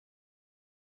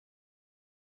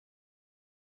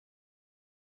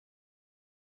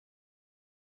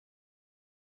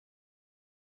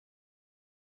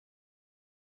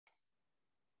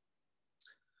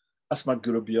Asmat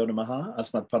Gurubhyo Namaha,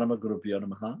 Asmat Parama Gurubhyo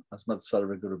Namaha, Asmat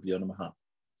Sarva Gurubhyo Namaha.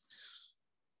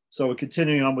 So we're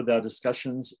continuing on with our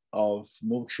discussions of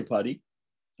Mumuksupadi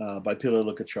by Pila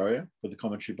Lokacharya with the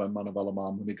commentary by Manavala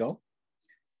Munigal.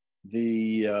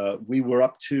 We were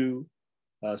up to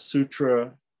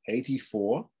Sutra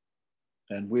 84,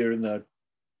 and we're in the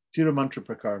Tira Mantra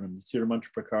Prakaranam. The Tira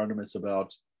Mantra Prakaranam is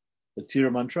about the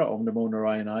Tira Mantra, Om Namo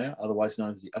Narayanaya, otherwise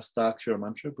known as the Astakshara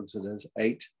Mantra, because it has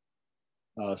 8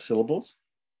 syllables.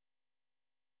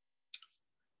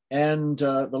 And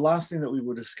the last thing that we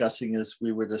were discussing is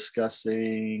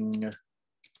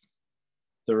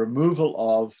the removal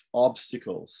of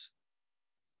obstacles.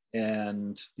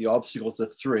 And the obstacles are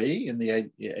 3. In the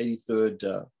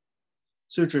 83rd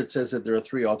Sutra, it says that there are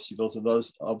 3 obstacles, and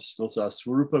those obstacles are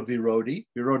Swarupa Virodi.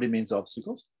 Virodi means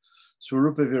obstacles.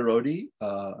 Swarupa Virodi,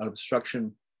 an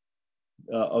obstruction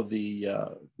of the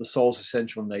soul's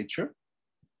essential nature.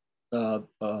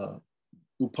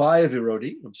 Upaya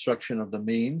Virodi, obstruction of the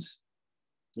means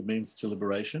to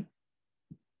liberation.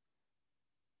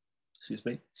 Excuse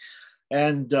me.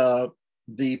 And the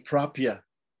Prapya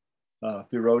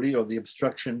Virodi, or the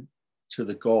obstruction to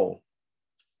the goal.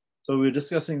 So we were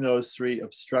discussing those 3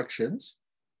 obstructions,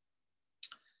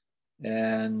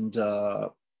 and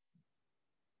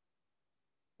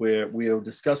we are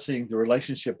discussing the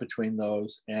relationship between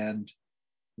those and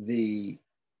the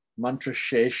mantra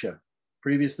Shesha.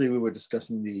 Previously, we were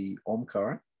discussing the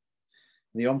Omkara.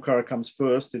 The Omkara comes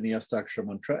first in the Astakshara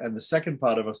mantra, and the second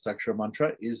part of Astakshara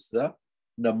mantra is the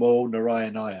Namo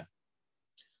Narayanaya.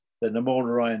 The Namo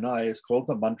Narayanaya is called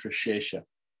the mantra Shesha,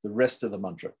 the rest of the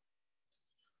mantra.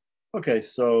 Okay,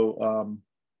 so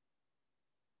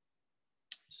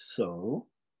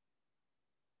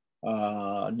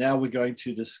now we're going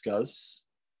to discuss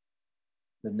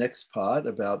the next part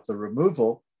about the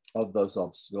removal of those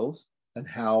obstacles and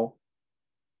how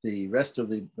the rest of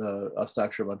the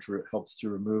Astakshara mantra helps to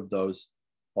remove those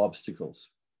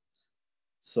obstacles.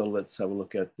 So let's have a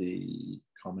look at the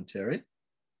commentary.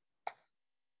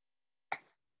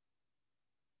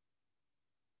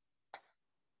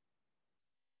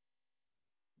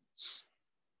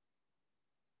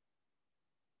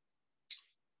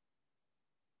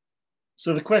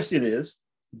 So the question is,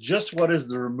 just what is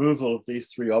the removal of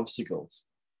these 3 obstacles?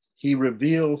 He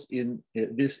reveals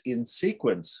this in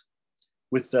sequence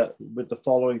with the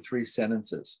following 3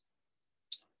 sentences.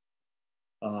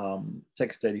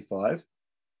 Text 85.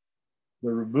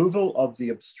 The removal of the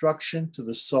obstruction to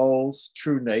the soul's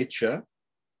true nature,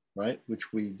 right,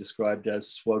 which we described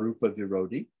as Swarupa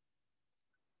Virodi,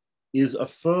 is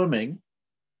affirming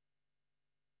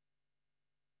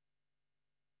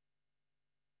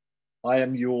I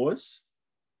am yours.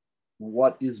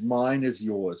 What is mine is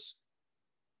yours.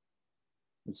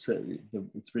 It's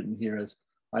written here as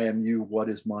I am you. What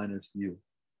is mine is you.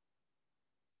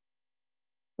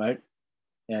 Right?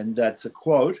 And that's a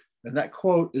quote. And that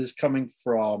quote is coming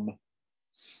from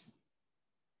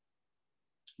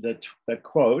that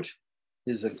quote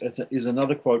is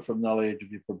another quote from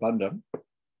Nalayajavi Prabandham.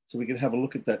 So we can have a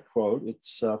look at that quote.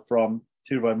 It's from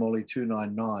Tiruvaimoli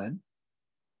 299.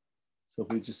 So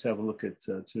if we just have a look at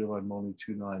Tiruvaimoli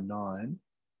 299.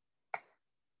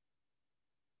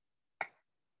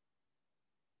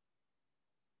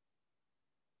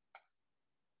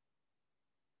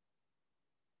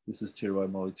 This is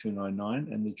Tiruvaimoli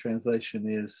 299, and the translation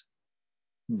is,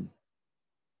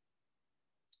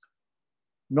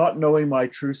 not knowing my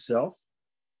true self,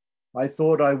 I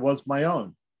thought I was my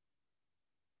own.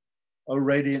 O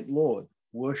radiant Lord,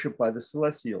 worshipped by the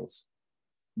celestials,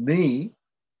 me,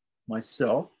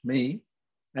 myself, me,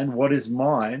 and what is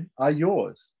mine are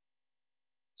yours.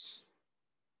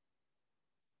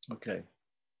 Okay.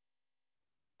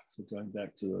 So going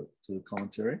back to the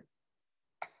commentary.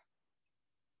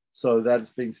 So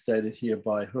that's being stated here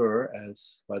by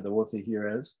the author here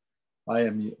as, I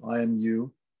am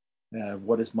you,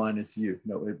 what is mine is you.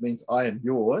 No, it means I am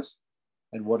yours,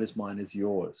 and what is mine is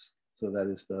yours. So that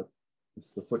is the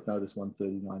footnote is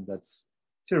 139. That's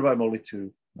Tiruvaimoli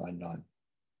 299.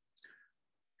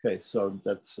 Okay, so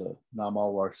that's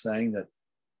Namalwar saying that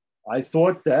I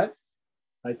thought that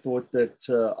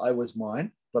I was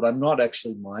mine, but I'm not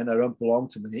actually mine. I don't belong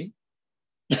to me.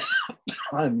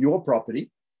 I'm your property,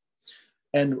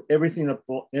 and everything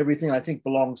I think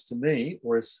belongs to me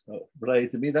or is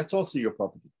related to me, that's also your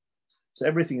property. So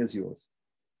everything is yours.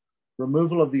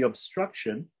 Removal of the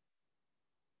obstruction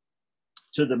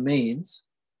to the means,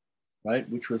 right,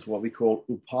 which was what we call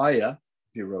upaya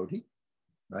virodi,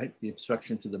 right? The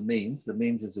obstruction to the means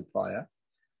is upaya,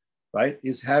 right?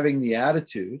 Is having the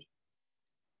attitude,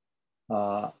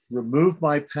 remove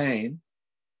my pain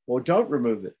or don't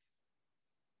remove it.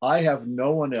 I have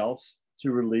no one else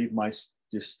to relieve my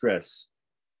distress.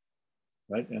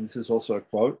 Right? And this is also a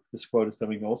quote. This quote is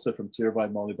coming also from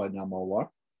Tiruvai Moli by Namalwar,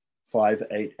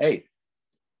 588.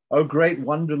 O great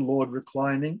wonder Lord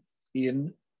reclining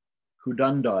in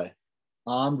Kudundai,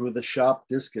 armed with a sharp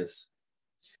discus,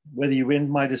 whether you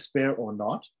end my despair or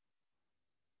not,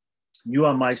 you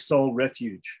are my sole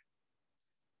refuge.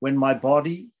 When my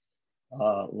body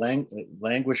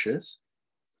languishes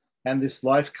and this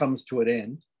life comes to an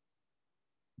end,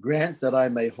 grant that I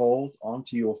may hold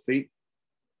onto your feet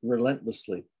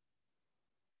relentlessly.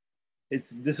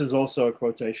 This is also a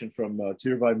quotation from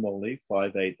Tiruvai Moli,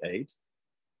 588.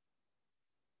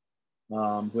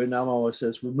 Where Namawa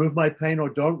says, remove my pain or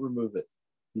don't remove it.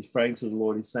 He's praying to the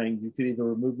Lord. He's saying, you can either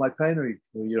remove my pain or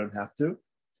you don't have to.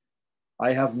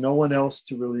 I have no one else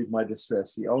to relieve my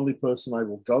distress. The only person I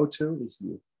will go to is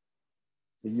you.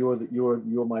 So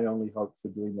you're my only hope for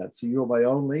doing that. So you're my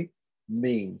only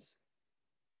means.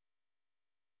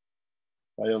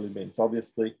 My only means.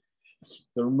 Obviously,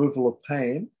 the removal of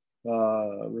pain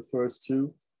refers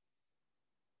to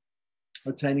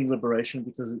attaining liberation,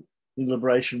 because in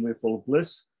liberation we're full of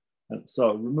bliss. And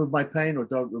so remove my pain or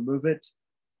don't remove it.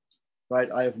 Right?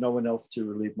 I have no one else to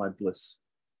relieve my bliss.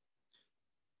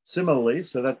 Similarly,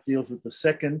 so that deals with the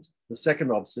second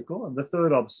obstacle, and the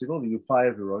third obstacle, the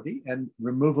upaya virodi, and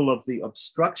removal of the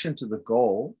obstruction to the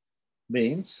goal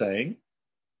means saying,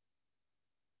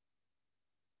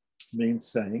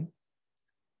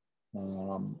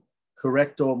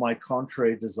 correct all my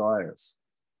contrary desires.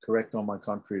 Correct all my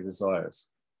contrary desires.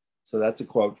 So that's a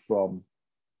quote from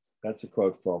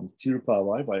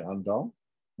Tirupavai by Andal,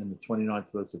 in the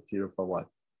 29th verse of Tirupavai.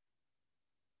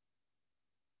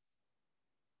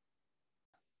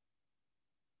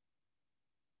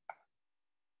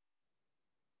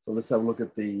 So let's have a look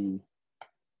at the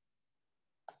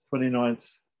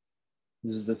 29th.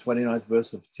 This is the 29th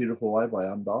verse of Tirupavai by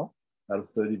Andal, out of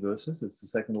 30 verses. It's the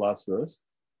second last verse.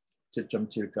 Chicham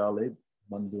Tirkale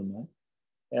Manduna.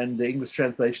 And the English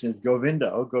translation is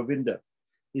Govinda, oh Govinda,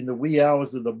 in the wee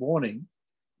hours of the morning,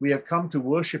 we have come to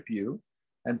worship you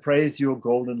and praise your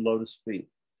golden lotus feet.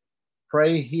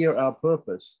 Pray, hear our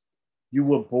purpose. You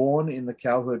were born in the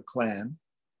cowherd clan.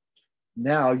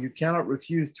 Now you cannot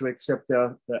refuse to accept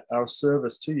our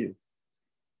service to you.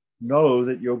 Know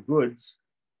that your goods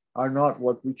are not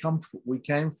what we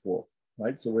came for,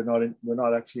 right? So we're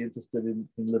not actually interested in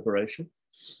liberation.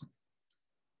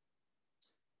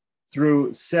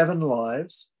 Through 7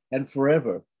 lives and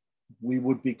forever, we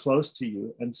would be close to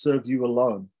you and serve you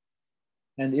alone.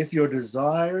 And if your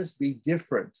desires be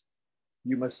different,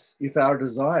 if our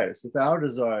desires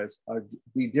are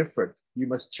be different, you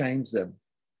must change them.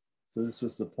 So this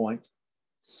was the point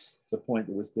that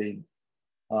was being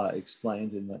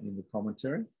explained in the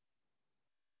commentary.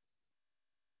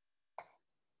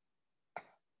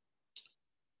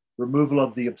 Removal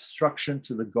of the obstruction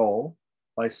to the goal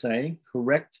by saying,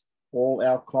 correct all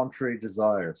our contrary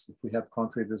desires. If we have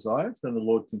contrary desires, then the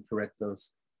Lord can correct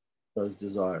those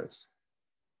desires.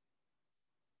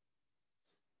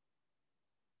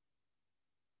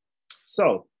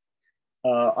 So,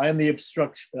 I am the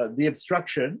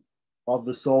obstruction of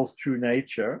the soul's true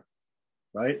nature,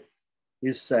 right,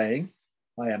 is saying,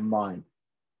 I am mine.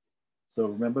 So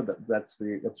remember that's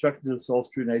the obstruction to the soul's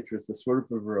true nature is the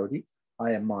Swarupa Virodi,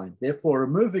 I am mine. Therefore,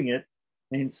 removing it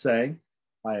means saying,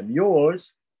 I am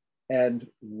yours, and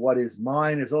what is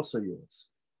mine is also yours.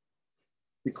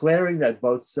 Declaring that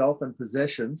both self and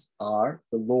possessions are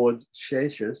the Lord's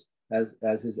sheshas as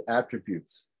his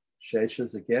attributes.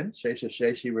 Sheshas again,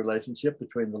 shesha-sheshi relationship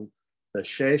between the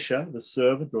shesha, the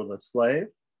servant or the slave,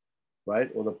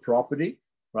 right, or the property,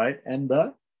 right, and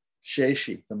the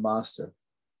sheshi, the master.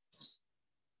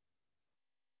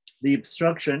 The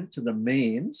obstruction to the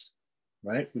means,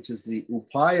 right, which is the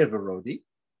upaya virodi,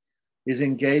 is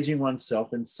engaging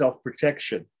oneself in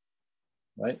self-protection,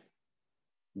 right?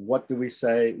 What do we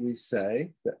say? We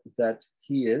say that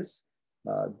he is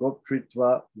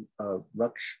Goptritva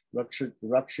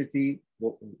Rakshati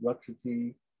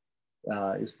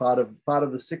is part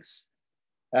of the 6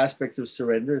 aspects of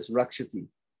surrender is Rakshati,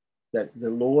 that the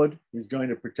Lord is going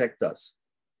to protect us.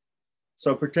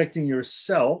 So protecting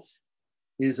yourself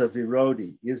is a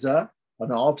virodi, is an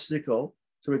obstacle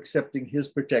to accepting his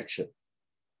protection.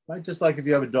 Right? Just like if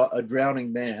you have a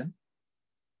drowning man,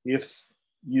 if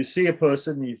you see a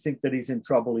person and you think that he's in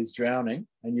trouble, he's drowning,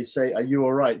 and you say, are you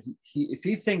all right? If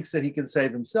he thinks that he can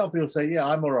save himself, he'll say, yeah,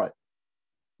 I'm all right.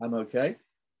 I'm okay.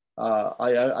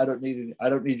 I don't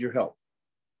need your help.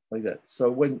 Like that. So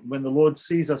when the Lord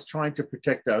sees us trying to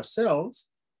protect ourselves,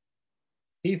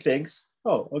 he thinks,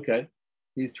 oh, okay,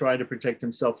 He's trying to protect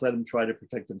himself. Let him try to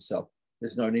protect himself.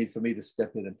 There's no need for me to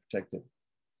step in and protect him.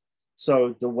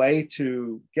 So the way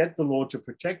to get the Lord to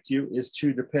protect you is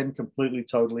to depend completely,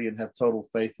 totally, and have total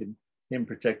faith in him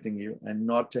protecting you, and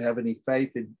not to have any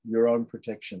faith in your own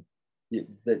protection,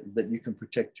 that you can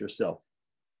protect yourself.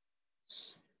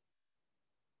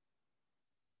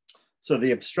 So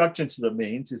the obstruction to the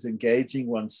means is engaging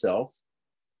oneself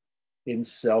in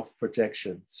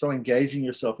self-protection. So engaging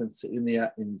yourself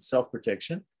in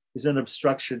self-protection is an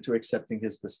obstruction to accepting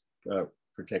his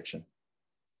protection.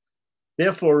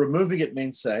 Therefore, removing it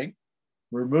means saying,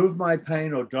 remove my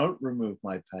pain or don't remove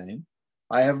my pain.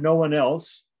 I have no one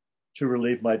else to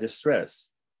relieve my distress.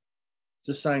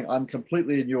 Just saying, I'm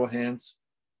completely in your hands,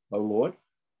 O Lord,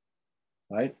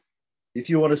 right? If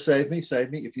you want to save me,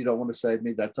 save me. If you don't want to save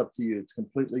me, that's up to you. It's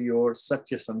completely yours.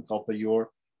 Satya Sankalpa,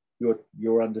 your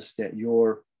understand,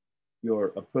 your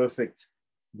a perfect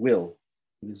will.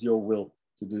 It is your will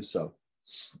to do so.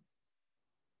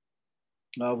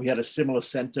 We had a similar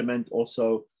sentiment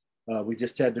also. We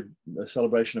just had a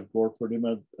celebration of Gaur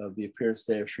Purnima, the appearance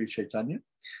day of Sri Chaitanya.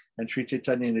 And Sri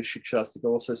Chaitanya in his Shikshastika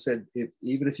also said,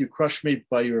 even if you crush me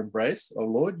by your embrace, O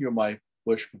Lord, you're my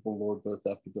worshipable Lord, birth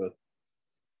after birth.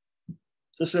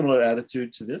 It's a similar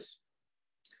attitude to this.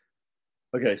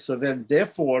 Okay, so then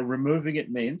therefore removing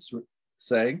it means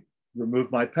saying,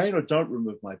 remove my pain or don't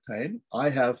remove my pain. I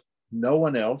have no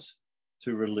one else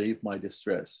to relieve my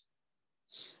distress.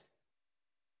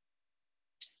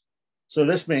 So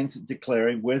this means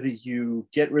declaring, whether you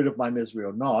get rid of my misery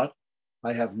or not,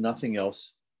 I have nothing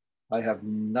else. I have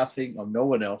nothing or no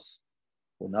one else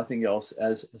or nothing else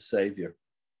as a savior.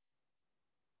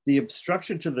 The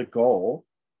obstruction to the goal,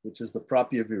 which is the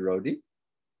Prapya Virodi,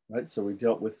 right? So we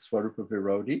dealt with Swarupa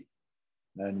Virodi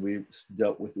and we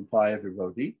dealt with Upaya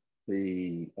Virodi,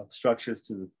 the obstructions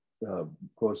to the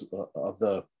cause of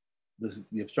the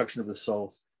obstruction of the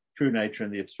soul's true nature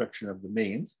and the obstruction of the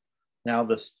means. Now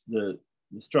the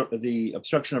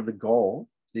obstruction of the goal,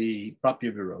 the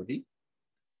Prapya Virodi,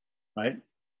 right,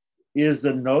 is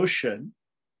the notion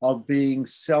of being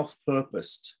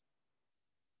self-purposed.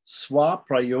 Swa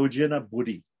Prayojana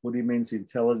Buddhi. Buddhi means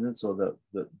intelligence or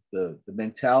the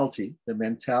mentality. The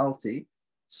mentality,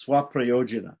 Swa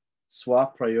Prayojana.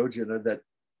 Swa Prayojana, that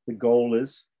the goal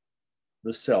is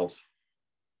the self.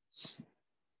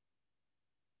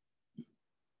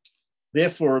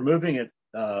 Therefore, removing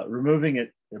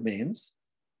it means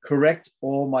correct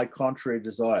all my contrary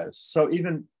desires. So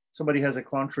even somebody has a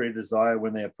contrary desire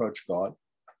when they approach God.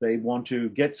 They want to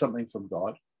get something from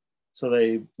God. So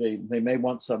they may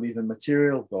want some even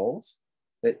material goals.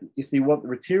 That if they want the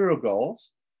material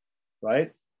goals,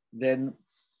 right, then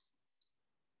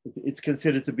it's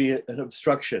considered to be an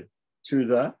obstruction to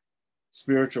the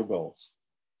spiritual goals.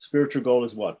 Spiritual goal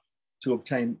is what? To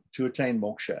attain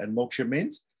moksha. And moksha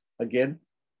means, again,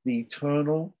 the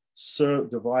eternal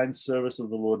divine service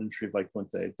of the Lord in Sri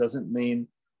Vaikuntha. It doesn't mean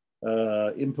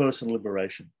impersonal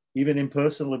liberation. Even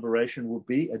impersonal liberation would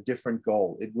be a different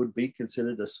goal. It would be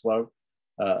considered a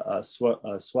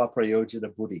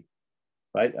swaprayojana buddhi,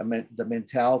 right? The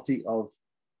mentality of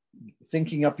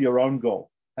thinking up your own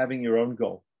goal, having your own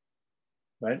goal,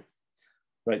 right?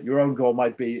 Right. Your own goal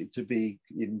might be to be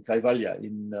in kaivalya,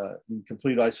 in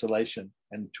complete isolation,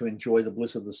 and to enjoy the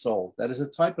bliss of the soul. That is a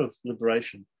type of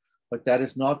liberation, but that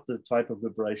is not the type of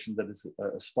liberation that is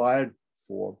aspired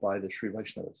for by the Sri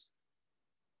Vaishnavas.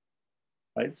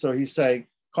 Right. So he's saying,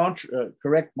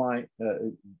 correct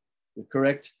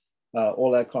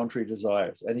all our contrary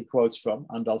desires, and he quotes from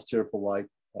Andal's Tirupavai,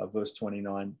 verse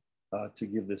 29, to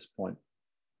give this point.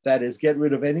 That is, get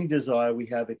rid of any desire we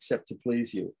have except to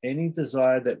please you. Any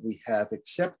desire that we have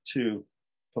except to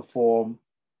perform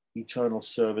eternal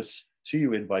service to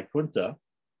you in Vaikuntha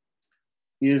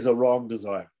is a wrong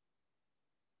desire,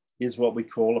 is what we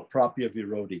call a prapya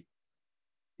virodi,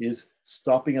 is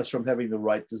stopping us from having the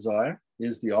right desire,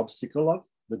 is the obstacle of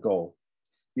the goal,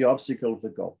 the obstacle of the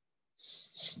goal.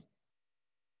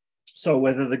 So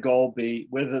whether the goal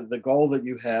that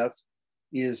you have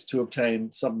is to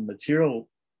obtain some material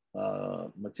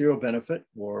benefit,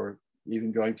 or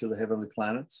even going to the heavenly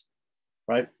planets,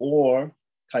 right? Or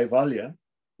kaivalya,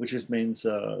 which means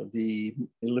the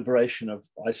liberation of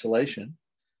isolation,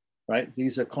 right?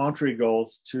 These are contrary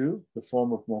goals to the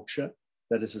form of moksha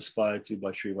that is aspired to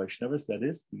by Sri Vaishnavas, that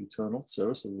is the eternal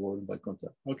service of the Lord in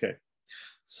Vaikuntha. Okay,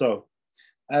 so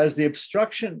as the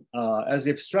obstruction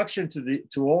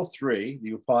to all three,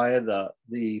 the upaya,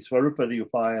 the swarupa, the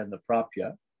upaya, and the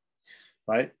prapya,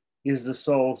 right, is the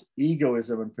soul's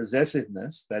egoism and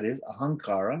possessiveness, that is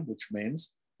ahankara, which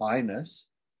means I-ness,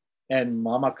 and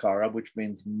mamakara, which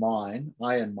means mine,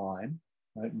 I and mine,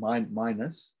 right?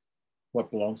 Minus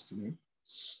what belongs to me,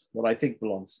 what I think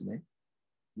belongs to me.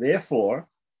 Therefore,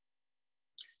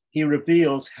 he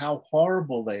reveals how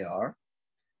horrible they are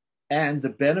and the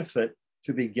benefit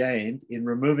to be gained in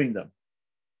removing them.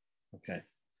 Okay,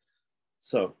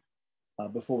 so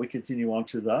before we continue on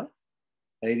to the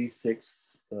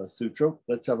 86th sutra,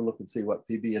 let's have a look and see what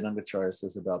P.B. Anangacharya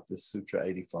says about this Sutra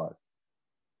 85.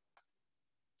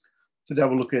 Today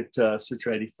we'll look at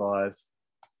Sutra 85,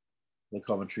 the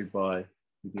commentary by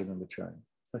P.B. Anangacharya.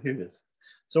 So here it is.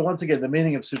 So once again, the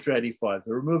meaning of Sutra 85,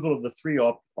 the removal of the three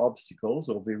obstacles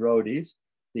or virodhis,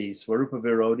 the Swarupa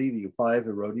Virodhi, the Upaya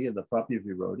Virodhi, and the Prapya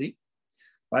Virodhi,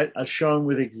 right, are shown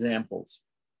with examples.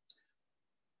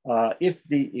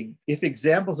 If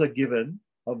examples are given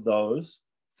of those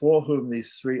for whom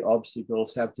these three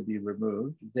obstacles have to be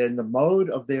removed, then the mode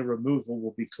of their removal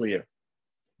will be clear,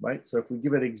 right? So if we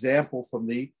give an example from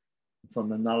the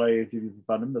Nalaya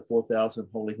Divyapadam, the 4,000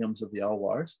 holy hymns of the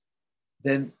Alwars,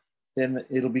 then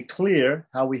it'll be clear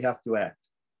how we have to act.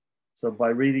 So by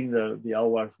reading the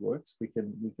Alwars works, we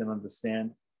can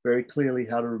understand very clearly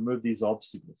how to remove these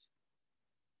obstacles.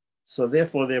 So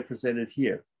therefore, they're presented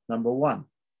here. Number one,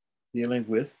 dealing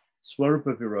with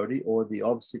Swarupa Virodhi, or the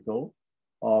obstacle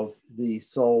of the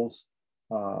soul's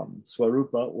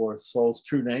Swarupa, or soul's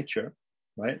true nature,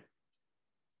 right?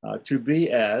 To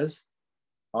be as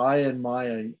I and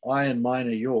mine are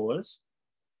yours,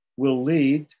 will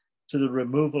lead to the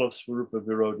removal of Swarupa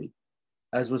Virodhi.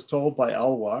 As was told by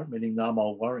Alwar, meaning Nam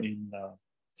Alwar in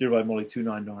Tiruvai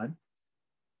 299,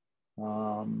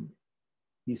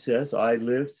 he says, I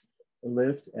lived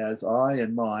as I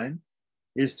and mine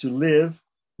is to live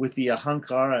with the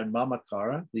ahankara and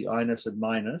mamakara, the I-ness and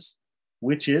minus,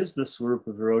 which is the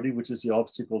Swarupa Virodhi, which is the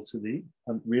obstacle to the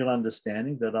real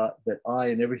understanding that I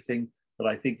and everything that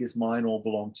I think is mine all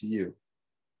belong to you.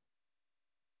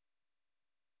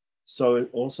 So it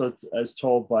also, as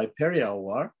told by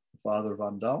Perialwar, the father of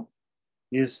Andal,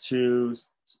 is to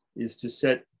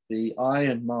set the I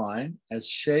and mine as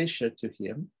shesha to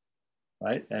him,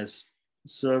 right, as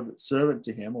servant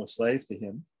to him or slave to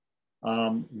him,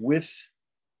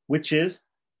 which is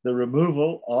the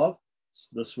removal of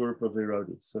the Swarupa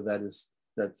Virodhi. So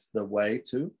that's the way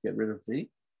to get rid of the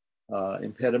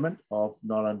impediment of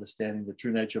not understanding the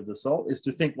true nature of the soul, is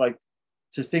to think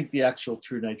the actual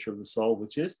true nature of the soul,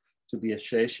 which is to be a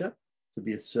shesha, to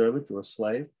be a servant or a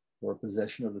slave or a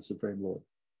possession of the Supreme Lord.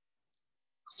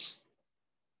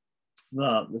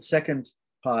 Now, the second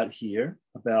part here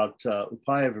about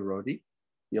Upaya Virodhi,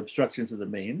 the obstruction to the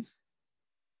means,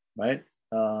 right?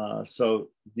 So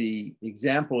the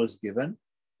example is given,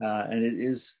 and it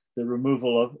is the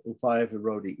removal of Upaya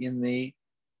Virodhi. In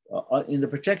the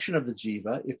protection of the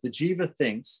jiva, if the jiva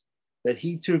thinks that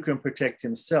he too can protect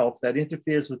himself, that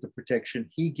interferes with the protection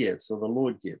he gives or the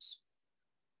Lord gives.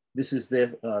 This is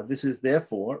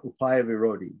therefore Upaya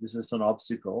Virodhi. This is an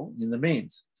obstacle in the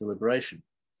means to liberation.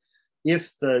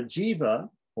 If the jiva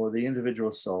or the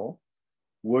individual soul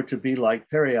were to be like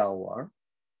Perialwar,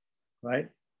 right?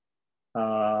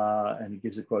 And he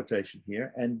gives a quotation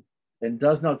here, and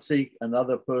does not seek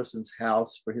another person's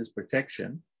house for his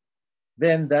protection,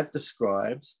 then that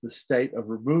describes the state of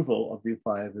removal of the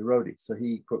Upaya Virodhi. So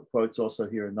he quotes also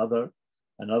here another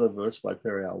verse by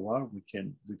Perialwar. We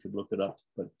could look it up,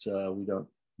 but we don't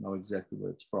know exactly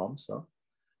where it's from, so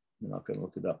we're not going to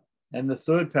look it up. And the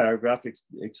third paragraph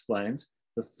explains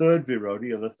the third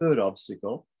Virodhi, or the third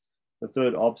obstacle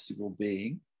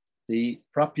being the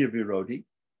Prapya Virodhi,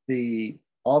 the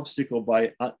obstacle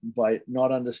by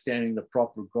not understanding the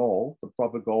proper goal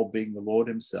being the Lord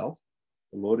himself.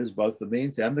 The Lord is both the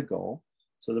means and the goal.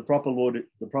 So the proper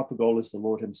goal is the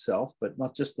Lord himself, but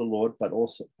not just the Lord, but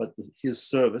his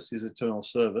service, his eternal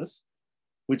service,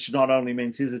 which not only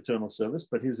means his eternal service,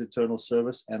 but his eternal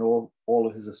service and all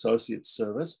of his associates'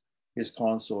 service, his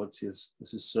consorts, his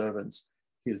servants,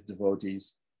 his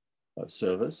devotees'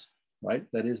 service, right?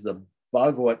 That is the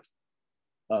Bhagavat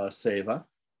Seva,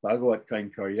 Bhagavat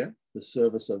Kainkarya, the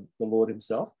service of the Lord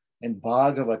himself, and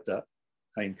Bhagavata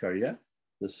Kainkarya,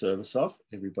 the service of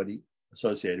everybody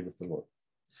associated with the Lord.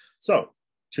 So,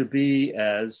 to be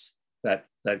as that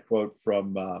quote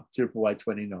from Tirupavai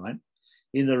 29,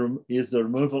 is the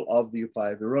removal of the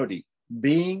Upaya Virodhi.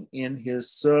 Being in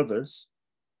his service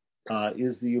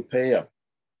is the Upaya.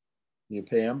 The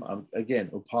Upayam, again,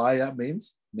 Upaya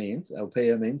means,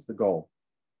 Upaya means the goal.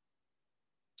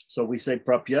 So we say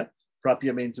Prapya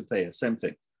means Upaya, same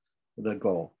thing, the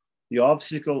goal. The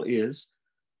obstacle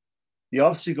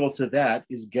to that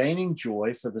is gaining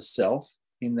joy for the self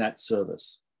in that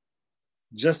service.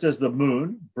 Just as the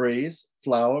moon, breeze,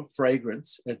 flower,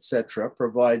 fragrance, etc.,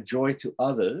 provide joy to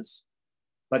others,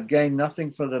 but gain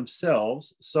nothing for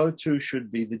themselves, so too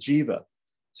should be the jiva.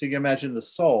 So you can imagine the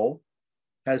soul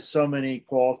has so many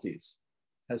qualities,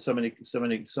 has so many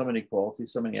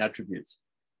qualities, so many attributes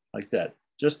like that.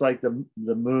 Just like the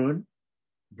moon,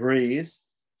 breeze,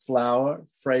 flower,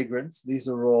 fragrance, these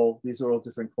are all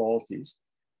different qualities.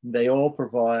 They all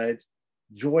provide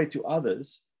joy to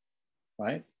others,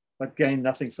 right? But gain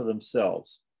nothing for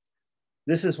themselves.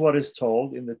 This is what is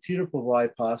told in the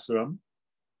Tirupavai Pasaram,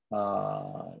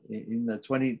 in the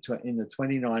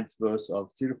 29th verse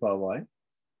of Tirupavai,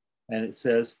 and it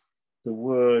says the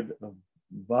word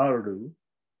varu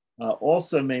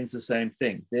also means the same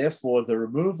thing. Therefore, the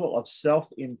removal of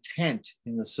self-intent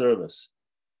in the service.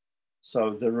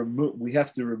 So we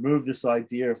have to remove this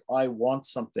idea of I want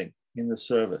something in the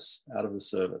service, out of the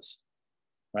service,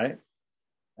 right?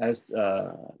 As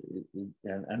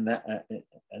and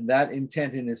that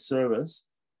intent in his service,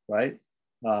 right?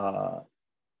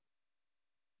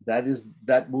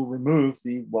 That will remove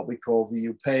what we call the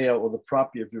upeya or the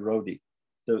prapya virodi,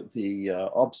 the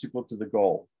obstacle to the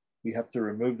goal. We have to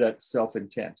remove that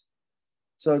self-intent.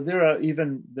 So there are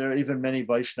even many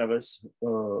Vaishnavas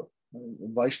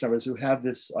who have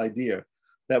this idea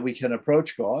that we can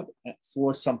approach God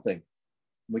for something.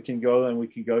 We can go to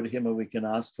him and we can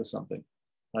ask for something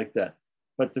like that.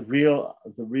 But the real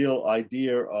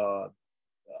idea,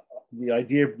 the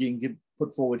idea being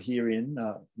put forward here in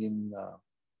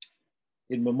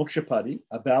Mumuksupadi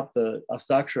about the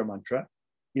Astakshara mantra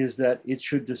is that it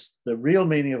should the real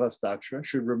meaning of Astakshara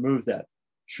should remove that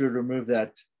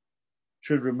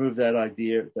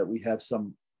idea that we have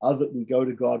we go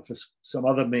to God for some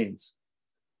other means,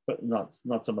 but not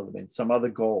some other means, some other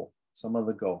goal.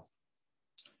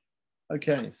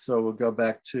 Okay, so we'll go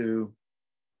back to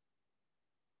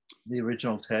the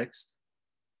original text.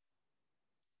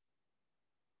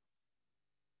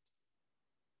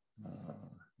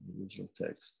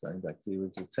 Going back to the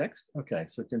original text. Okay,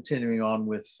 so continuing on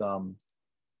with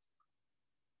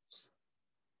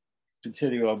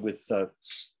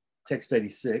text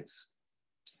 86.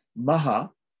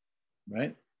 Maha,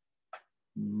 right?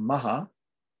 Maha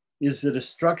is the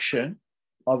destruction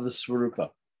of the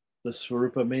Swarupa. The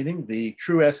Swarupa meaning the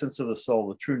true essence of the soul,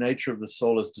 the true nature of the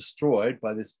soul is destroyed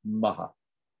by this Maha.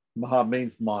 Maha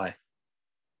means my.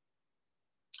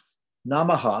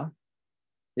 Namaha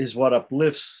is what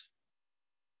uplifts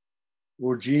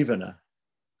or jivana,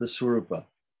 the Swarupa.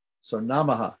 So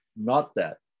Namaha, not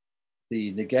that.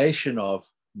 The negation of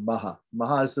Maha.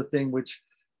 Maha is the thing which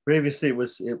previously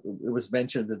it was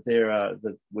mentioned that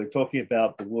that we're talking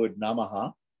about the word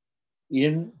Namaha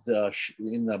in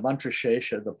the mantra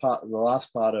Shesha, the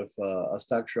last part of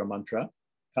Astakshara mantra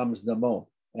comes Namo,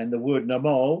 and the word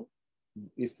Namo,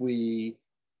 if we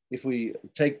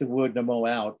take the word Namo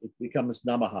out, it becomes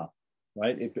Namaha,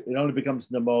 right? It only becomes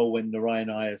Namo when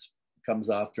Narayanaya comes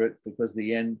after it, because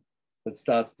the end that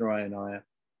starts Narayanaya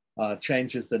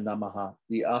changes the Namaha,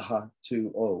 the Aha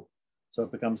to O. So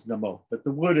it becomes Namo. But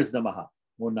the word is Namaha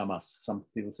or Namas. Some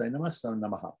people say Namas, some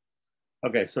Namaha.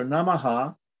 Okay, so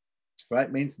Namaha,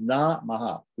 right, means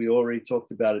Na-Maha. We already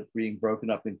talked about it being broken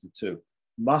up into two.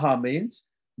 Maha means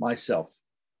myself,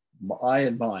 I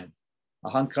and mine.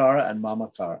 Ahankara and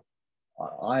Mamakara,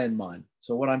 I and mine.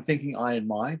 So what I'm thinking, I and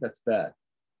mine, that's bad,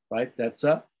 right? That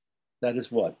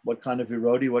is what? What kind of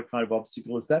virodi, what kind of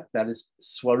obstacle is that? That is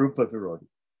Swarupa virodi.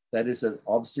 That is an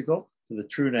obstacle to the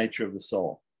true nature of the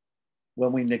soul.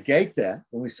 When we negate that,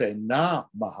 when we say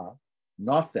Na-Maha,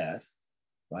 not that,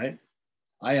 right?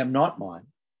 I am not mine,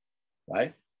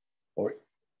 right? Or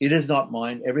it is not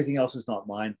mine, everything else is not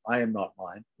mine, I am not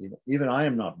mine, even I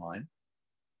am not mine,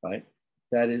 right?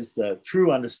 That is the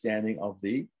true understanding of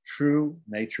the true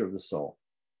nature of the soul,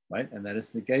 right? And that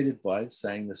is negated by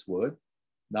saying this word,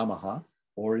 Namaha,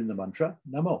 or in the mantra,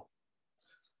 Namo.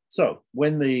 So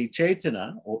when the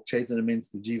Chaitana, or Chaitana means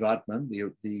the Jivatman,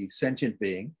 the sentient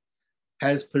being,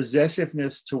 has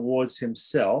possessiveness towards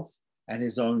himself and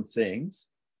his own things,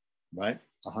 right?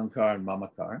 Ahankara and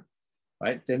Mamakara,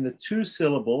 right? Then the two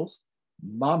syllables,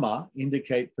 Mama,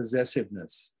 indicate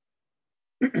possessiveness.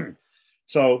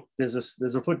 So there's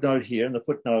a footnote here, and the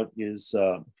footnote is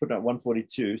footnote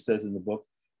 142 says in the book,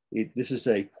 this is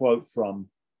a quote from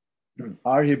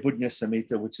Arya Budnya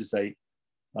Samhita, which is a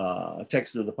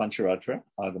text of the Pancharatra,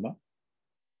 Agama,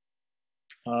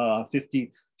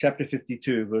 chapter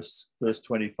 52, verse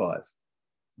 25.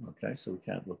 Okay, so we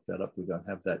can't look that up. We don't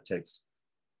have that text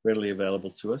readily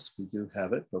available to us. We do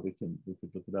have it, but we could look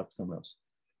it up somewhere else.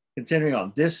 Continuing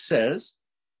on, this says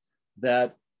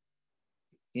that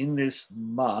in this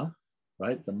ma,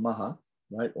 right, the maha,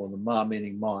 right, or the ma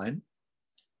meaning mine,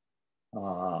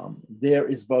 there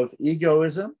is both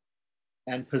egoism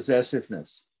and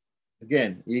possessiveness.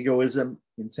 Again, egoism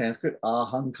in Sanskrit,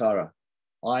 ahankara,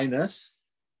 I-ness,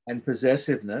 and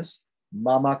possessiveness,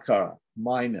 mamakara,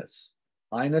 minus,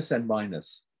 I-ness and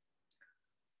minus.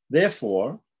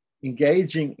 Therefore,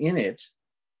 engaging in it,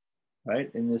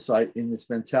 right, in this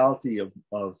mentality of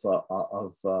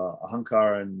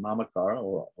ahankara and mamakara,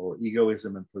 or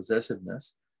egoism and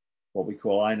possessiveness, what we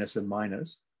call I-ness and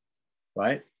minus,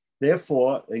 right?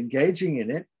 Therefore, engaging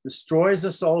in it destroys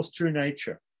the soul's true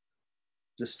nature.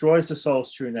 Destroys the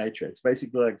soul's true nature. It's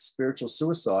basically like spiritual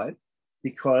suicide,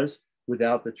 because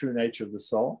without the true nature of the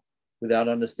soul, without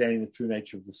understanding the true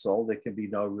nature of the soul, there can be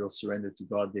no real surrender to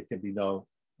God. There can be no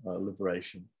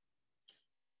liberation.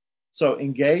 So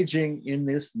engaging in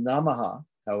this namaha,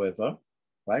 however,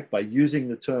 right, by using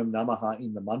the term namaha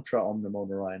in the mantra Om Namo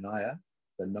Narayanaya,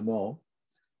 the namo,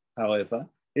 however,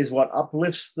 is what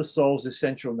uplifts the soul's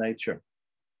essential nature.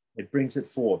 It brings it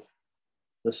forth.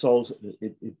 The soul's,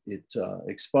 it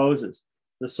exposes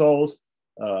the soul's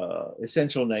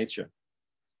essential nature.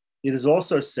 It is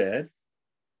also said,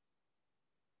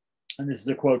 and this is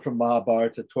a quote from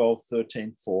Mahabharata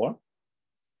 12:13-4.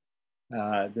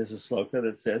 There's a sloka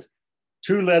that says,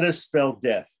 2 letters spell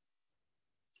death.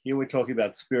 Here we're talking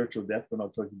about spiritual death. We're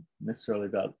not talking necessarily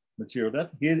about material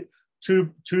death. Here,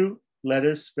 two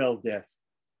letters spell death.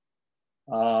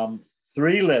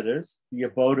 3 letters, the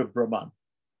abode of Brahman.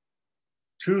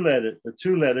 The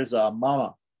 2 letters are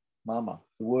mama. Mama.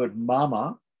 The word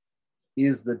mama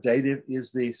is the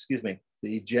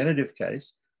genitive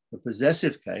case, the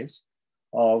possessive case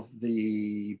of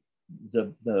the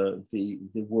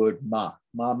word ma.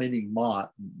 Ma meaning ma.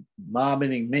 Ma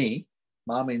meaning me.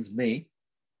 Ma means me.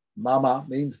 Mama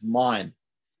means mine.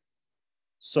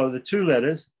 So the 2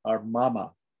 letters are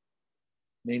mama,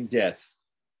 mean death.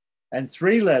 And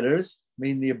 3 letters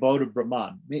mean the abode of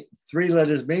Brahman. 3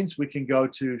 letters means we can go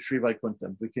to Sri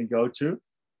Vaikuntham. We can go to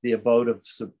the abode of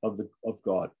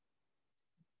God.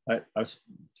 Right? Our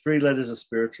 3 letters are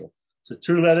spiritual. So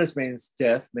 2 letters means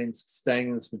death, means staying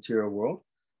in this material world.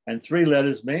 And 3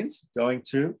 letters means going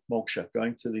to moksha,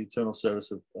 going to the eternal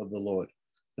service of the Lord.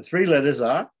 The 3 letters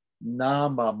are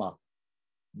namama,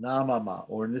 namama,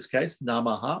 or in this case,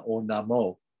 namaha or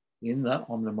namo in the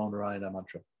Om Namo Narayana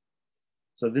mantra.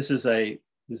 So this is a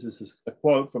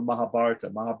quote from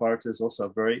Mahabharata. Mahabharata is also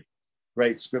a very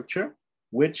great scripture,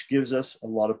 which gives us a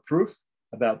lot of proof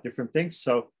about different things.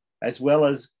 So as well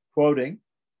as quoting,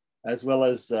 as well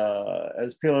as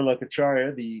Pila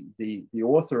Lokacharya, the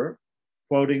author,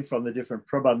 quoting from the different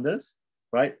prabandhas,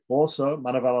 right? Also,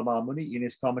 Manavala Mahamuni in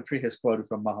his commentary has quoted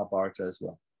from Mahabharata as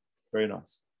well. Very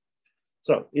nice.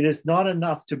 So it is not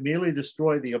enough to merely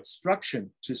destroy the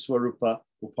obstruction to Swarupa,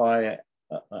 Upaya,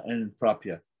 and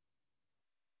Prapya,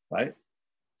 right?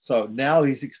 So now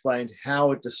he's explained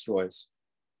how it destroys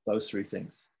those 3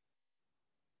 things.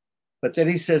 But then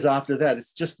he says after that,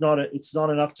 it's not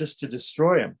enough just to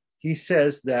destroy him. He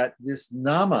says that this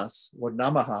namas or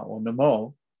namaha or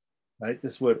namo, right?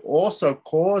 This word also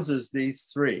causes these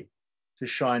 3 to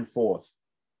shine forth,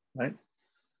 right?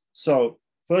 So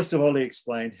first of all, he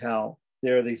explained how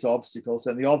there are these obstacles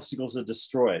and the obstacles are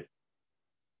destroyed.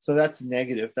 So that's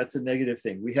negative. That's a negative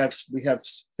thing. We have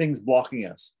things blocking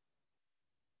us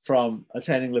from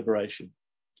attaining liberation.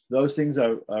 Those things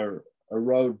are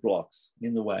roadblocks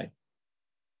in the way.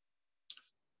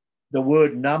 The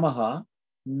word namaha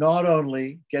not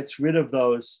only gets rid of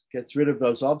those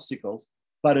obstacles,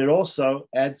 but it also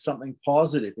adds something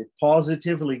positive. It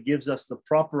positively gives us the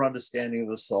proper understanding of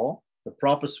the soul, the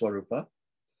proper swarupa,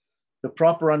 the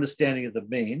proper understanding of the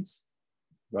means,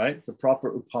 right? The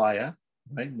proper upaya,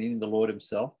 right? Meaning the Lord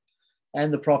himself,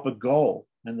 and the proper goal.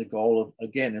 And the goal,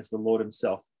 again, is the Lord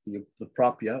himself, the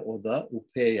prapya or the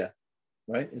upeya,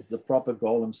 right? Is the proper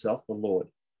goal himself, the Lord.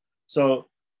 So,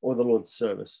 or the Lord's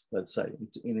service, let's say,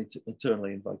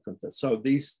 eternally in Vaikuntha. So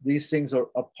these things are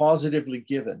positively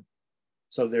given.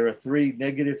 So there are 3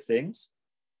 negative things,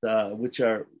 which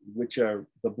are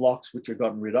the blocks which are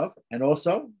gotten rid of, and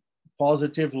also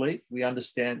positively we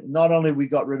understand not only we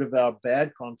got rid of our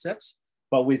bad concepts,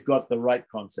 but we've got the right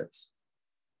concepts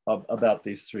about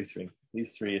these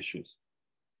three issues.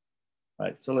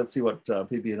 Right. So let's see what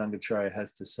P.B. Anangacharya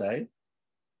has to say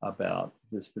about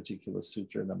this particular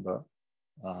sutra number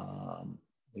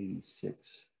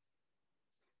 86.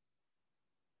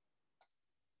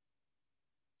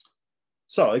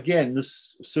 So again,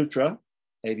 this sutra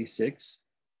 86,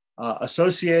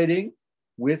 associating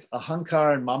with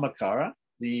ahankara and mamakara,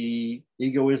 the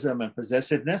egoism and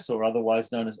possessiveness, or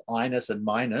otherwise known as I-ness and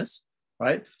minus,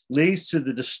 right, leads to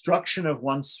the destruction of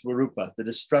one's swarupa, the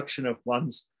destruction of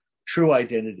one's true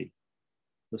identity,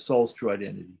 the soul's true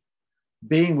identity.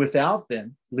 Being without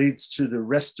them leads to the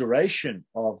restoration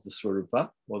of the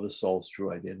Swarupa, or the soul's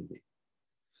true identity.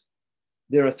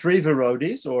 There are three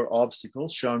virodhis, or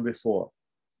obstacles, shown before.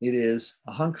 It is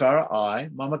ahankara, I,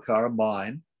 mamakara,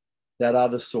 mine, that are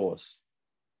the source.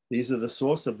 These are the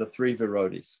source of the three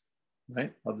virodhis,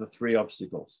 right? Of the three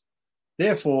obstacles.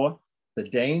 Therefore, the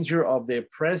danger of their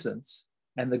presence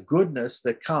and the goodness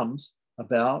that comes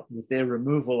about with their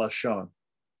removal are shown.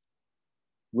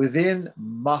 Within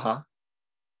maha,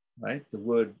 right, the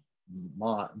word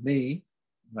me,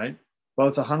 right,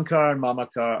 both ahankara and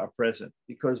mamakara are present,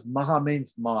 because maha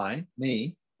means mine,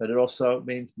 me, but it also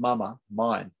means mama,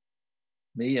 mine,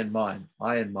 me and mine,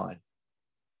 I and mine,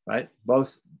 right?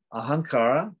 Both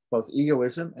ahankara, both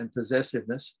egoism and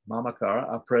possessiveness, mamakara,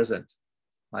 are present,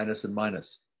 minus and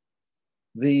minus.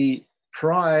 The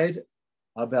pride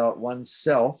about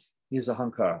oneself is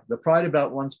ahankara. The pride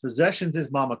about one's possessions is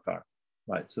mamakara,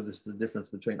 right? So this is the difference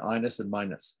between inus and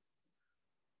minus.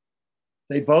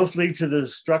 They both lead to the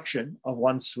destruction of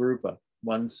one's swarupa,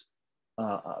 one's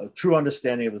true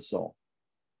understanding of the soul,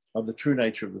 of the true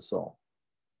nature of the soul.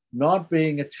 Not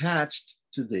being attached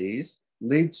to these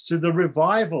leads to the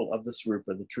revival of the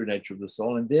swarupa, the true nature of the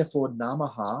soul, and therefore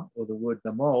namaha, or the word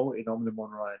namo in Om Namo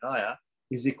Narayanaya,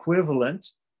 is equivalent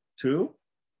to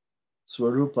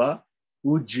swarupa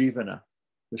ujjivana,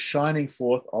 the shining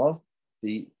forth of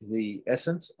the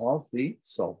essence of the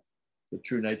soul, the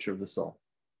true nature of the soul.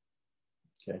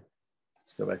 Okay,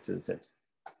 let's go back to the text.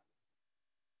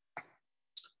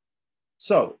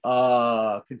 So,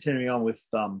 continuing on with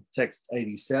text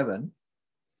 87,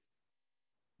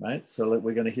 right? So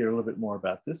we're going to hear a little bit more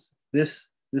about this. This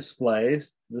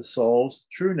displays the soul's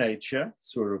true nature,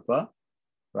 swarupa,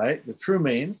 right? The true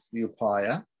means, the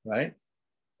upaya, right?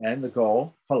 And the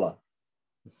goal, phala,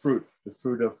 the fruit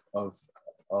of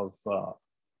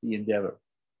the endeavor,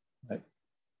 right?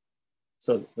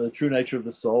 So the true nature of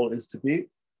the soul is to be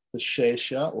the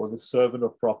shesha, or the servant or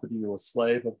property or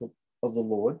slave of the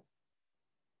Lord.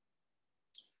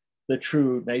 The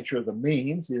true nature of the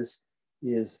means is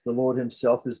the Lord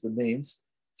himself is the means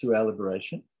to our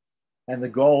liberation. And the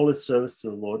goal is service to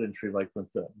the Lord in Sri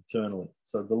Vaikuntha eternally.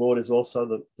 So the Lord is also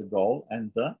the goal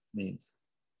and the means.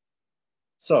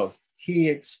 So he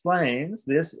explains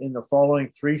this in the following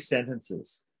three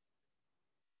sentences.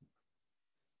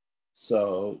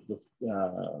 So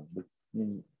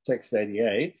in text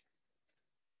 88,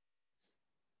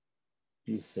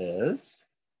 he says,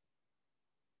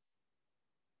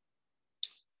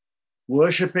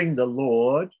 worshipping the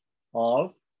Lord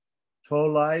of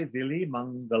Tolai Vili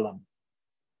Mangalam.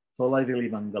 Tolai Vili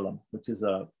Mangalam, which is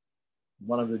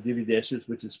one of the Divideshas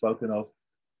which is spoken of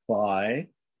by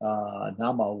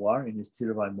Namalwar in his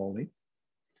Tiruvaimoli.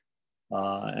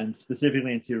 And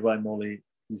specifically in Tiruvaimoli,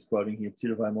 he's quoting here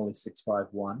Tiruvaimoli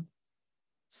 651,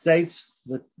 states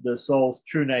the soul's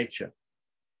true nature.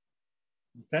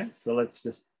 Okay, so let's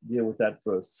just deal with that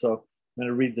first. So I'm going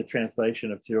to read the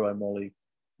translation of Tiruvaimoli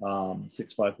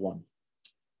 651.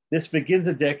 This begins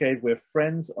a decade where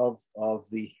friends of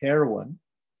the heroine,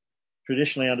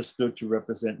 traditionally understood to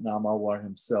represent Namalwar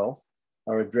himself,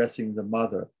 are addressing the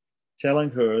mother, telling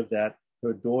her that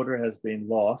her daughter has been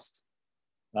lost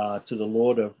to the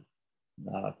Lord of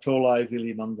Tolai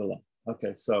Vili Mangalam.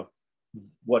 Okay, so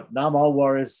what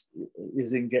Namalwar is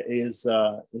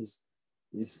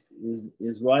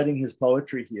writing his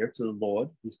poetry here to the Lord.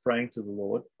 He's praying to the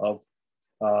Lord of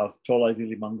Tolai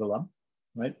Vili Mangalam,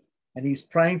 right? And he's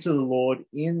praying to the Lord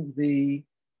in the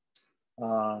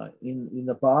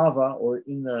bhava, or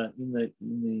in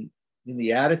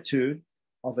the attitude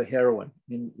of a heroine,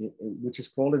 which is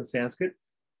called in Sanskrit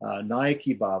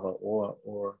Nayaki Bhava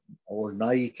or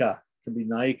Nayika. It can be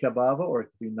Nayika Bhava or it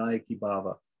can be Nayaki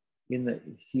Bhava.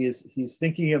 He's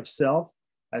thinking of himself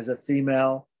as a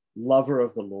female lover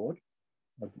of the Lord,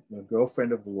 a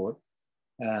girlfriend of the Lord,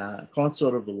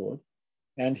 consort of the Lord,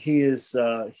 and he is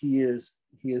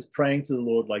praying to the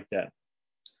Lord like that.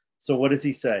 So what does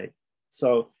he say?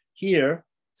 So here,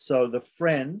 the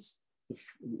friends,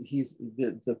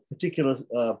 the particular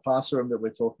pasaram that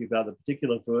we're talking about, the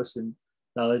particular verse in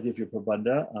Naladivya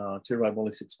Prabandha,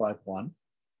 Tiruvaimoli 651,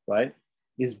 right,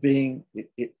 is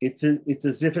it's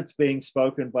as if it's being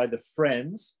spoken by the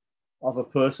friends of a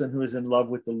person who is in love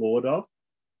with the Lord of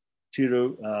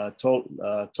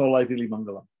Tolai Vili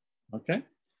Mangalam. Okay?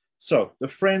 So the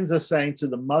friends are saying to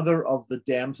the mother of the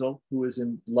damsel who is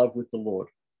in love with the Lord,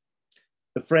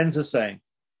 the friends are saying,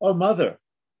 "Oh, mother,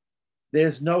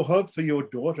 there's no hope for your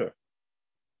daughter,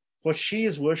 for she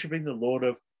is worshipping the Lord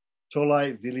of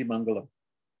Tolai Vili Mangalam,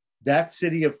 that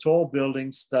city of tall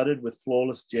buildings studded with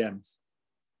flawless gems.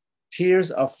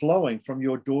 Tears are flowing from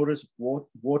your daughter's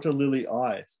water lily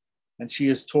eyes, and she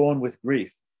is torn with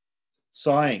grief,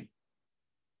 sighing,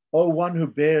 O one who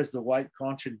bears the white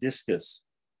conched discus,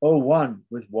 O one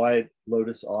with wide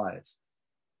lotus eyes.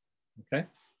 Okay,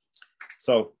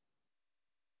 so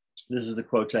this is the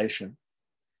quotation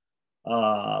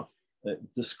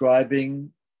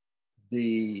describing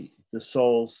the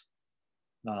soul's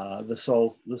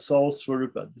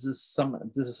swarupa. This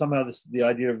is somehow the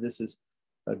idea of this is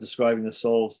describing the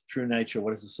soul's true nature.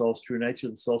 What is the soul's true nature?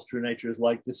 The soul's true nature is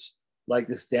like this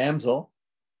damsel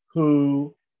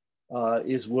who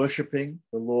is worshipping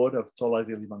the Lord of Tolai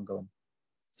Vili Mangalam.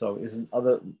 So it's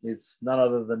none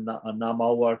other than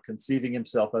Namalwar conceiving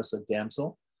himself as a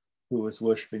damsel who is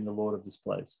worshipping the Lord of this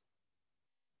place.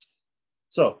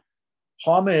 So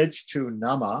homage to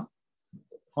Namaha,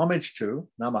 when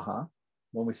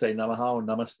we say Namaha or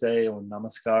Namaste or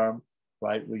Namaskaram,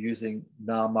 right? We're using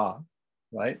Nama,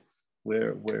 right?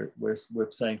 We're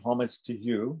saying homage to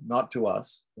you, not to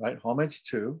us, right? Homage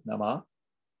to Nama,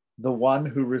 the one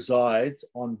who resides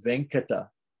on Venkata.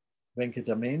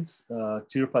 Venkata means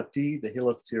Tirupati, the hill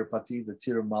of Tirupati, the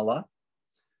Tirumala,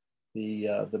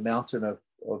 the mountain of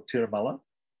Tirumala,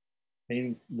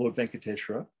 meaning Lord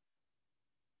Venkateshwara.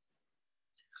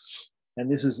 And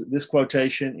this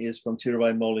quotation is from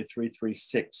Tiruvai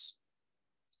 336.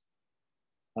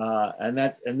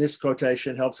 And this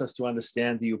quotation helps us to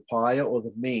understand the upaya or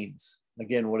the means.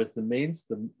 Again, what is the means?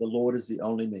 The Lord is the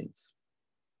only means.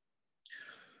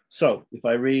 So if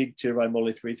I read Tiruvai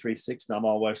 336,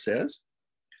 Namalwar says,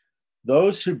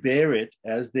 those who bear it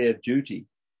as their duty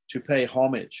to pay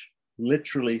homage,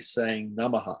 literally saying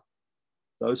Namaha.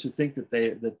 Those who think that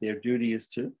their duty is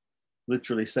to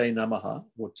literally say Namaha,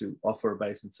 or to offer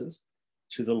obeisances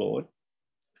to the Lord,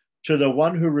 to the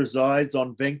one who resides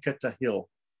on Venkata Hill,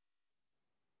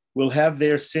 will have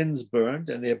their sins burned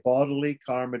and their bodily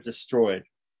karma destroyed.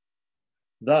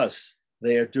 Thus,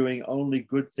 they are doing only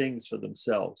good things for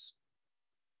themselves.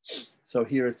 So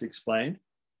here it's explained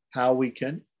how we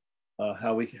can,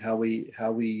 how we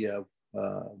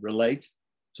relate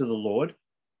to the Lord,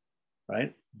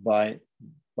 right? By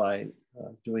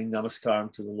doing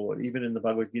namaskaram to the Lord. Even in the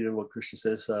Bhagavad Gita, what Krishna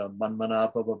says, "Man-mana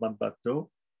pava man-bhakto,"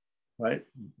 right?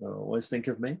 Always think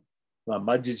of me.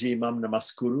 Majjaji mam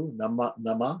namaskuru.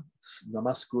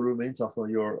 Namaskuru means offer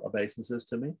your obeisances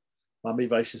to me. Mami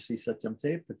vaishasi satyam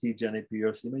te pati jane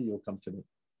priyosima, you'll come to me.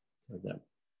 Like that.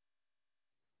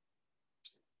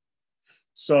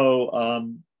 So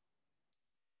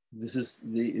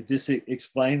this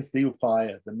explains the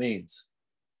upaya, the means.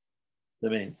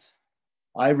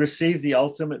 I receive the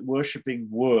ultimate worshipping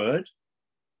word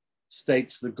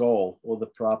states the goal or the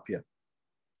prapya,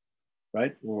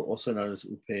 right? Or also known as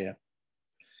upaya.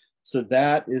 So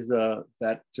that is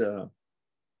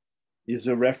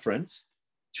a reference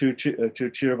to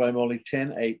Tiruvai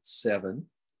 10.8.7.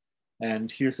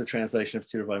 And here's the translation of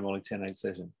Tiruvai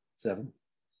 10.8.7.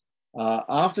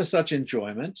 After such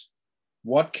enjoyment,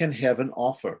 what can heaven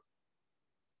offer?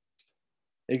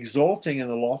 Exalting in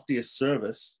the loftiest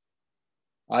service,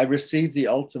 I received the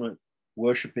ultimate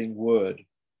worshipping word.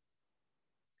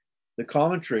 The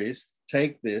commentaries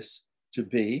take this to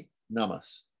be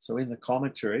namas. So in the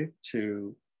commentary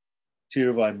to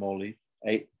Tiruvai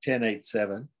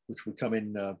 10.8.7, which would come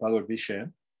in Bhagavad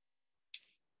Vishayan,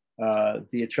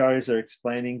 the acharyas are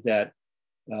explaining that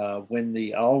when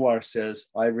the Alwar says,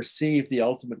 I received the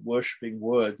ultimate worshipping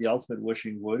word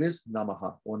is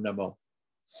namaha or namo,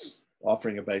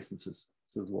 offering obeisances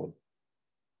to the Lord.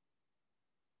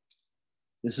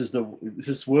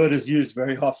 This word is used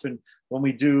very often when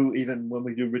we do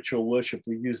ritual worship.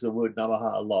 We use the word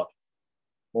namaha a lot,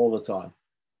 all the time.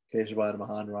 Keshavaya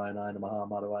namaha, Narayana namaha,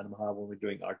 Madhavaya namaha, when we're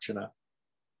doing archana.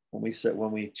 When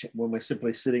we're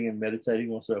simply sitting and meditating,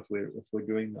 also if we're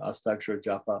doing the Astakshara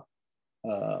japa,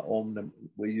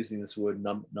 we're using this word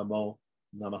namo,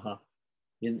 namaha.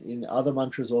 In other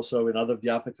mantras also, in other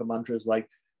Vyapaka mantras like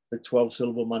the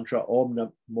 12-syllable mantra, Om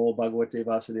Namo Bhagavate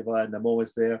Vasudevaya, Namo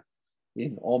is there.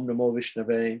 In Om Namo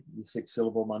Vishnave, the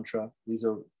 6-syllable mantra. These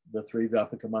are the 3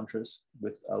 Vyapaka mantras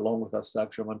along with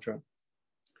Astakshara mantra.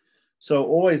 So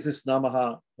always this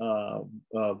namaha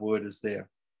word is there.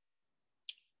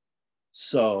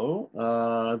 So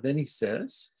then he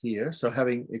says here, so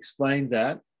having explained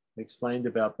about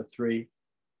the three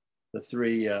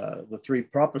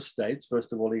proper states.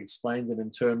 First of all, he explained them in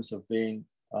terms of being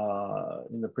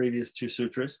in the previous 2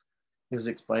 sutras. He has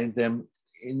explained them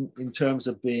in terms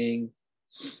of being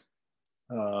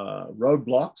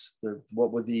roadblocks.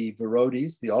 What were the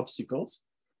virodhis, the obstacles,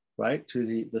 right, to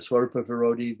the Swarupa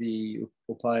Virodhi, the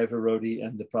Upaya Virodhi,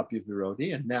 and the Prapya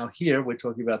Virodhi. And now here we're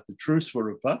talking about the true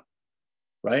Swarupa,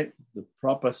 right? The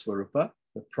proper Swarupa,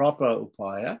 the proper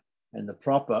Upaya, and the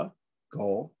proper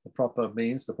goal. The proper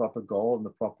means the proper goal and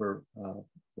the proper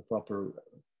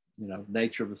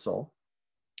nature of the soul.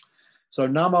 So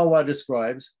Namalwa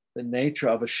describes the nature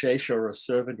of a shesha or a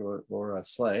servant or a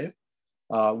slave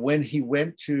when he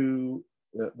went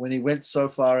so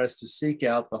far as to seek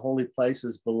out the holy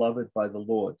places beloved by the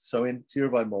Lord. So in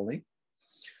Tiruvaimoli,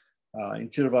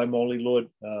 Lord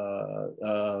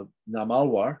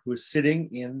Namalwar, who is sitting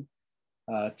in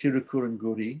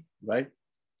Tirukurunguri, right,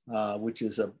 which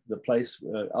is the place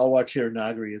Alwar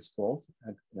Tirunagari is called,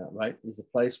 right, is a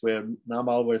place where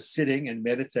Namalwar is sitting and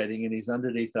meditating, and he's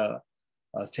underneath a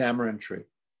tamarind tree.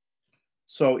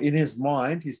 So in his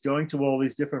mind, he's going to all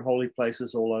these different holy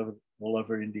places all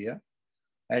over India,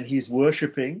 and he's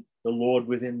worshiping the Lord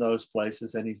within those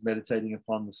places, and he's meditating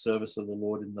upon the service of the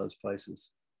Lord in those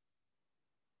places.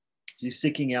 So he's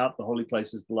seeking out the holy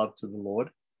places beloved to the Lord,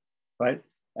 right?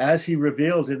 As he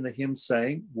revealed in the hymn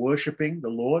saying, worshiping the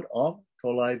Lord of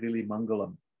Tolai Vili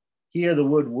Mangalam. Here the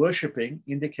word worshiping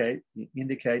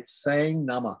indicates saying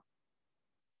nama,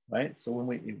 right? So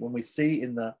when we see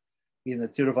in the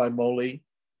Tiruvaimoli,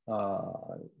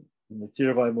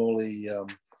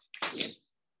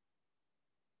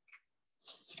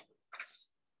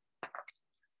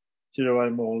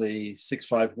 Tiruvaimoli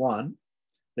 651,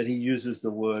 that he uses the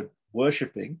word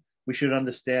worshipping, we should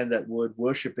understand that word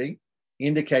worshipping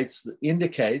indicates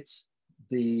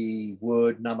the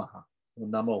word namaha or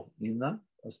namo in the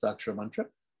Astakshara mantra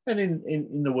and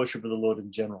in the worship of the Lord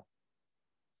in general.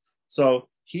 So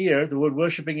here the word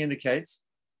worshipping indicates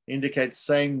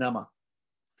saying nama.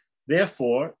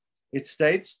 Therefore, it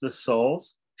states the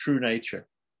soul's true nature.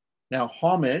 Now,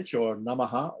 homage or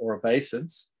namaha or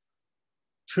obeisance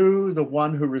to the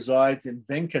one who resides in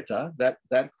Venkata,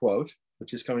 that quote,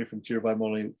 which is coming from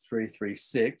Tiruvaimoli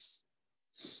 336,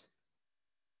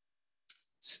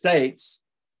 states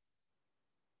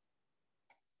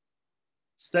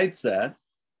that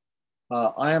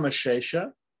I am a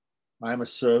Shesha, I am a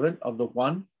servant of the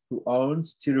one who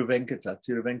owns Tiruvenkata.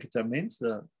 Tiruvenkata means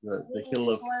the hill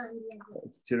of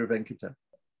Tiruvenkata.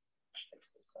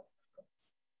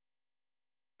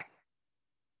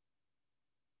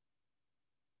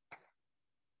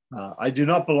 I do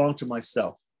not belong to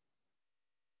myself.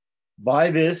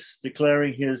 By this,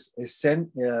 declaring his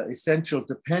essential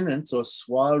dependence or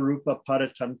Swarupa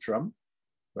Paratantram,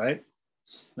 right?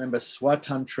 Remember,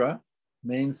 Swatantra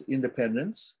means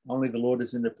independence. Only the Lord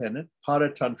is independent.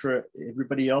 Paratantra,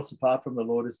 everybody else apart from the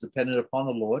Lord is dependent upon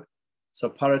the Lord. So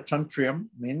Paratantrium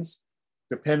means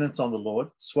dependence on the Lord.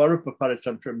 Swarupa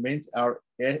Paratantram means our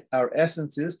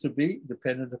essence is to be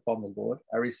dependent upon the Lord,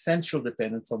 our essential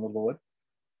dependence on the Lord.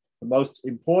 The most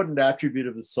important attribute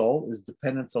of the soul is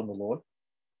dependence on the Lord,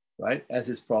 right? As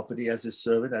his property, as his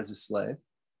servant, as his slave,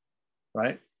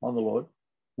 right? On the Lord,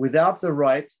 without the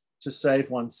right to save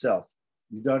oneself.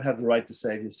 You don't have the right to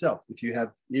save yourself. If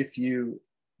you're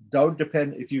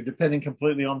depending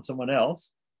completely on someone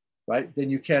else, right? Then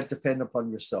you can't depend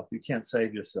upon yourself. You can't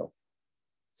save yourself.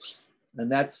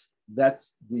 And that's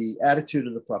the attitude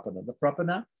of the Prapana. The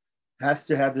Prapana has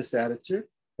to have this attitude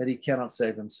that he cannot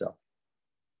save himself.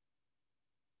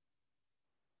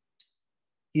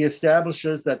 He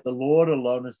establishes that the Lord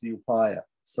alone is the Upaya.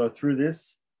 So through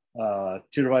this,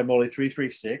 Tiruvaimoli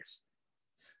 336,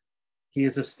 he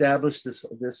has established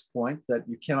this point that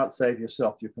you cannot save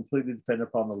yourself. You're completely dependent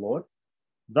upon the Lord.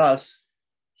 Thus,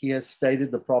 he has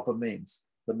stated the proper means,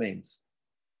 the means.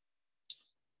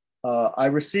 I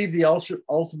received the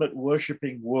ultimate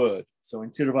worshipping word. So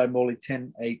in Tiruvaimoli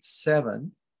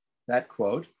 10.8.7, that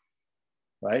quote,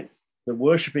 right? The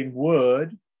worshipping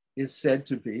word is said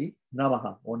to be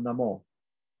namaha or namo,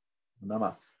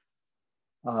 namas.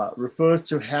 Refers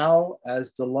to how,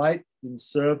 as delight in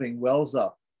serving wells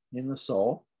up in the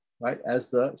soul, right? As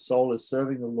the soul is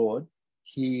serving the Lord,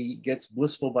 he gets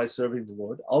blissful by serving the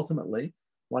Lord. Ultimately,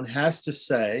 one has to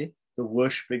say the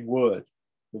worshipping word.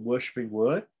 The worshipping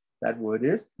word, that word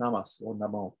is namas or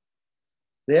namo.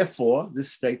 Therefore,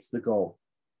 this states the goal.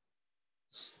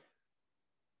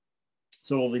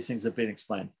 So all these things have been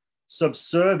explained.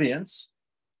 Subservience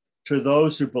to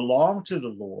those who belong to the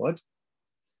Lord,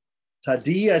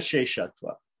 tadiya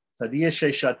sheshatva. Tadiya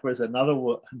sheshatva is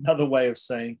another way of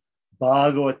saying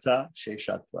bhagavata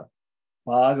sheshatva.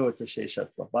 Bhagavata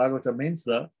sheshatva. Bhagavata means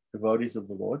the devotees of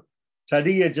the Lord.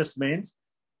 Tadiya just means,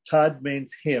 tad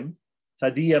means him.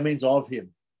 Tadiya means of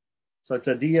him. So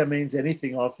tadiya means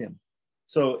anything of him.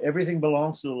 So everything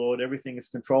belongs to the Lord. Everything is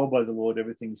controlled by the Lord.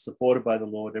 Everything is supported by the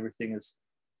Lord. Everything is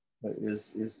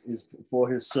for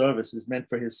his service, is meant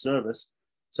for his service.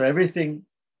 So everything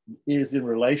is in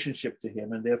relationship to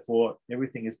him, and therefore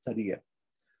everything is tadiya.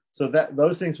 So that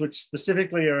those things which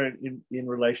specifically are in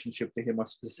relationship to him are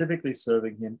specifically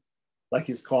serving him, like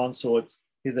his consorts,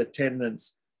 his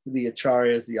attendants, the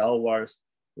acharyas, the alvars,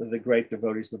 the great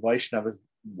devotees, the Vaishnavas,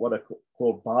 what are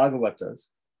called Bhagavatas.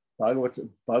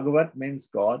 Bhagavat means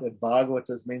God, and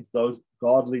Bhagavatas means those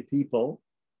godly people,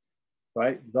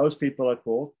 right? Those people are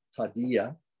called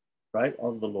Tadiya, right,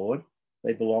 of the Lord.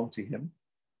 They belong to him.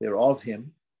 They're of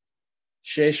him.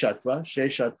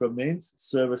 Sheshatva means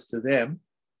service to them,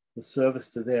 the service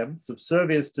to them,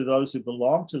 subservience to those who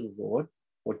belong to the Lord,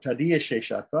 or Tadiya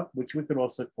Sheshatva, which we can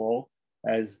also call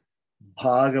as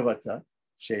Bhagavata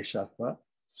Sheshatva,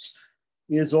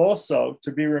 is also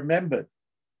to be remembered.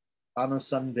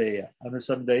 Anusandeya.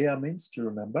 Anusandeya means to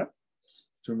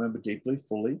remember deeply,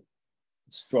 fully,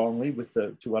 strongly,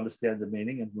 to understand the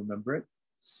meaning and remember it,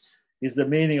 is the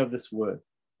meaning of this word.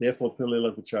 Therefore,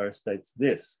 Pililakacharya states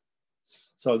this.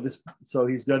 So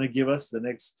he's going to give us, the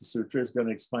next sutra is going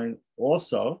to explain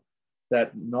also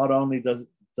that not only does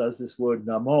this word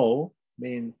namo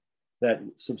mean that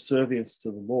subservience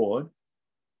to the Lord,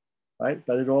 right?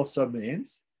 But it also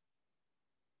means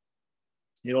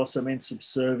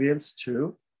subservience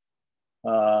to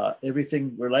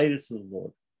everything related to the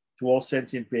Lord, to all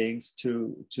sentient beings,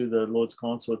 to the Lord's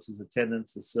consorts, his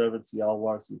attendants, his servants, the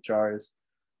alvars, the acharyas,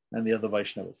 and the other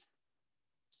Vaishnavas.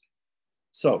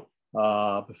 So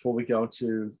before we go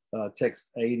to text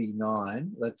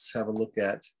 89, let's have a look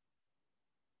at,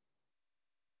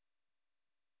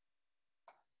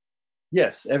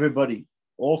 yes, everybody,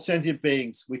 all sentient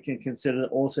beings, we can consider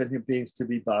all sentient beings to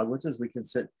be Bhagavatas. We can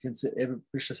consider,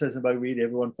 Krishna says in Bhagavad Gita,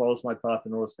 everyone follows my path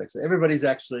in all respects. So everybody's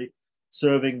actually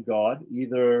serving God,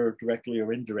 either directly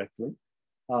or indirectly.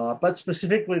 But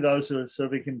specifically those who are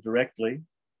serving him directly,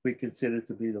 we consider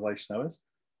to be the Vaishnavas.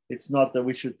 It's not that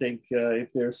we should think,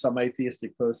 if there's some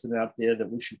atheistic person out there, that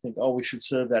we should think, oh, we should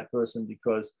serve that person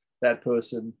because that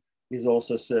person is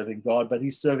also serving God, but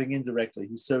he's serving indirectly.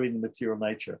 He's serving the material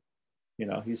nature. You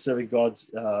know, he's serving God's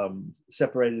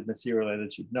separated material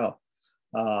energy. No,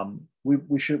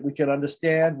 we can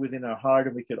understand within our heart,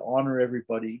 and we can honor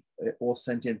everybody, all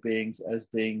sentient beings, as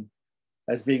being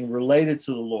related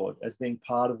to the Lord, as being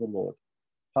part of the Lord,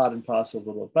 part and parcel of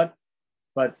the Lord.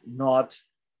 But not,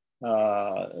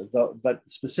 but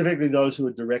specifically those who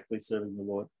are directly serving the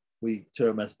Lord, we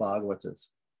term as Bhagavatas.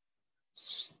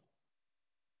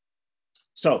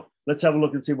 So let's have a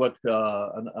look and see what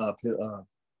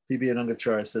P.B.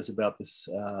 Anangacharya says about this,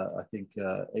 I think,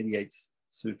 88th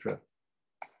sutra.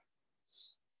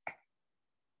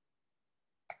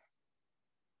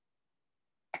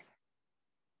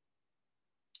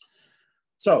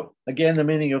 So again, the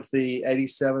meaning of the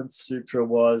 87th sutra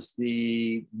was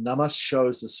the namas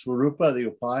shows the swarupa, the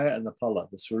upaya, and the pala.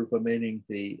 The swarupa meaning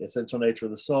the essential nature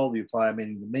of the soul, the upaya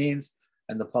meaning the means,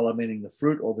 and the pala meaning the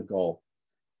fruit or the goal.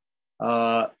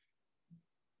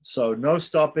 So no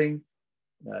stopping.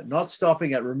 Not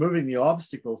stopping at removing the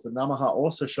obstacles, the namaha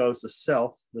also shows the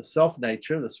self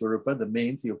nature, the swarupa, the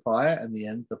means, the upaya, and the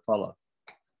end, the pala.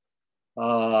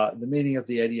 The meaning of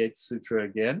the 88th sutra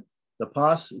again,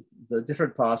 the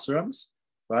different pasarams,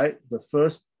 right? The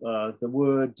first, the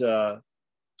word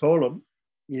tolam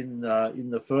in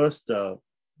the first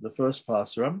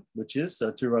pasaram, which is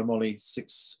Tirumali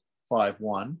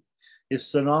 651, is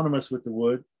synonymous with the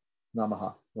word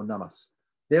namaha or namas.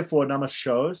 Therefore, namas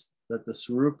shows that the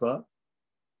swarupa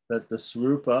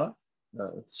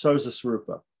shows the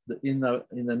swarupa. In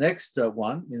the next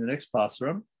one, in the next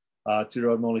pasaram,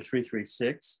 Tirumali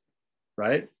 336,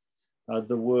 right?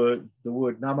 The word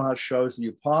namaha shows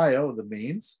the upaya or the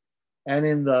means, and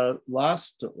in the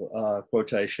last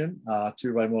quotation,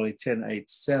 Tirumali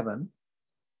 1087,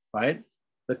 right?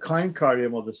 The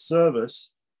kainkaryam or the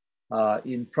service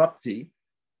in prapti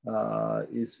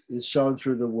is shown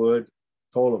through the word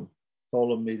tolam.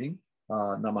 Tolam meaning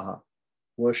namaha,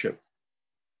 worship.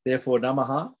 Therefore,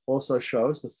 namaha also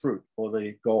shows the fruit or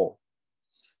the goal.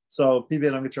 So P.B.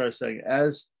 Anangacharya is saying,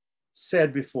 as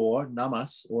said before,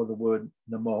 namas, or the word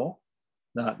namo,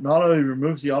 not only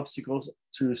removes the obstacles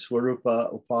to swarupa,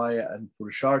 upaya, and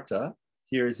purushartha.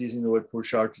 Here is using the word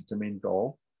purushartha to mean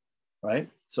goal, right?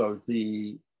 So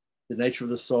the nature of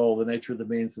the soul, the nature of the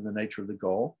means, and the nature of the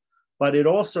goal. But it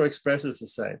also expresses the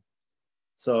same.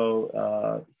 So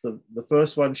the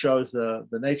first one shows the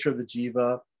nature of the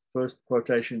jiva, first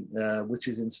quotation, which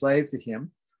is enslaved to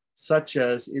him, such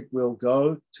as it will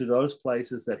go to those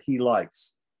places that he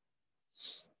likes.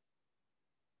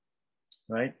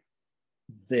 Right?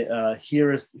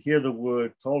 Here the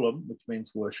word tolam, which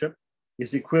means worship,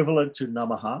 is equivalent to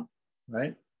namaha,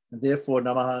 right? And therefore,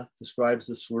 Namaha describes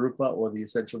the Swarupa, or the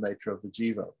essential nature of the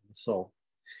Jiva, the soul.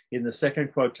 In the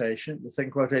second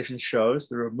quotation shows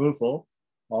the removal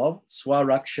of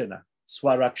Swarakshana.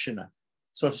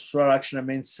 So Swarakshana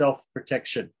means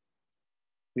self-protection.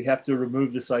 We have to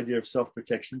remove this idea of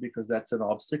self-protection because that's an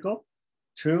obstacle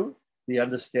to the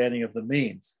understanding of the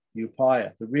means, the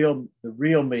upaya. The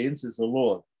real means is the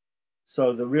Lord.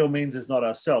 So the real means is not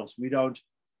ourselves. We don't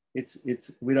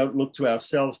look to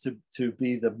ourselves to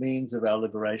be the means of our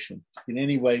liberation in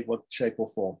any way, what shape or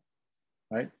form,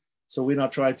 right? So we're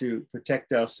not trying to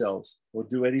protect ourselves or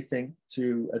do anything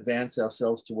to advance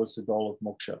ourselves towards the goal of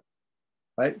moksha,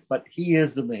 right? But he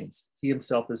is the means. He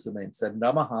himself is the means. And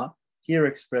Namaha here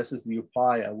expresses the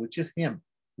upaya, which is him,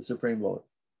 the Supreme Lord.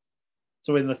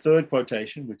 So in the third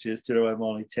quotation, which is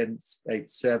Tiruvamoli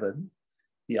 10.8.7,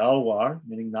 the alvar,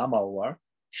 meaning Namalvar,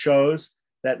 shows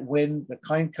that when the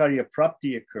Kainkarya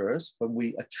Prapti occurs, when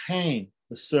we attain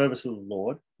the service of the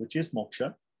Lord, which is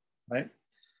moksha, right?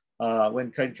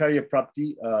 When Kainkarya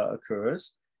Prapti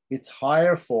occurs, its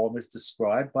higher form is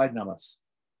described by namas,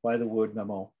 by the word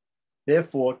namo.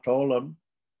 Therefore, tolam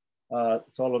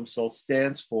sol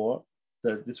stands for,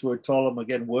 this word tolam,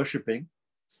 again, worshipping,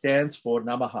 stands for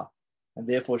namaha, and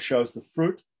therefore shows the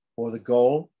fruit or the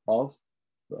goal of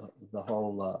the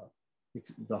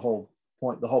whole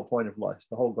point of life,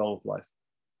 the whole goal of life,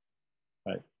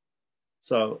 right?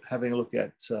 So having a look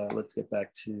at, let's get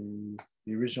back to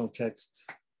the original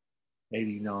text,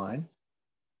 89.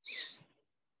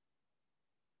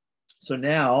 So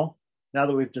now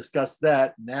that we've discussed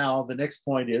that, now the next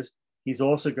point is he's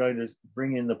also going to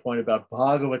bring in the point about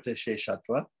Bhagavata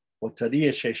Sheshatva, or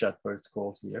Tadiya Sheshatva it's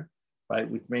called here, right?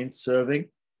 Which means serving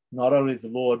not only the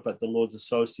Lord, but the Lord's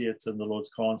associates and the Lord's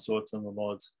consorts and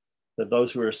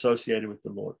those who are associated with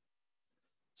the Lord.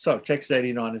 So text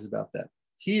 89 is about that.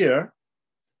 Here,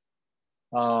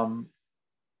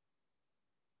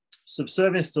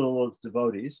 subservience to the Lord's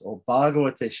devotees, or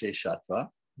Bhagavate Sheshatva.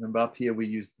 Remember up here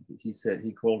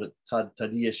he called it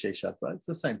Tadiya Sheshatva. It's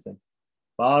the same thing.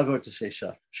 Bhagavate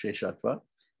Sheshatva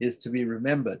is to be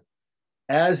remembered.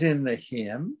 As in the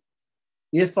hymn,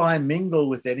 if I mingle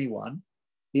with anyone,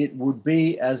 it would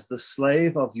be as the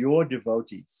slave of your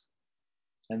devotees.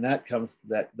 And that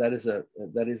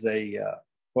is a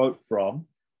quote from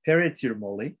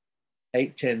Peritirumoli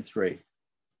 8.10.3.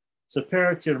 So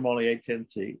Peritirumoli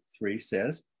 8.10.3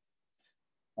 says,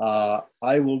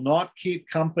 I will not keep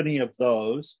company of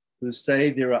those who say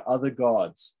there are other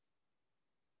gods.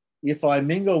 If I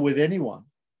mingle with anyone,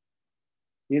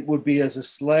 it would be as a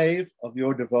slave of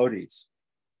your devotees.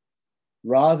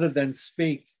 Rather than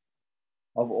speak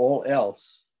of all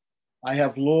else, I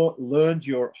have learned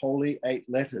your holy 8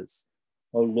 letters,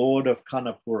 O Lord of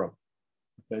Kanapuram.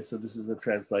 Okay, so this is a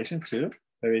translation to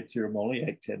Peritirumoli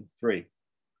 8.10.3.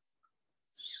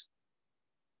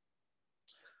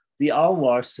 The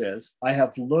Alvar says, I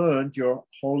have learned your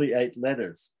holy 8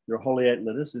 letters. Your holy 8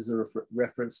 letters is a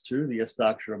reference to the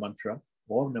Astakshara mantra,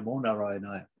 Om Namo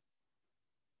Narayanaya,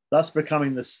 thus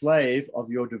becoming the slave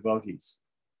of your devotees,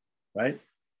 right?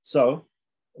 So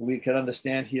we can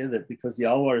understand here that because the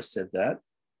Alvar has said that,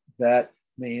 that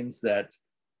means that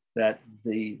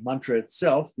the mantra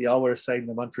itself, the Alvar is saying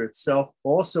the mantra itself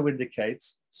also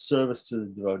indicates service to the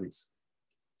devotees.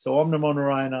 So Om Namo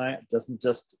Narayanaya doesn't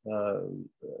just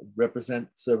represent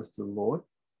service to the Lord,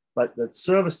 but that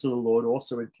service to the Lord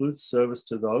also includes service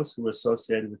to those who are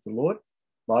associated with the Lord,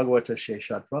 Bhagavata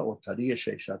Sheshatva or Tadiya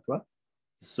Sheshatva,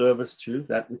 the service to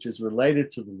that which is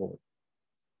related to the Lord,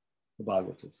 the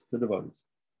Bhagavatas, the devotees.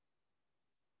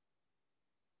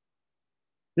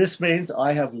 This means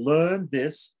I have learned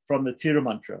this from the Tira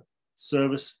mantra,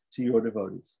 service to your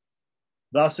devotees.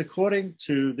 Thus, according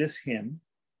to this hymn,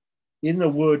 in the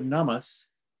word namas,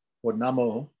 or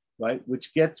namo, right,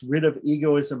 which gets rid of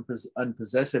egoism and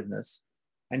possessiveness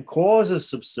and causes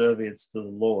subservience to the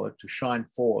Lord to shine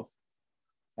forth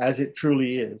as it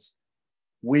truly is,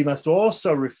 we must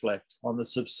also reflect on the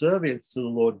subservience to the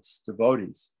Lord's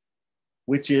devotees,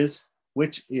 which is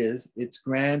its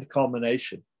grand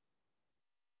culmination.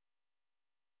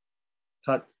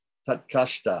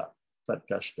 Tatkashta.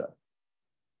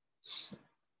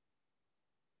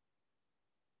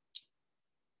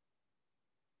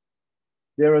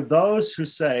 There are those who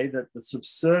say that the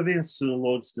subservience to the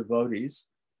Lord's devotees,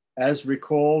 as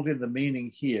recalled in the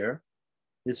meaning here,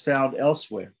 is found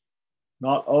elsewhere,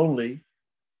 not only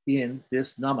in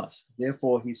this namas.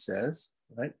 Therefore, he says,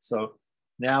 right? So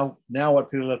now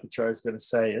what Pilapacharya is going to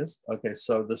say is, okay,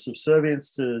 so the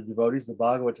subservience to the devotees, the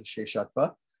Bhagavata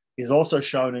Sheshatva, is also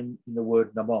shown in the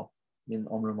word namo, in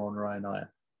Om Namo Narayanaya.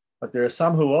 But there are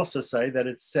some who also say that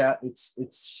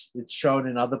it's shown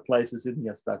in other places in the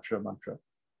Astakshara mantra,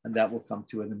 and that will come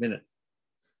to in a minute.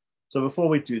 So before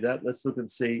we do that, let's look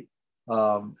and see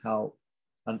how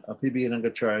P.B.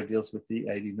 Anangacharya deals with the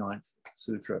 89th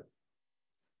sutra.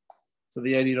 So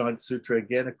the 89th sutra,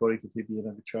 again, according to P.B.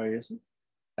 Anangacharya,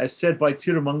 as said by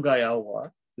Tirumangai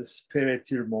Alwar, this period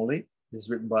Tirumoli is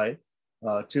written by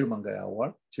Tirumangai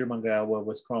Alwar. Tirumangai Alwar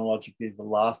was chronologically the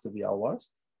last of the Alwars.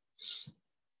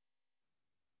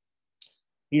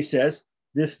 He says,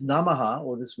 this namaha,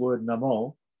 or this word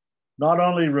namo, not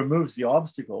only removes the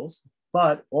obstacles,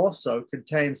 but also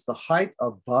contains the height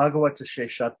of Bhagavata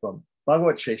Sheshatvam.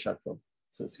 Bhagavat Sheshatvam.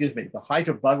 So, the height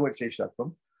of Bhagavat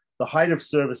Sheshatvam, the height of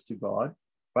service to God,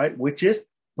 right? Which is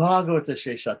Bhagavata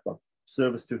Sheshatvam,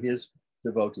 service to his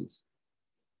devotees.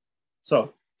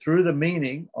 So, through the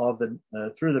meaning of the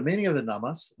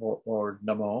namas or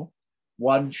namo,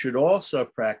 one should also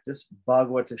practice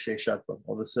Bhagavata Sheshatvam,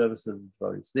 or the service of the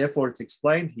devotees. Therefore, it's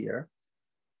explained here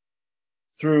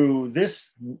through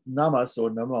this namas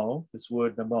or namo, this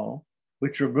word namo,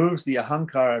 which removes the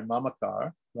ahankara and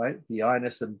mamakara, right? The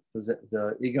I-ness and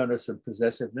the ego-ness and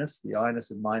possessiveness, the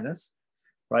I-ness and minus,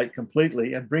 right?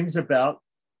 Completely, and brings about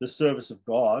the service of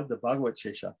God, the Bhagavat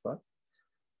Sheshatva.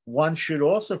 One should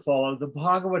also follow the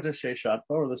Bhagavata Sheshatva,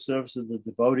 or the service of the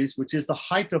devotees, which is the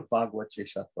height of Bhagavat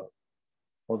Sheshatva,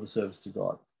 or the service to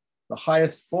God. The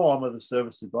highest form of the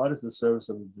service to God is the service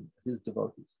of his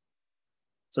devotees.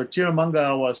 So Tirumangai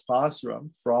Alwar's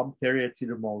Pasuram from Periya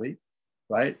Tirumoli,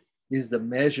 right, is the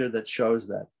measure that shows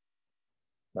that,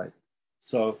 right?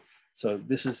 So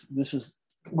this is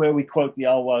where we quote the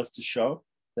Alwars to show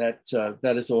that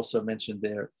that is also mentioned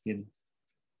there in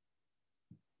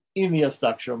the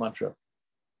Astakshara mantra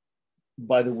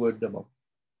by the word Namo.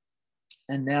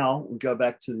 And now we go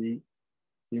back to the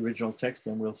original text,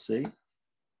 and we'll see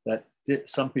that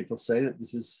some people say that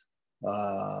this is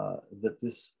that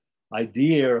this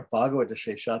idea of Bhagavata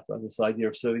Sheshatva, this idea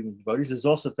of serving the devotees, is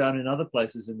also found in other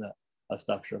places in the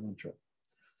Astakshara mantra.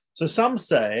 So some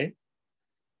say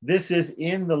this is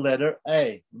in the letter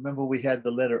A. Remember, we had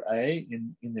the letter A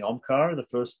in the Omkar, the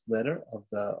first letter of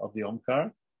the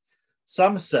Omkar.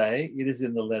 Some say it is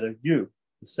in the letter U,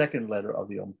 the second letter of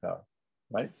the Omkar,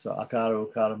 right? So Akara,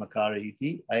 Ukara, Makara,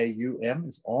 Iti, A-U-M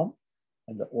is Om,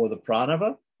 or the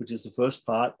Pranava, which is the first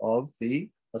part of the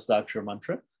Astakshara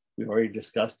mantra. We already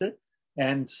discussed it.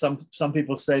 And some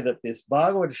people say that this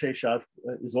Bhagavata Sheshatva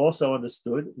is also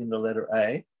understood in the letter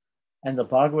A, and the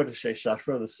Bhagavata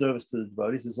Sheshatva, the service to the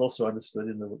devotees, is also understood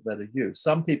in the letter U.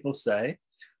 Some people say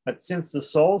that since the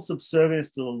soul's subservience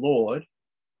to the Lord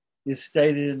is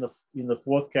stated in the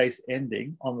fourth case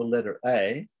ending on the letter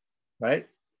A, right?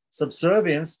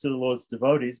 Subservience to the Lord's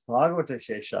devotees, Bhagavata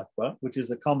Sheshatva, which is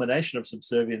a combination of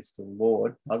subservience to the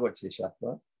Lord, Bhagavata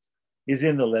Sheshatva, is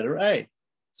in the letter A.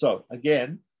 So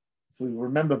again, if we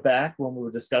remember back when we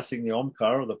were discussing the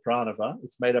Omkar or the Pranava,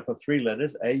 it's made up of three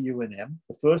letters, A, U, and M.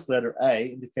 The first letter A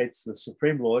indicates the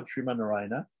Supreme Lord, Sriman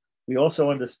Narayana. We also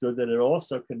understood that it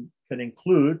also can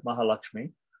include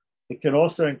Mahalakshmi. It can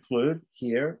also include,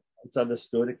 here, it's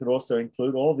understood, it could also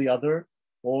include all the other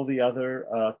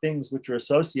things which are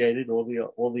associated, all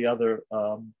the other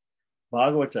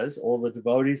Bhagavatas, all the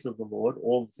devotees of the Lord,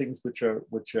 all the things which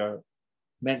are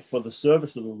meant for the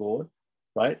service of the Lord,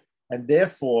 right? And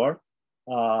therefore,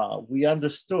 we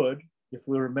understood, if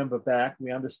we remember back,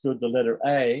 we understood the letter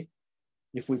A.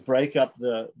 If we break up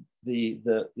the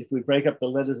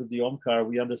letters of the Omkar,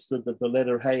 we understood that the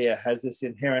letter Haya has this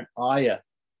inherent Aya,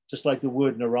 just like the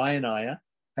word Narayanaya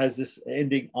has this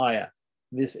ending Aya.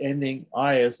 This ending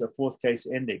Aya is the fourth case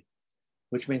ending,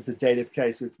 which means the dative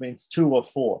case, which means 2 or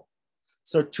 4.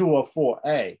 So 2 or 4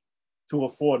 A, 2 or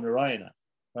 4 Narayana,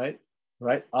 right?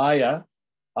 Aya,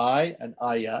 I and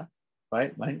Aya,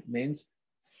 right, means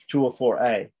 2 or 4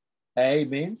 A. A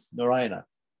means Narayana,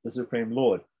 the Supreme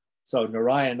Lord. So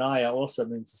Narayanaya also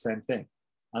means the same thing.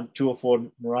 And 2 or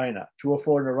 4 Narayana. 2 or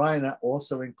 4 Narayana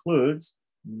also includes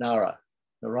Nara.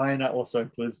 Narayana also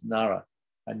includes Nara.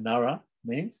 And Nara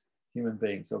means human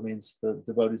beings, so it means the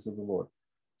devotees of the Lord.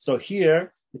 So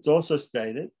here it's also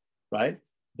stated, right,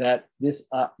 that this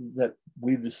that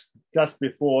we discussed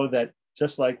before, that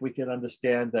just like we can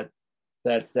understand that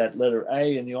letter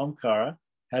A in the Omkara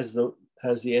has the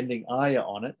ending Aya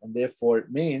on it, and therefore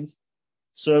it means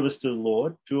service to the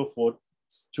Lord, 2 or 4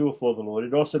 the Lord.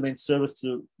 It also means service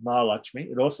to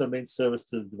Mahalakshmi. It also means service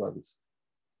to the devotees.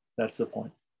 That's the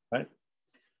point, right?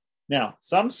 Now,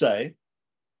 some say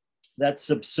that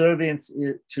subservience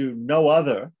to no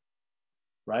other,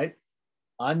 right?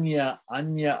 Anya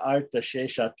artha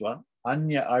sheshatva,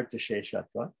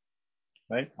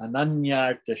 right? Ananya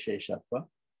artha sheshatva,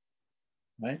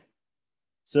 right?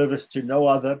 Service to no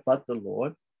other but the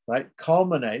Lord, right?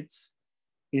 Culminates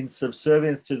in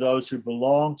subservience to those who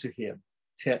belong to him,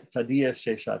 Tadiya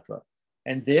Sheshatva.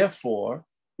 And therefore,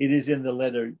 it is in the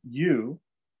letter U,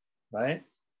 right?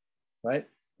 Right?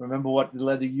 Remember what the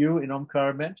letter U in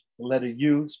Omkara meant? The letter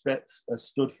U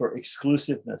stood for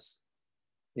exclusiveness.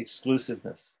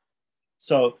 Exclusiveness.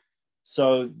 So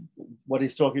what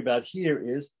he's talking about here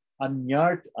is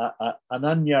ananyarta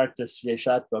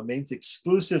Sheshatva means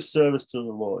exclusive service to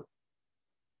the Lord,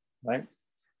 right?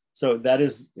 So that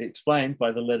is explained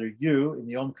by the letter U in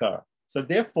the Omkara. So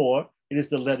therefore, it is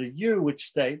the letter U which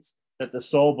states that the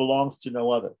soul belongs to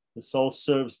no other. The soul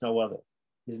serves no other.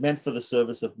 Is meant for the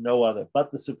service of no other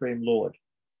but the Supreme Lord,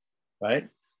 right?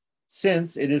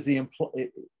 Since it is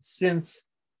implied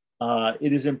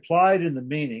in the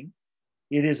meaning,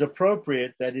 it is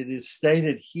appropriate that it is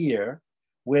stated here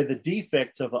where the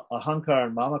defects of ahankara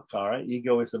and mamakara,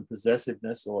 egoism,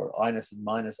 possessiveness, or I-ness and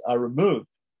minus, are removed,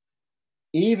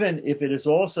 even if it is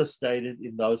also stated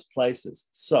in those places.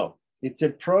 So it's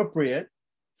appropriate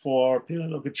for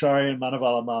Pilanukacharya and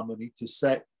Manavala Mamuni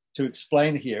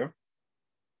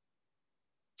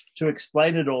to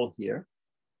explain it all here,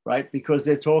 right? Because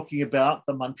they're talking about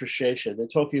the mantra Shesha. They're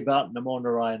talking about Namo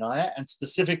Narayanaya, and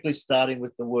specifically starting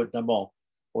with the word Namo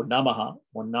or Namaha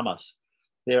or Namas.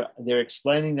 They're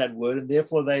explaining that word, and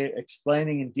therefore they're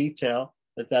explaining in detail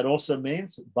that also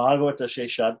means Bhagavata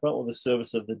Sheshatva, or the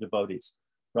service of the devotees,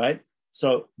 right?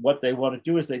 So what they want to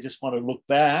do is they just want to look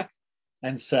back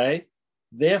and say,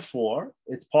 therefore,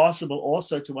 it's possible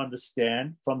also to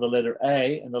understand from the letter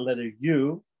A and the letter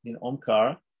U in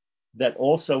Omkara, that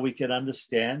also we can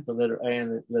understand the letter A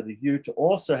and the letter U to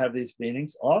also have these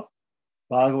meanings of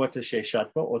Bhagavata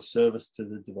Sheshatva, or service to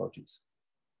the devotees,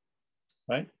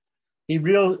 right? He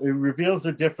reveals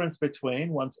the difference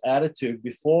between one's attitude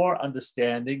before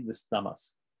understanding the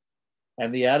tamas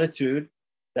and the attitude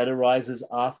that arises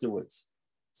afterwards.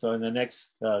 So in the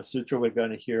next sutra, we're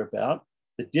going to hear about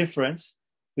the difference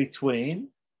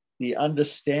between the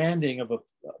understanding of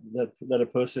that a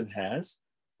person has,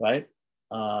 right?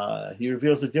 He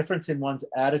reveals the difference in one's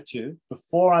attitude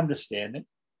before understanding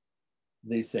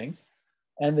these things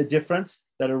and the difference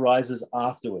that arises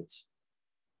afterwards.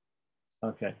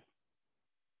 Okay.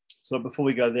 So before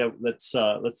we go there, let's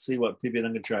see what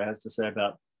Pibyanangacharya has to say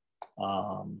about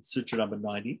Sutra number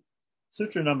 90.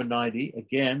 Sutra number 90,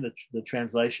 again, the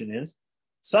translation is,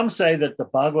 some say that the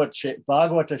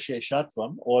Bhagavata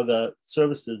Sheshatvam, or the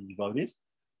service to the devotees,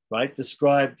 right,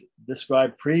 described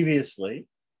previously,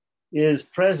 is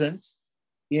present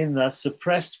in the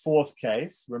suppressed fourth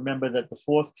case. Remember that the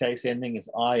fourth case ending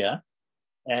is aya,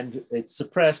 and it's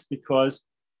suppressed because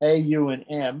A, U, and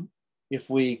M, if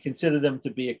we consider them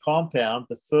to be a compound,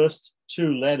 the first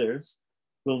two letters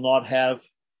will not have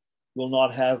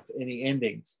any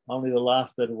endings. Only the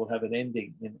last letter will have an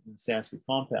ending in Sanskrit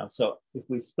compound. So if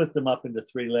we split them up into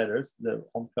three letters, the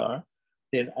Omkar,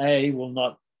 then A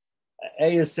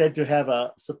is said to have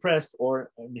a suppressed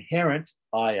or inherent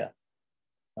aya,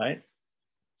 right?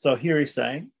 So here he's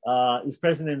saying, is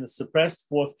present in the suppressed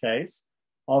fourth case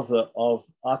of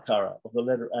akara, of the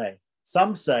letter A.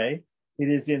 Some say it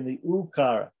is in the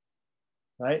ukara,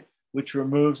 right, which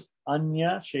removes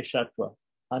anya sheshatva.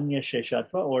 Anya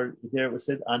sheshatva, or there it was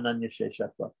said ananya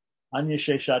sheshatva. Anya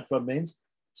sheshatva means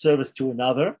service to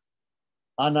another.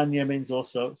 Ananya means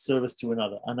also service to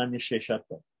another. Ananya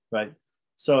sheshatva, right?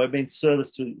 So it means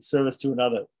service to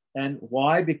another. And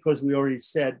why? Because we already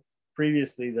said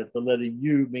previously that the letter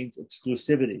U means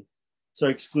exclusivity. So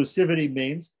exclusivity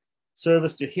means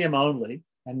service to him only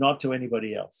and not to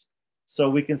anybody else. So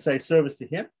we can say service to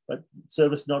him, but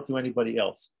service not to anybody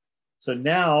else. So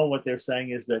now what they're saying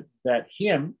is that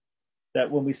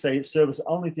when we say service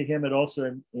only to him, it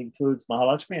also includes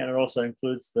Mahalakshmi, and it also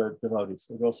includes the devotees.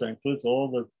 It also includes all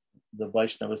the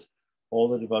Vaishnavas, all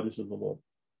the devotees of the Lord,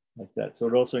 like that. So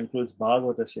it also includes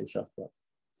Bhagavata Sheshatvam.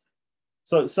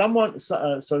 So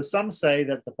some say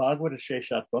that the Bhagavata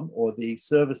Sheshatvam, or the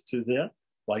service to the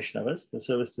Vaishnavas, the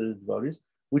service to the devotees,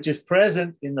 which is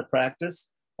present in the practice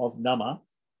of Nama,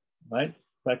 right?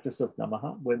 Practice of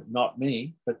Namaha, when not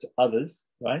me, but to others,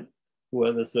 right? Who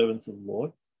are the servants of the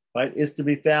Lord, right? Is to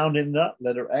be found in the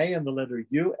letter A and the letter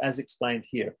U, as explained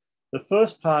here. The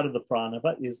first part of the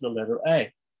pranava is the letter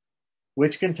A,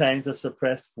 which contains a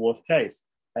suppressed fourth case.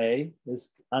 A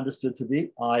is understood to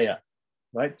be aya,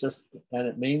 right? And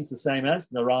it means the same as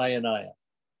Narayanaya.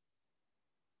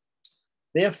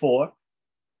 Therefore,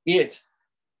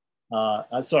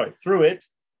 through it,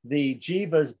 the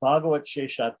jiva's Bhagavat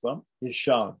Sheshatvam is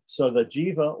shown. So the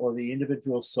jiva, or the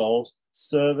individual soul's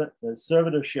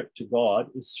servitorship to God,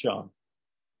 is shown.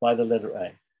 by the letter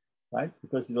A, right?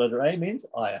 Because the letter A means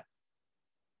Aya,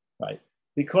 right?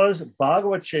 Because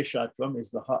Bhagavat Sheshatvam is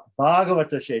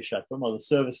Bhagavata Sheshatvam, or the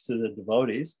service to the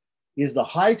devotees, is the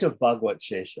height of Bhagavat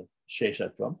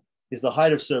Sheshatvam, is the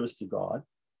height of service to God.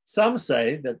 Some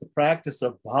say that the practice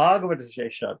of Bhagavata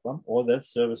Sheshatvam, or the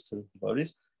service to the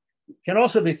devotees, can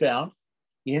also be found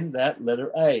in that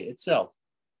letter A itself.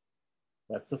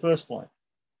 That's the first point.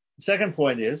 The second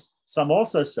point is, some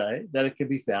also say that it can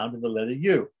be found in the letter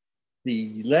U.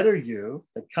 The letter U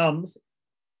that comes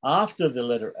after the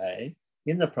letter A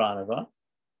in the pranava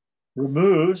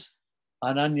removes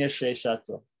Ananya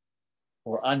Sheshatvam,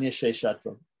 or Anya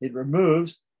Sheshatvam. It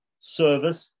removes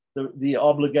service, the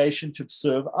obligation to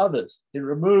serve others. It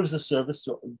removes the service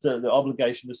to the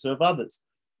obligation to serve others.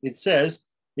 It says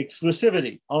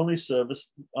exclusivity, only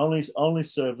service, only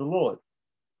serve the Lord.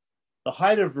 The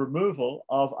height of removal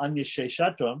of Anya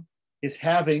Sheshatvam is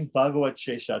having Bhagavata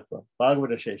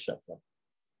Sheshatvam.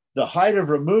 The height of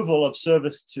removal of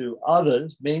service to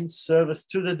others means service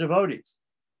to the devotees.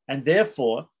 And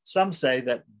therefore, some say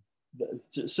that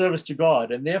service to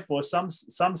God, and therefore some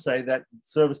say that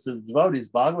service to the devotees,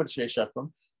 Bhagavata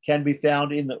Sheshatvam, can be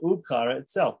found in the Ukara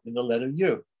itself, in the letter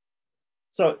U.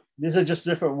 So these are just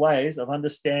different ways of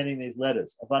understanding these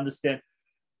letters,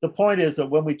 The point is that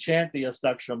when we chant the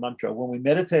Astakshara mantra, when we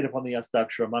meditate upon the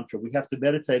Astakshara mantra, we have to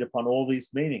meditate upon all these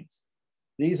meanings.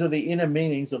 These are the inner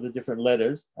meanings of the different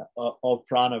letters of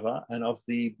pranava and of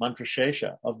the mantra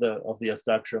shesha, of the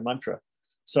Astakshara mantra.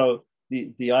 So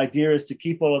the idea is to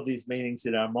keep all of these meanings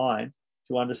in our mind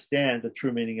to understand the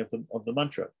true meaning of the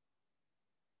mantra.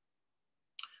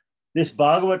 This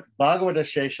Bhagavata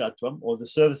Sheshatvam, or the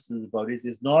service to the devotees,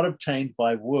 is not obtained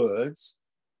by words.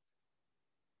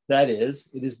 That is,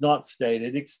 it is not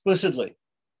stated explicitly,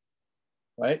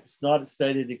 right? It's not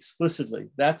stated explicitly.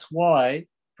 That's why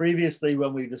previously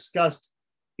when we discussed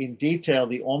in detail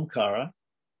the Omkara,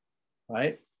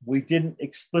 right, we didn't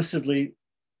explicitly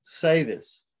say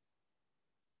this,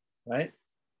 right?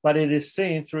 But it is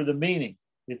seen through the meaning.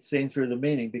 It's seen through the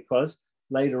meaning because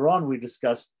later on we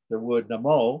discussed the word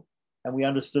Namo, and we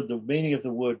understood the meaning of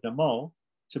the word Namo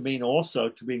to mean also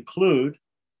to include,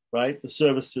 right, the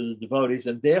service to the devotees.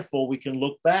 And therefore we can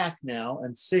look back now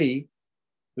and see,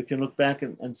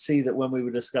 and see that when we were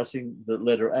discussing the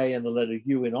letter A and the letter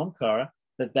U in Omkara,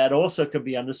 that also could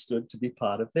be understood to be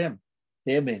part of them,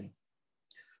 their meaning.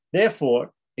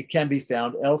 Therefore, it can be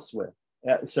found elsewhere.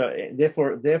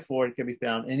 Therefore, it can be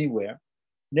found anywhere.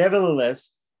 Nevertheless,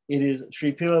 it is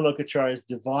Sri Pila Lokacharya's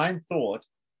divine thought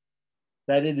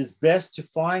that it is best to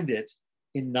find it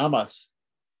in namas,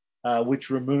 which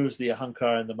removes the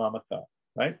ahankara and the mamakara,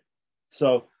 right?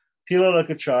 So Pila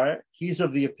Lokacharya, he's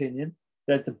of the opinion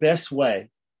that the best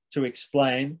way to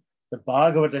explain the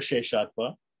Bhagavata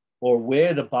Sheshatva, or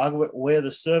where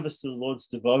the service to the Lord's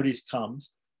devotees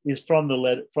comes, is from the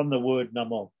word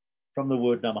namo, from the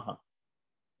word namaha.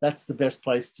 That's the best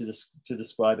place to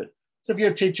describe it. So if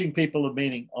you're teaching people the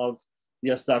meaning of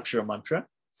the Astakshara mantra,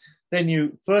 then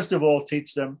you first of all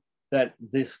teach them that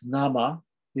this nama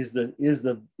is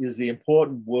the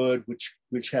important word which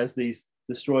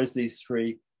destroys these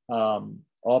three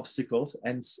obstacles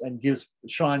and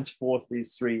shines forth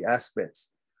these three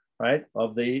aspects, right,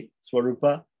 of the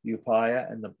swarupa, the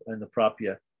upaya, and the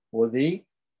prapya, or the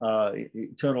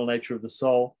eternal nature of the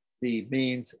soul, the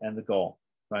means, and the goal,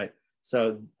 right?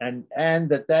 So and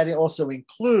that also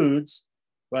includes,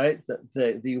 right,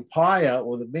 the upaya,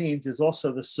 or the means, is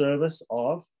also the service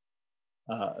of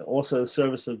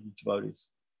the devotees.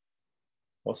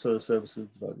 Also the service of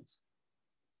the devotees.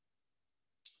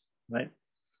 Right?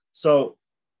 So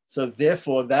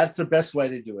therefore, that's the best way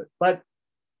to do it. But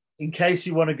in case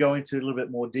you want to go into a little bit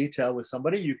more detail with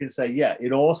somebody, you can say, yeah,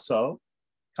 it also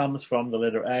comes from the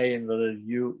letter A and the letter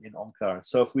U in Omkara.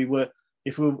 So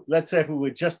let's say if we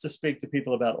were just to speak to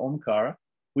people about Omkara,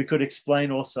 we could explain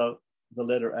also the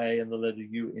letter A and the letter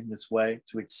U in this way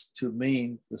to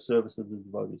mean the service of the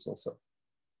devotees also.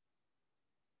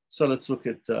 So let's look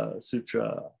at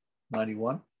Sutra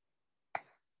 91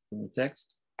 in the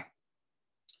text.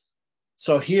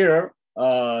 So here,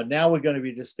 now we're going to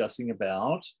be discussing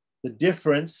about the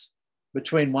difference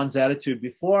between one's attitude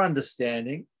before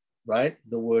understanding, right,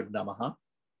 the word namaha,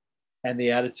 and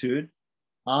the attitude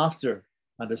after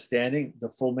understanding the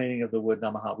full meaning of the word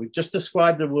namaha. We've just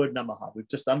described the word namaha. We've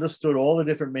just understood all the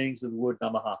different meanings of the word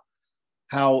namaha,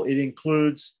 how it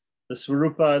includes the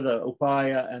swarupa, the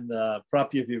upaya, and the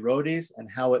prapya virodhis, and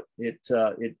how it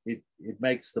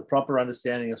makes the proper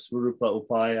understanding of swarupa,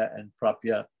 upaya, and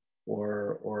prapya,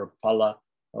 or pala,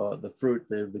 the fruit,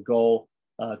 the goal.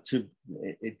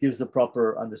 It gives the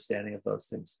proper understanding of those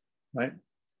things, right?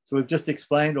 So we've just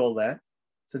explained all that.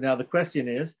 So now the question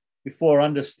is, before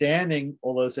understanding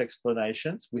all those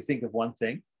explanations, we think of one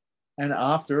thing. And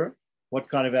after, what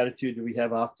kind of attitude do we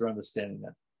have after understanding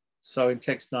that? So in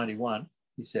text 91,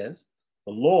 he says,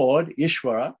 the Lord,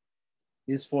 Ishvara,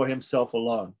 is for himself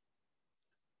alone.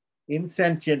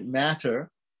 Insentient matter,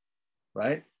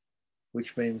 right,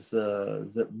 which means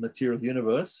the material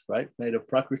universe, right, made of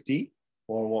prakriti,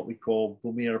 or what we call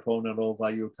bhumiraponaro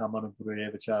vayu kamana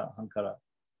pururevacha hankara.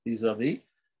 These are the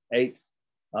 8,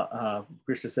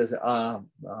 Krishna says,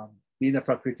 bina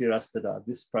prakriti rastada.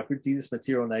 This prakriti, this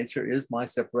material nature, is my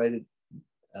separated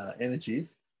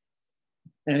energies.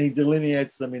 And he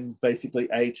delineates them in basically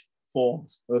 8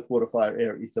 forms: earth, water, fire,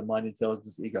 air, ether, mind,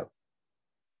 intelligence, ego.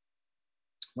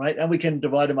 Right? And we can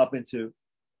divide them up into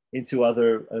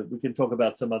other, we can talk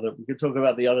about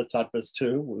the other tattvas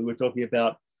too. We were talking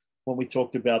about, when we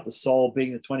talked about the soul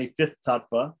being the 25th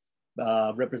tattva,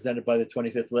 represented by the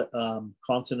 25th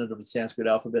consonant of the Sanskrit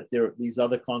alphabet. These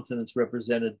other consonants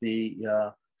represented the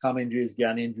kamendriyas,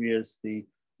 gyanendriyas, the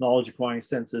knowledge acquiring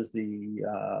senses, the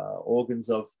organs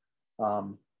of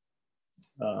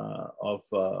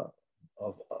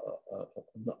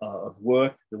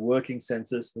work, the working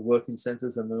senses,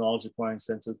 and the knowledge acquiring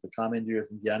senses, the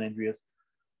kamendriyas and gyanendriyas,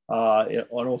 and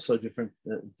also different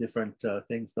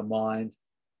things, the mind,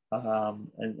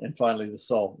 and finally the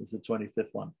soul is the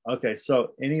 25th one. Okay,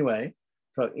 so anyway,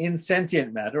 so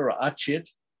insentient matter, or achit,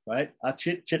 right?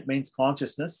 Chit means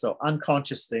consciousness, so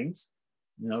unconscious things,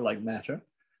 like matter,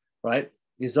 right,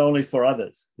 is only for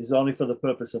others, is only for the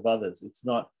purpose of others. It's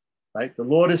not, right? The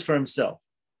Lord is for himself.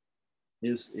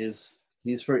 He's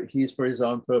for his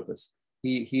own purpose.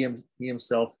 He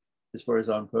himself is for his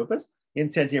own purpose.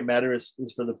 Insentient matter is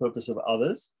for the purpose of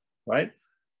others, right?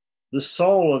 The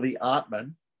soul, or the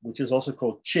Atman, which is also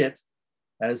called chit,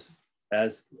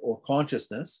 or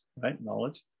consciousness, right?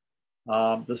 Knowledge.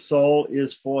 The soul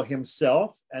is for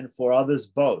himself and for others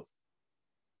both.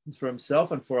 It's for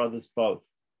himself and for others both,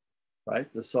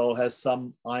 right? The soul has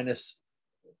some inus,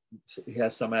 he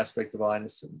has some aspect of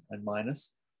inus and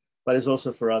minus, but is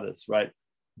also for others, right?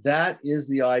 That is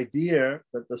the idea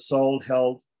that the soul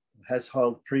has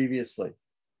held previously,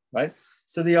 right?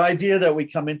 So the idea that we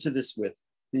come into this with,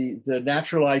 the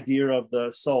natural idea of the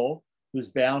soul who's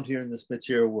bound here in this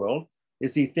material world,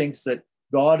 is he thinks that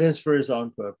God is for his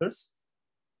own purpose,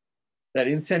 that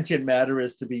insentient matter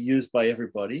is to be used by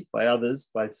everybody, by others,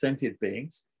 by sentient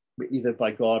beings, either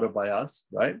by God or by us,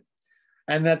 right?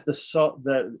 And that the soul,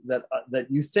 that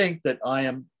you think that I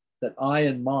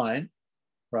and mine,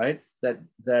 right?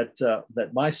 That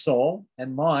my soul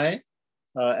and my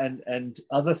and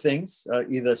other things,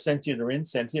 either sentient or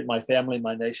insentient, my family,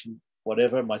 my nation,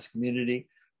 whatever, my community,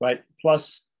 right?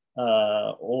 Plus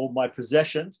all my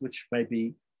possessions, which may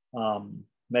be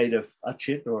made of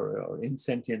achit or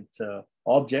insentient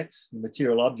objects,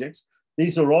 material objects.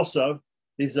 These are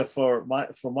for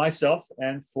myself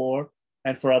and for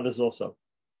others also,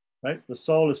 right? The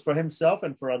soul is for himself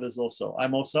and for others also.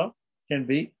 I'm also can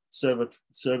be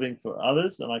serving for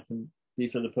others, and I can be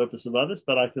for the purpose of others,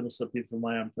 but I can also be for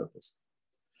my own purpose.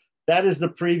 That is the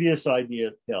previous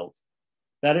idea held.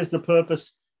 That is the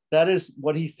purpose. That is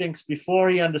what he thinks before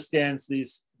he understands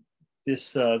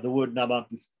the word nama,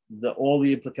 all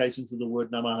the implications of the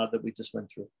word namaha that we just went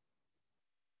through.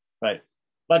 Right.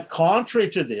 But contrary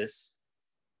to this,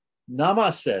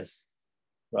 nama says,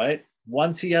 right,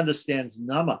 once he understands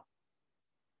nama,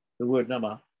 the word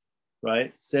nama,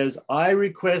 right, says, I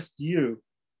request you,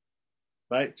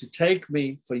 right, to take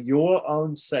me for your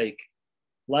own sake,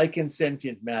 like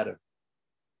insentient matter.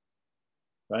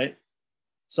 Right?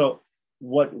 So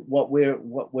what we're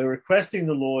requesting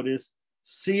the Lord is,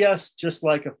 see us just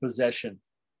like a possession,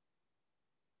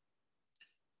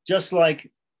 just like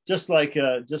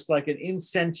an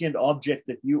insentient object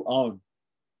that you own.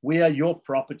 We are your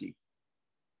property,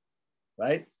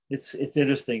 right? It's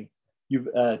interesting.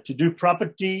 To do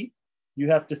property,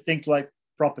 you have to think like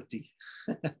property.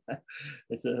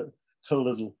 It's a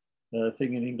little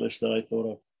thing in English that I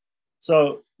thought of.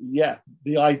 So yeah,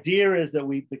 the idea is that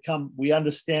we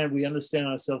understand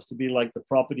ourselves to be like the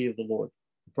property of the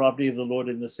Lord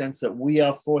in the sense that we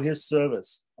are for his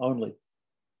service only,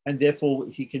 and therefore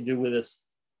he can do with us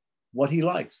what he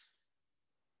likes.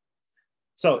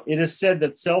 So it is said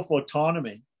that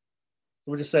self-autonomy,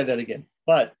 so we'll just say that again,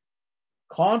 but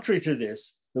contrary to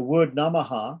this, the word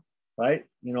namaha, right,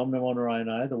 in Om Namo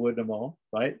Narayana, the word namo,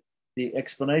 right, the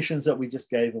explanations that we just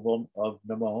gave of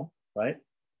namo, right,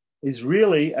 is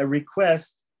really a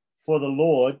request for the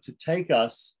Lord to take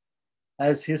us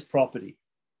as his property,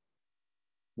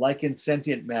 like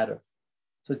insentient matter,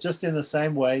 So just in the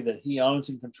same way that he owns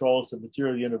and controls the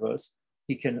material universe,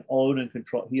 he can own and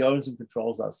control, he owns and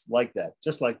controls us like that,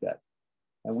 just like that.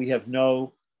 And we have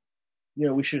no,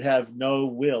 we should have no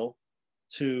will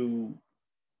to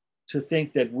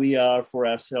think that we are for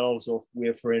ourselves or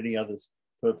we're for any other's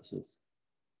purposes.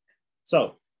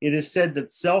 So it is said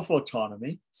that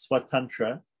self-autonomy,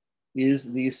 swatantra,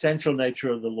 is the essential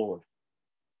nature of the Lord.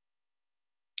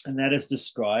 And that is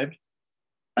described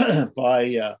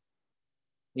by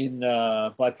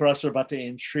Parasara Bhatta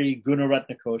in Sri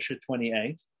Gunaratna Kosha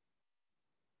 28,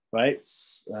 right? It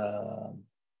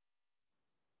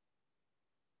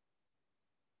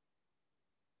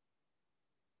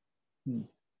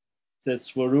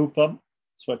says Swarupam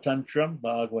Swatantram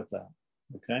Bhagavata.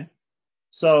 Okay,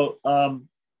 so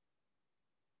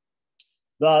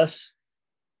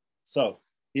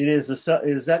it is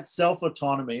that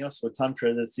self-autonomy or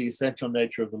swatantra that's the essential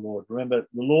nature of the Lord. Remember,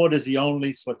 the Lord is the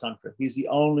only swatantra. He's the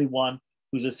only one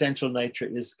whose essential nature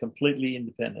is completely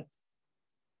independent.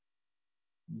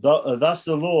 Thus,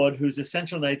 the Lord, whose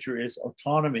essential nature is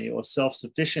autonomy or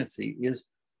self-sufficiency, is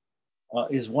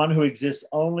one who exists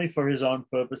only for his own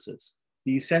purposes.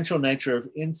 The essential nature of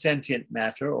insentient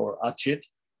matter, or achit,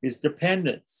 is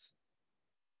dependence.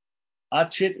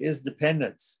 Achit is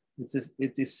dependence.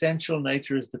 Its essential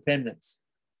nature is dependence.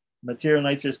 Material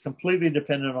nature is completely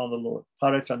dependent on the Lord,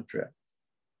 paratantra.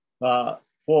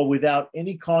 For without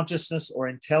any consciousness or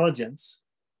intelligence,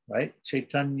 right?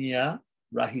 Chaitanya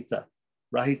rahita.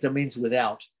 Rahita means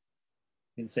without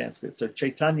in Sanskrit. So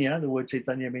Chaitanya, the word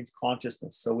Chaitanya means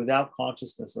consciousness. So without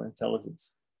consciousness or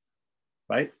intelligence,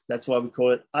 right? That's why we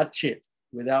call it achit,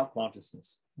 without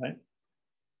consciousness, right?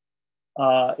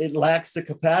 It lacks the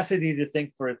capacity to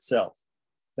think for itself.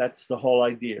 That's the whole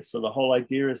idea. So the whole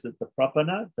idea is that the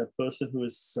prapana, the person who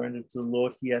is surrendered to the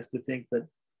Lord, he has to think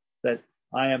that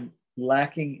I am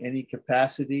lacking any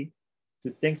capacity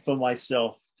to think for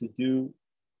myself, to do,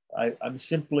 I'm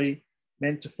simply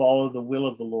meant to follow the will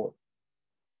of the Lord.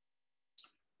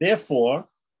 Therefore,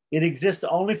 it exists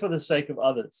only for the sake of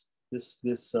others,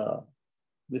 this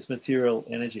material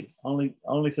energy, only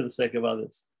for the sake of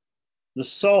others. The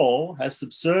soul has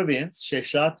subservience,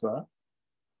 sheshatra,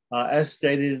 as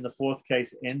stated in the fourth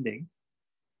case ending,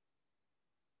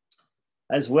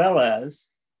 as well as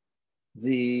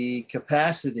the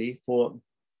capacity for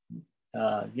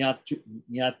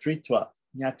nyatritva.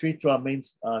 Nyatritva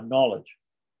means knowledge,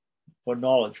 for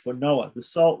knower. The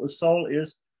soul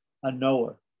is a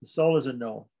knower. The soul is a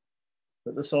knower.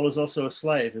 But the soul is also a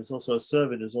slave, is also a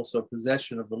servant, is also a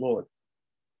possession of the Lord,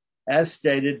 as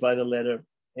stated by the letter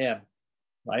M,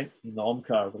 right? In the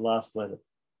Omkar, the last letter,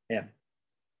 M.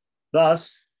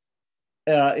 Thus,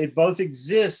 it both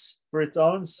exists for its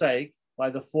own sake by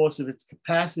the force of its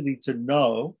capacity to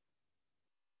know,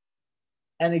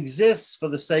 and exists for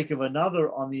the sake of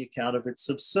another on the account of its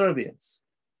subservience,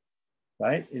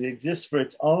 right? It exists for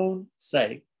its own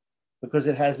sake because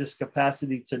it has this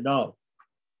capacity to know.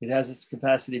 It has its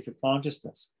capacity for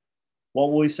consciousness.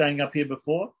 What were we saying up here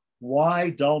before? Why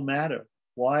dull matter?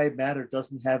 Why matter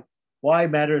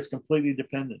is completely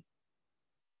dependent.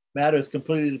 Matter is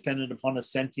completely dependent upon a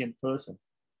sentient person,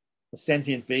 a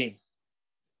sentient being,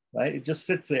 right? It just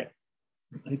sits there.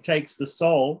 It takes the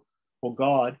soul or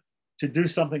God to do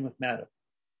something with matter.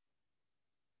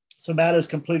 So matter is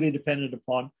completely dependent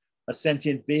upon a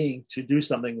sentient being to do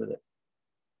something with it.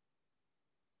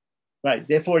 Right.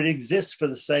 Therefore, it exists for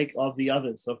the sake of the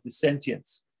others, of the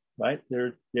sentience. Right.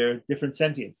 There are different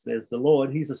sentients. There's the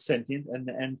Lord; he's a sentient,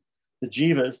 and the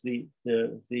jivas, the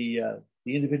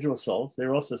individual souls,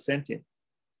 they're also sentient.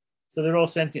 So they're all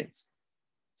sentients.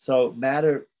 So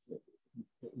matter,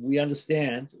 we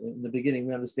understand in the beginning.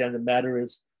 We understand that matter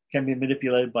can be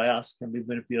manipulated by us, can be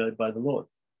manipulated by the Lord.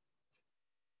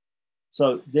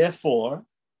 So therefore,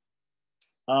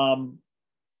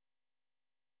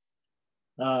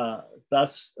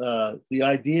 thus the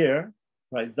idea,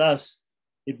 right? Thus,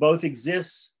 it both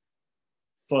exists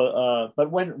for. But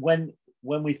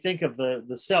when we think of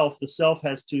the self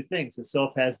has two things. The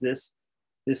self has this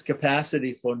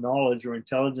capacity for knowledge or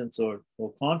intelligence or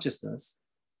consciousness,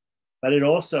 but it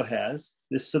also has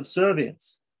this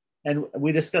subservience. And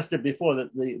we discussed it before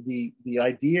that the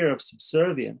idea of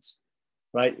subservience,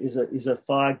 right, is a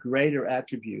far greater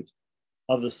attribute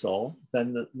of the soul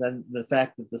than the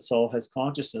fact that the soul has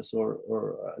consciousness or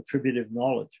attributive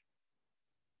knowledge,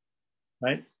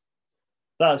 right?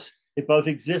 Thus, it both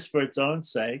exists for its own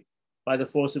sake by the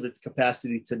force of its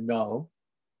capacity to know,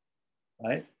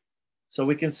 right? So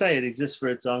we can say it exists for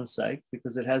its own sake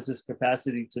because it has this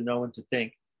capacity to know and to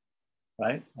think,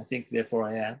 right? I think, therefore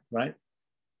I am, right?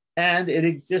 and it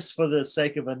exists for the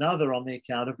sake of another on the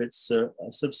account of its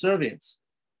subservience.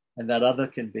 And that other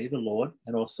can be the Lord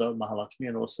and also Mahalakshmi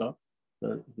and also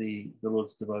the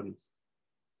Lord's devotees.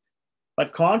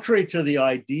 But contrary to the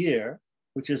idea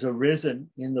which has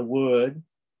arisen in the word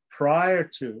prior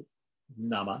to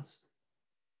namas,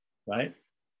 right?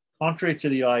 Contrary to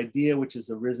the idea which has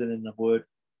arisen in the word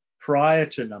prior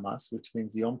to namas, which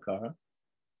means the Omkara,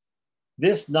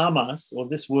 this namas, or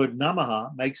this word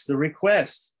namaha, makes the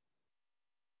request,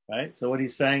 right? So what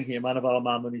he's saying here, Manavala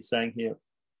Mamun is saying here,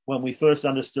 when we first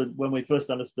understood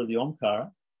the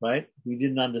Omkara, right, we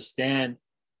didn't understand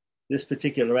this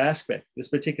particular aspect. This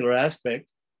particular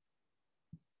aspect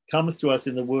comes to us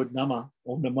in the word nama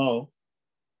or namo.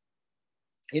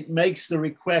 It makes the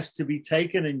request to be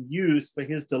taken and used for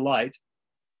his delight,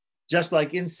 just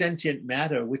like insentient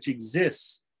matter, which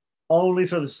exists only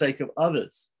for the sake of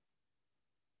others.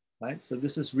 Right? So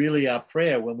this is really our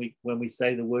prayer when we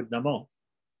say the word namo.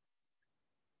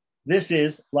 This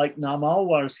is like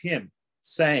Namalwar's hymn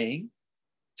saying,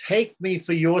 "Take me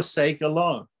for your sake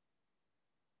alone."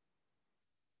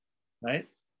 Right?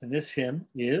 And this hymn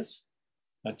is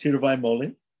Tiruvai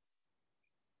Moli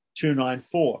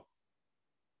 294.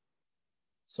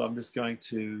 So I'm just going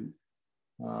to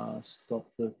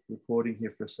stop the recording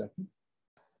here for a second.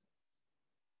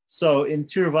 So in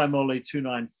Tiruvai Moli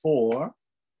 294,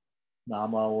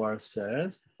 Namalwar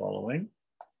says the following: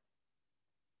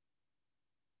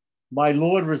 "My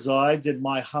Lord resides in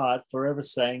my heart, forever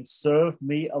saying, 'Serve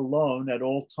me alone at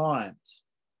all times.'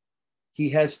 He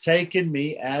has taken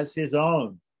me as his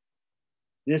own.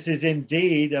 This is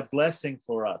indeed a blessing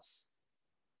for us."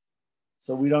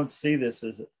 So we don't see this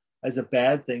as a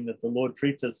bad thing that the Lord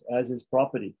treats us as his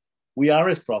property. We are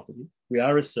his property. We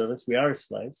are his servants. We are his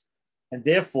slaves. And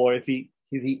therefore, if he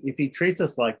treats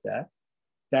us like that,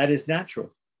 that is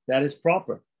natural. That is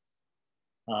proper.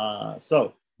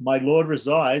 So my Lord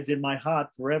resides in my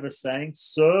heart forever saying,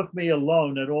 "Serve me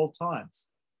alone at all times."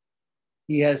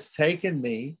 He has taken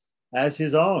me as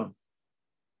his own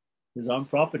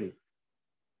property.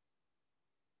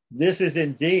 This is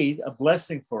indeed a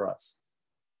blessing for us.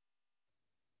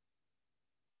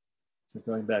 So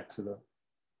going back to the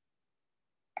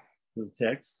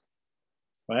text,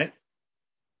 right?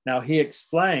 Now he's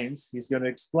going to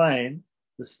explain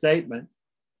the statement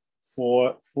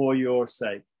for your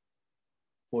sake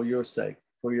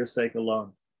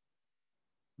alone.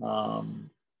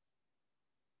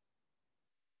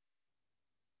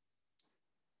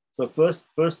 So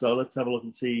first though, let's have a look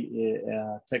and see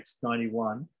text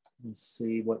 91 and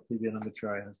see what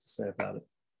Divyanamacharya has to say about it.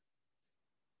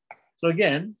 So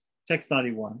again, text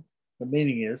 91, the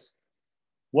meaning is,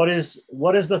 what is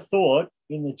the thought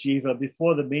in the jiva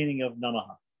before the meaning of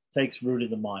namaha takes root in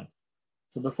the mind?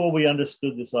 So before we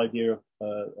understood this idea of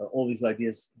all these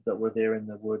ideas that were there in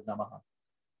the word namaha,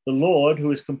 the Lord,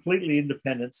 who is completely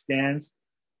independent, stands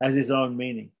as his own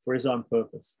meaning, for his own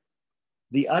purpose.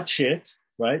 The achit,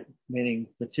 right, meaning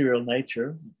material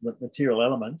nature, material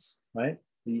elements, right,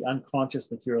 the unconscious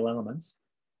material elements,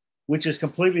 which is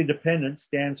completely dependent,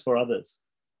 stands for others,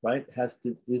 right,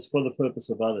 is for the purpose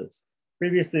of others.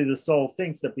 Previously, the soul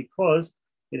thinks that because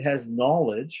it has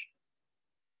knowledge,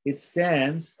 it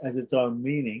stands as its own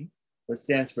meaning, or it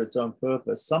stands for its own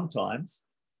purpose sometimes.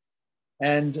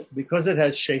 And because it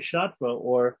has sheshatva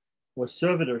or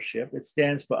servitorship, it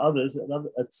stands for others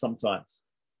at sometimes.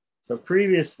 So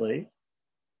previously,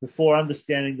 before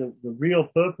understanding the real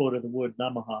purport of the word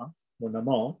namaha or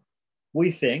namo,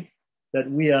 we think that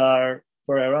we've got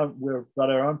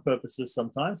our own purposes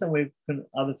sometimes, and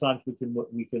other times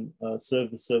we can serve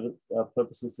the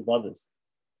purposes of others.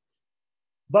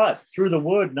 But through the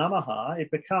word namaha, it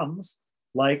becomes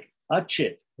like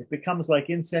achit. It becomes like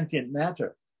insentient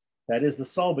matter. That is, the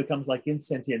soul becomes like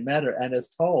insentient matter, and as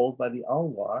told by the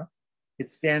Alwar,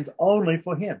 it stands only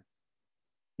for him.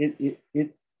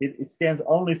 It stands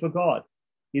only for God.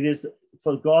 It is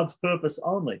for God's purpose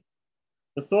only.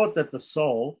 The thought that the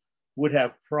soul would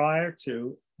have prior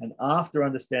to and after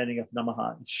understanding of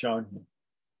namaha is shown here.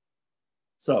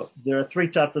 So there are three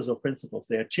tattvas or principles.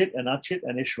 They are chit and achit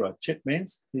and ishvara. Chit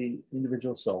means the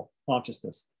individual soul,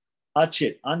 consciousness.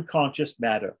 Achit, unconscious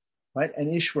matter, right? And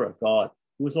ishvara, God,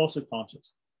 who is also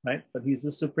conscious, right? But he's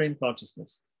the supreme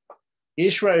consciousness.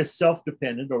 Ishvara is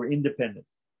self-dependent or independent.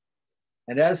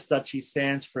 And as such, he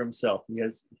stands for himself. He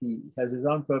has his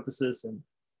own purposes, and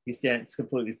he stands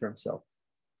completely for himself.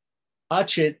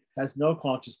 Achit has no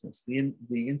consciousness. The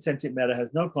insentient matter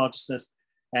has no consciousness,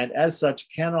 and as such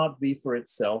cannot be for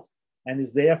itself, and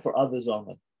is there for others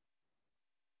only.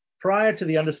 Prior to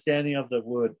the understanding of the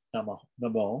word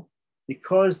namo,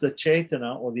 because the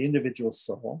chaitana, or the individual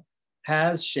soul,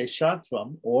 has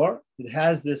sheshatvam, or it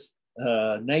has this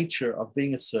nature of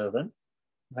being a servant,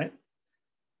 right?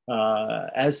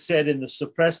 As said in the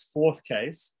suppressed fourth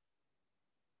case,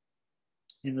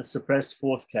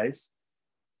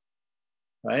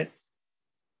 right?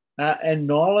 And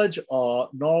knowledge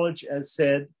as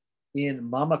said in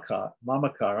Makaram,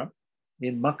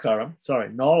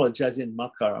 knowledge as in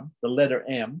Makaram, the letter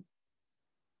M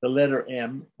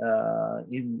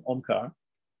in Omkar,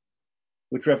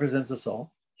 which represents the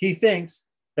soul. He thinks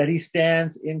that he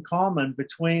stands in common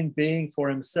between being for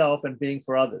himself and being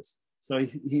for others. So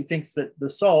he thinks that the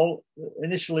soul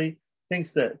initially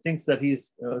thinks that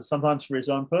he's sometimes for his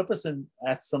own purpose and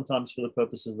acts sometimes for the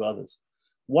purposes of others.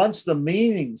 Once the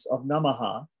meanings of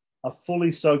Namaha are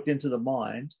fully soaked into the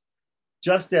mind,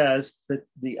 just as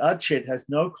the Achit has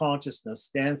no consciousness,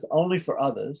 stands only for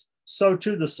others, so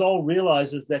too the soul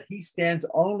realizes that he stands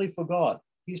only for God.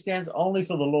 He stands only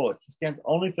for the Lord. He stands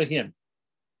only for him.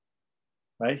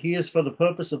 Right? He is for the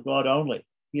purpose of God only.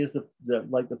 He is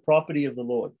the property of the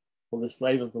Lord, or the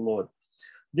slave of the Lord.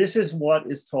 This is what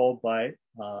is told by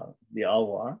the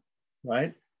Alvar,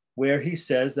 right? Where he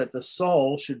says that the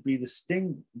soul should be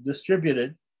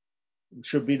distributed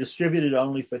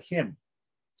only for him.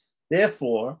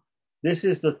 Therefore, this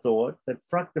is the thought that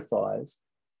fructifies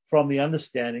from the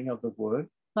understanding of the word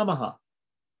Namaha.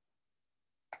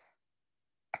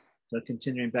 So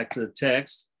continuing back to the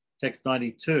text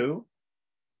 92.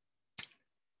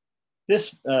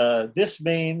 This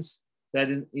means that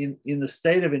in the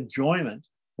state of enjoyment,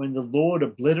 when the Lord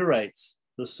obliterates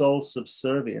the soul's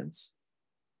subservience,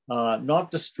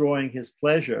 not destroying his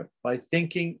pleasure by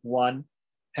thinking one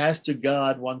has to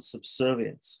guard one's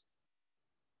subservience.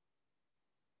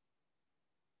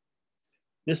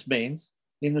 This means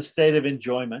in the state of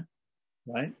enjoyment,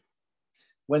 right?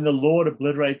 When the Lord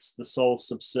obliterates the soul's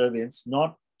subservience,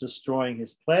 not destroying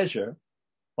his pleasure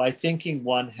by thinking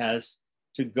one has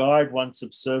to guard one's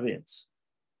subservience.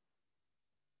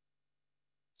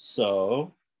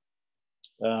 So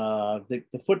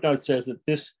the footnote says that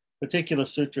this particular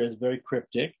sutra is very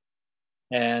cryptic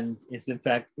and is in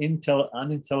fact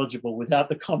unintelligible without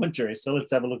the commentary. So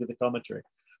let's have a look at the commentary.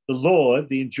 The Lord,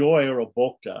 the enjoyer or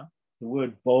bhokta, the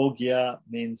word bhogya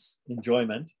means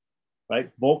enjoyment,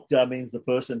 right? Bhokta means the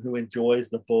person who enjoys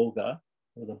the bhoga,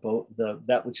 or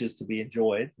that which is to be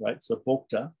enjoyed, right? So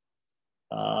bhokta.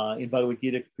 In Bhagavad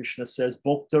Gita, Krishna says,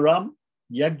 Bhoktaram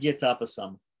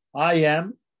yagyatapasam. I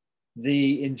am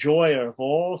the enjoyer of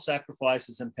all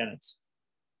sacrifices and penance.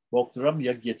 Bhoktaram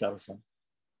yagyatapasam.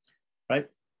 Right?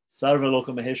 Sarva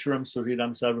loka maheshwaram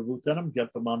suhridam sarva bhutanam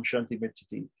gyatpamam shanti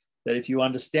mittati. That if you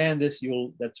understand this,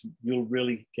 you'll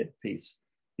really get peace,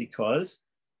 because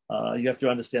you have to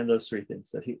understand those three things: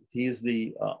 that he is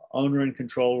the owner and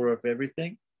controller of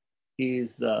everything, he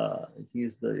is the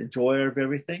enjoyer of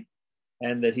everything,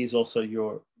 and that he's also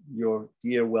your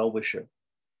dear well-wisher.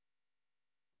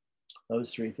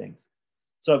 Those three things.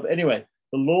 So anyway,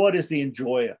 the Lord is the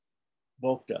enjoyer,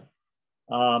 bhokta,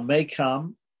 may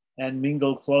come and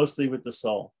mingle closely with the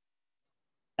soul,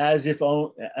 as if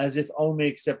only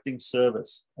accepting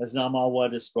service, as Namalwa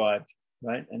described,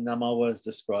 right? And Namalwa is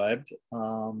described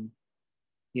in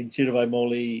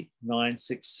Tiruvaimoli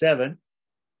 967.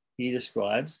 He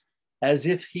describes, as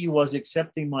if he was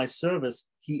accepting my service,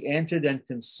 he entered and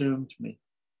consumed me,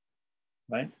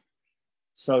 right?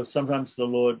 So sometimes the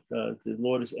Lord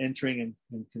is entering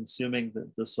and consuming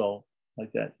the soul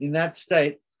like that. In that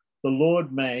state, the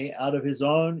Lord may, out of his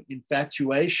own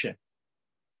infatuation,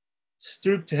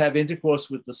 stoop to have intercourse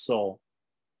with the soul,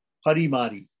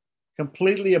 parimari,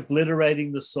 completely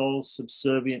obliterating the soul's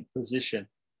subservient position,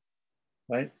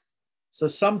 right? So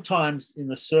sometimes in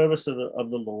the service of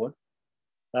the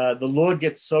Lord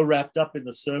gets so wrapped up in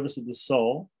the service of the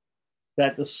soul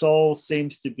that the soul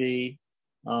seems to be,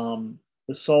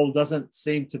 the soul doesn't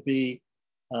seem to be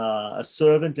a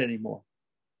servant anymore,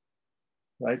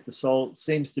 right? The soul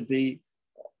seems to be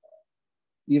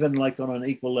even like on an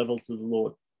equal level to the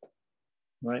Lord,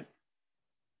 right?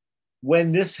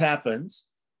 When this happens,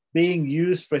 being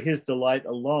used for his delight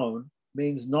alone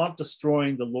means not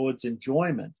destroying the Lord's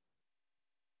enjoyment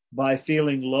by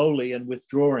feeling lowly and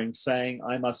withdrawing, saying,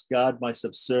 I must guard my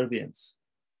subservience,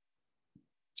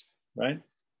 right?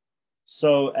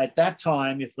 So at that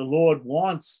time, if the Lord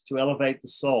wants to elevate the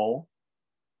soul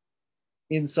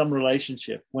in some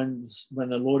relationship, when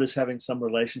the Lord is having some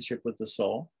relationship with the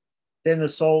soul, then the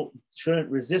soul shouldn't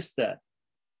resist that.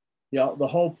 The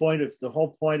whole point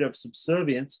of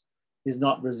subservience is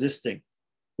not resisting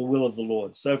the will of the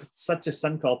Lord. So if it's such a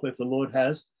sankalpa, if the Lord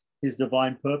has his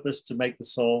divine purpose to make the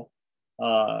soul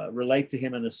relate to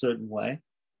him in a certain way,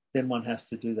 then one has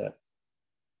to do that.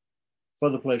 for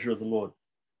the pleasure of the Lord.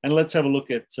 And let's have a look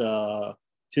at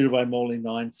Tiruvaimoli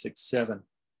 967,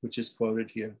 which is quoted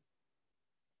here.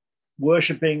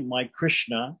 Worshipping my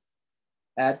Krishna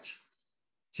at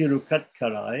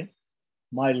Tirukatkarai,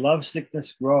 my love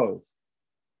sickness grows.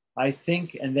 I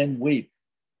think and then weep.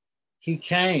 He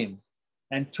came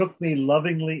and took me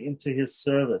lovingly into his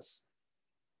service,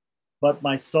 but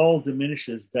my soul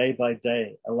diminishes day by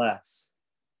day, alas.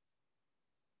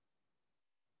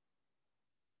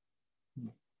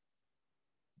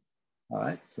 All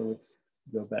right, so let's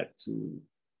go back to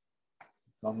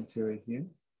commentary here.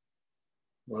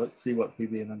 Well, let's see what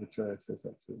PB and Angatraya says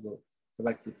actually. We'll go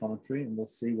back to the commentary and we'll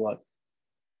see what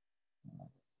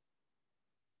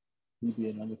PB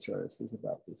and Angatraya says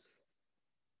about this.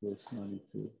 Verse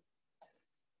 92.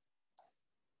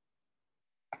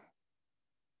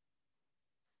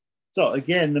 So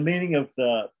again, the meaning of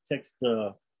the text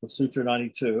of Sutra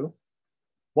 92.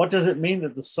 What does it mean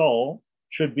that the soul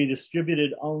should be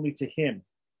distributed only to him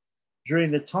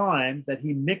during the time that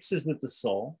he mixes with the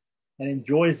soul and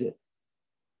enjoys it?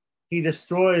 He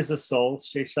destroys the soul's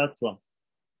sheshatvam.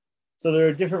 So there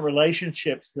are different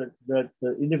relationships that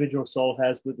the individual soul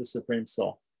has with the Supreme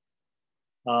Soul.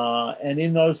 And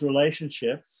in those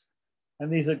relationships, and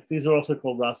these are also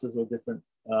called rasas or different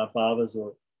bhavas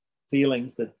or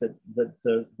feelings that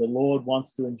the Lord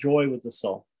wants to enjoy with the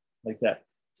soul, like that.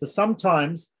 So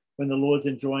sometimes when the Lord's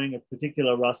enjoying a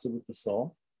particular rasa with the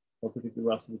soul, or a particular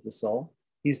rasa with the soul,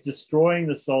 he's destroying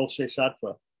the soul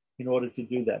sheshatva in order to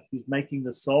do that. He's making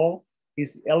the soul,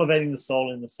 he's elevating the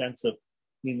soul in the sense of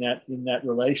in that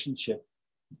relationship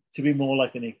to be more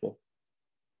like an equal.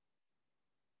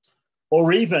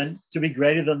 Or even to be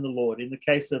greater than the Lord. In the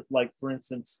case of, like, for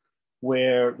instance,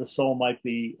 where the soul might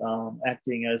be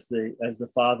acting as the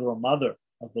father or mother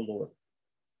of the Lord,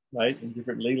 right? In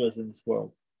different leelas in this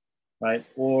world, right?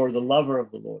 Or the lover of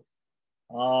the Lord.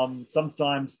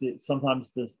 Sometimes the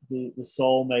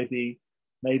soul may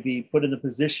be put in the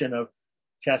position of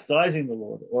chastising the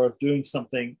Lord, or of doing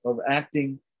something, of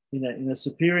acting in a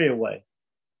superior way.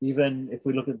 Even if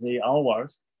we look at the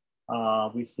Alwars,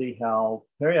 we see how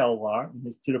Peri Alwar in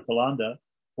his Tirupalanda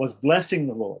was blessing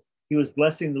the Lord. He was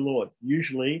blessing the Lord.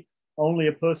 Usually, only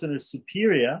a person who's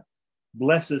superior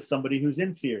blesses somebody who's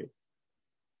inferior,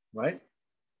 right?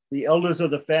 The elders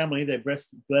of the family, they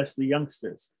bless the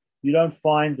youngsters. You don't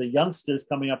find the youngsters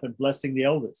coming up and blessing the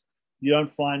elders. You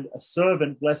don't find a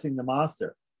servant blessing the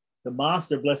master. The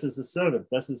master blesses the servant,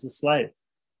 blesses the slave,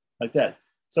 like that.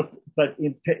 So, but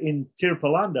in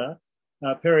Tirupalanda,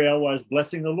 Peri Alwar is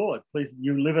blessing the Lord. Please,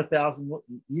 you live 1,000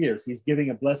 years. He's giving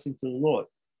a blessing to the Lord.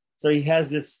 So he has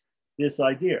this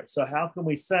idea. So how can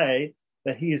we say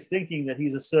that he is thinking that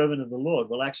he's a servant of the Lord?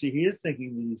 Well, actually, he is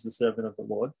thinking that he's a servant of the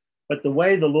Lord. But the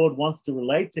way the Lord wants to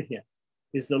relate to him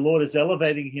is the Lord is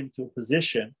elevating him to a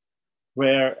position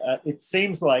where it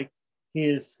seems like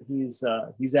he's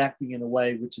acting in a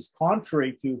way which is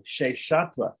contrary to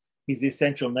Sheshatva, his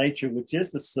essential nature, which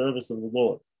is the service of the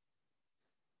Lord.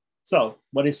 So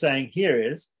what he's saying here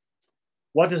is,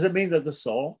 what does it mean that the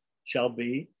soul shall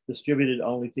be distributed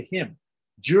only to him?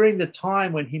 During the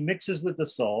time when he mixes with the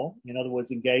soul, in other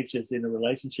words, engages in a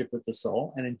relationship with the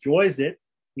soul and enjoys it,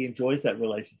 he enjoys that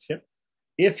relationship.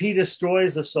 If he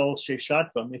destroys the soul's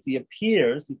sheshatvam, if he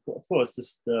appears, of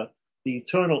course, the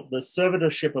eternal, the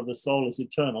servitorship of the soul is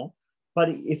eternal. But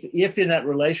if in that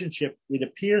relationship it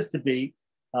appears to be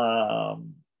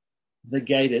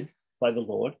negated by the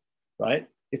Lord, right?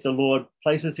 If the Lord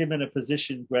places him in a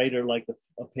position greater, like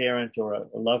a parent or a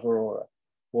lover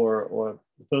or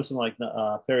a person like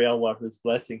Peri Alwar who's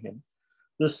blessing him,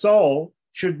 the soul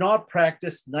should not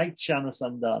practice Naitchana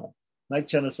Sandhanam.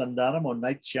 Naitchana Sandhanam or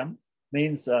Naitcham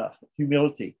means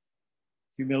humility.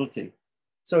 Humility.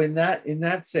 So in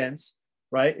that sense,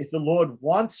 right, if the Lord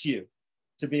wants you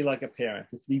to be like a parent,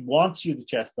 if he wants you to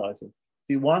chastise him, if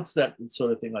he wants that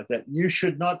sort of thing like that, you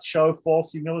should not show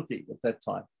false humility at that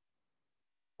time,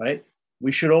 right?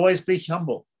 We should always be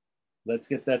humble. Let's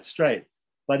get that straight.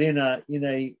 But in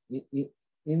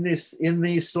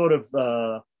these sort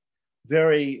of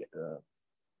very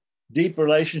deep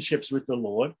relationships with the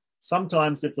Lord,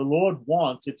 sometimes if the Lord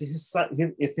wants, if his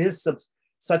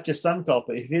such a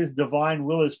sankalpa, if his divine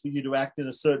will is for you to act in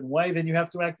a certain way, then you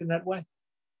have to act in that way,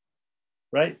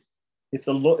 right? If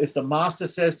the master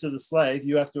says to the slave,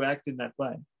 you have to act in that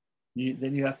way,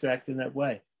 then you have to act in that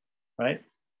way, right?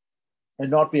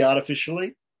 And not be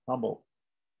artificially humble.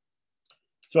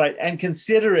 That's right. And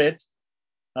consider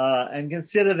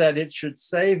that it should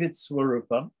save its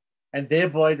swarupa and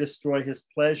thereby destroy his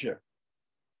pleasure,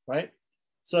 right?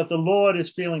 So if the Lord is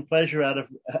feeling pleasure out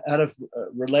of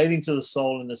relating to the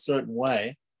soul in a certain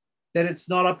way, then it's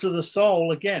not up to the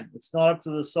soul again. It's not up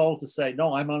to the soul to say,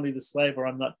 no, I'm only the slave, or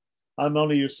I'm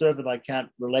only your servant. I can't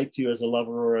relate to you as a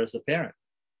lover or as a parent.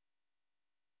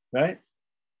 Right?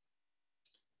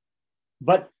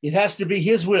 But it has to be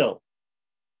his will.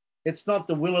 It's not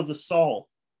the will of the soul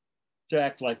to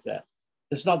act like that.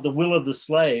 It's not the will of the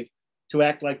slave to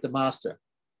act like the master.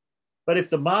 But if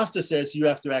the master says you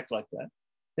have to act like that,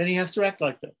 then he has to act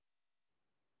like that.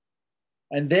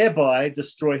 And thereby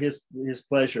destroy his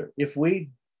pleasure. If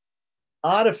we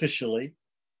artificially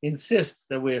insist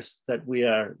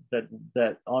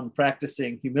that on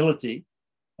practicing humility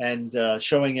and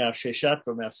showing our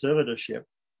sheshatvam, our servitorship,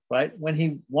 right? When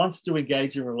he wants to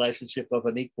engage in a relationship of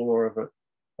an equal or of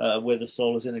where the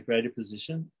soul is in a greater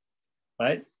position,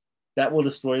 right? That will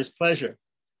destroy his pleasure.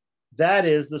 That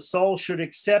is, the soul should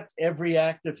accept every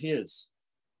act of his.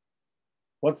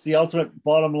 What's the ultimate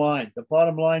bottom line? The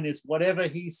bottom line is whatever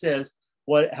he says,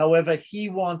 however he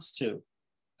wants to,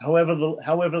 however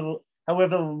the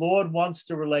Lord wants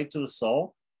to relate to the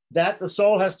soul, that the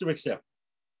soul has to accept.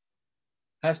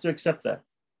 Has to accept that.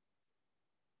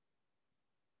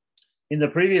 In the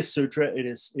previous sutra,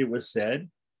 it was said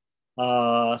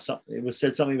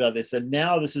something about this, and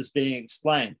now this is being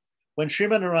explained. When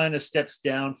Srimad Narayana steps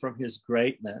down from his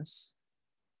greatness,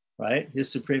 right,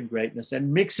 his supreme greatness,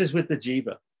 and mixes with the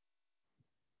jiva,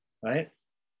 right,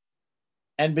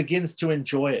 and begins to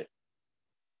enjoy it,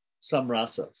 some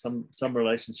rasa, some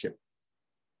relationship,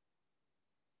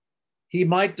 he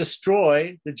might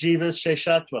destroy the jiva's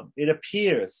sheshatvam. It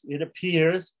appears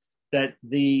that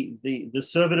the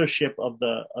servitorship of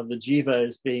the jiva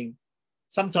is being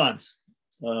sometimes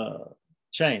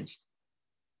changed,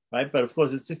 right? But of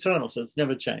course, it's eternal, so it's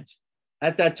never changed.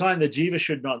 At that time, the jiva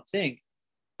should not think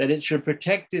that it should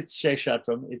protect its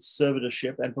sheshatvam, its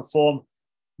servitorship, and perform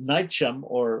naicham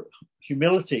or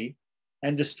humility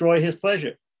and destroy his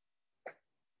pleasure.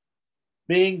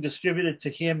 Being distributed to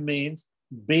him means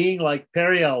being like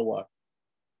Periyalwa.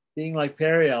 Being like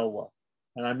Periyalwa.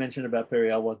 And I mentioned about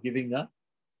Periyalwa giving the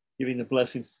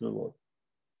blessings to the Lord.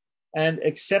 And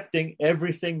accepting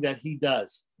everything that he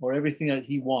does or everything that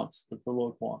he wants, that the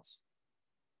Lord wants.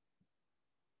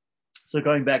 So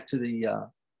going back to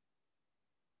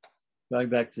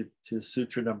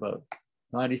sutra number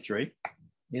 93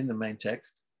 in the main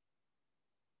text,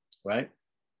 right?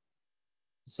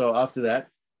 So after that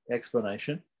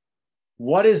explanation,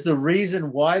 what is the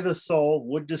reason why the soul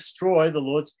would destroy the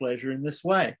Lord's pleasure in this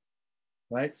way,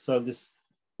 right? So this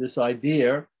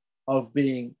idea of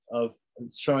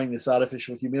showing this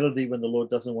artificial humility when the Lord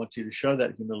doesn't want you to show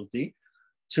that humility,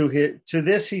 to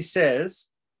this he says,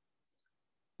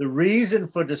 the reason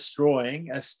for destroying,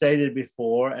 as stated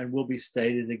before and will be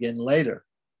stated again later,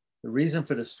 the reason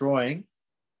for destroying,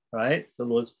 right, the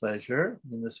Lord's pleasure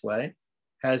in this way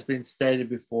has been stated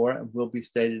before and will be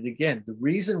stated again. The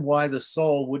reason why the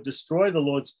soul would destroy the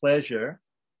Lord's pleasure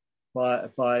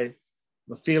by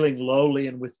feeling lowly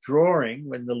and withdrawing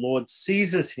when the Lord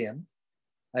seizes him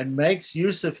and makes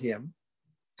use of him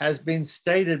has been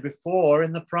stated before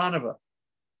in the pranava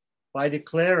by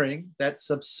declaring that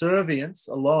subservience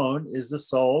alone is the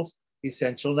soul's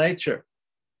essential nature.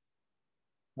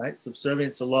 Right?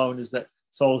 Subservience alone is that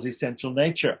soul's essential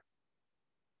nature.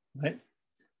 Right?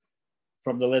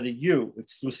 From the letter U,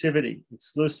 exclusivity,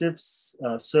 exclusive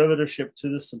servitorship to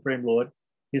the Supreme Lord,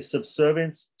 his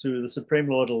subservience to the Supreme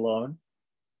Lord alone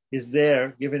is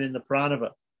there given in the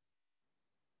pranava.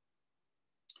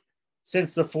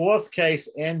 Since the fourth case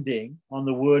ending on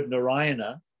the word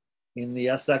Narayana in the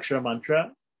Asakshara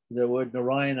mantra, the word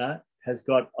Narayana has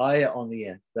got Aya on the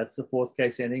end. That's the fourth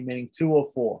case ending, meaning 2 or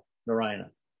 4, Narayana.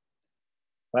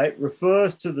 Right?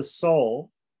 Refers to the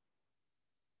soul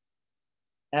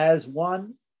as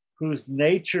one whose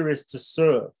nature is to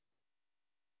serve.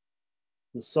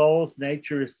 The soul's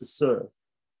nature is to serve,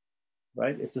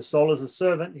 right? If the soul is a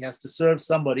servant, he has to serve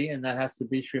somebody, and that has to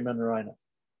be Sriman Narayana.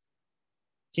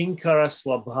 Kinkara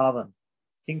swabhavan.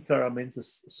 Kinkara means a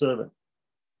servant.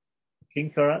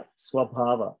 Kinkara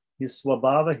swabhava. His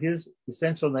swabhava, his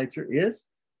essential nature is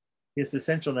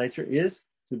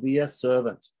to be a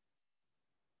servant,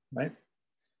 right?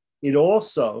 It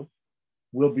also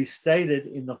will be stated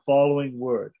in the following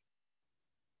word.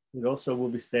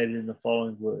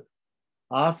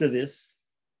 After this,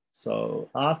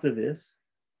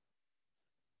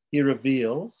 he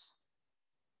reveals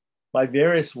by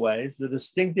various ways the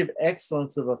distinctive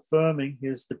excellence of affirming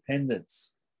his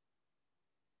dependence.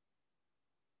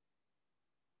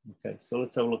 Okay, so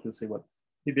let's have a look and see what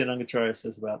Divyanangacharya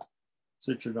says about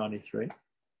Sutra 93.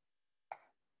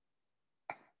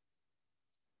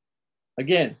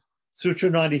 Again, Sutra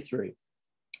 93.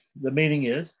 The meaning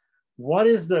is, what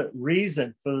is the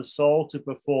reason for the soul to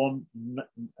perform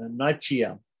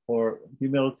naitya, or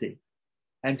humility,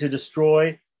 and to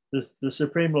destroy the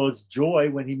Supreme Lord's joy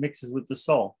when he mixes with the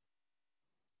soul?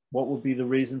 What would be the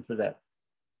reason for that?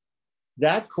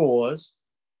 That cause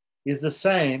is the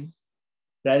same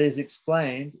that is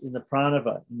explained in the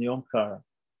pranava, in the Omkara,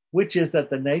 which is that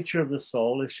the nature of the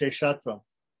soul is sheshatvam,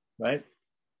 right?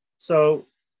 So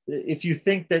if you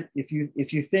think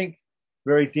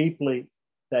very deeply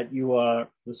that you are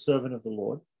the servant of the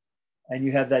Lord, and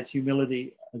you have that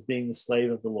humility as being the slave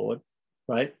of the Lord,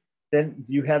 right? Then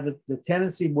you have the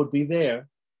tendency would be there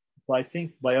by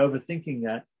overthinking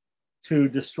that, to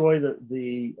destroy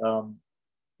the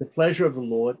pleasure of the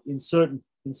Lord in certain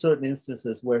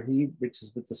instances where he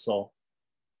mixes with the soul.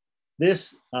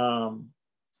 This and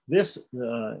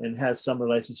has some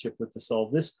relationship with the soul.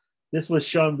 This was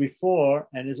shown before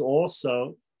and is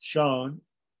also shown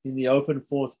in the open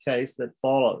fourth case that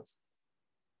follows.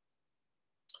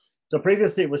 So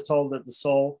previously it was told that the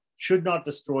soul should not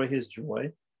destroy his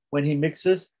joy when he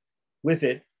mixes with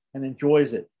it and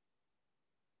enjoys it.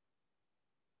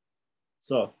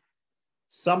 So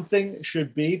something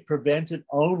should be prevented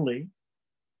only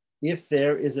if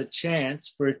there is a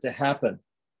chance for it to happen.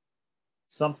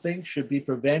 Something should be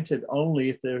prevented only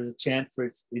if there is a chance for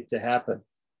it to happen.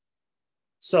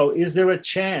 So is there a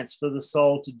chance for the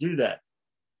soul to do that?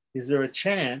 Is there a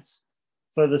chance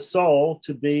for the soul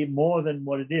to be more than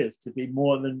what it is, to be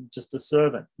more than just a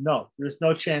servant? No, there is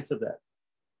no chance of that.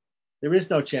 There is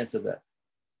no chance of that.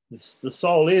 The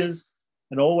soul is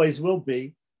and always will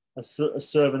be a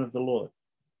servant of the Lord.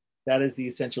 That is the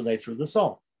essential nature of the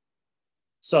soul.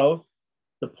 So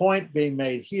the point being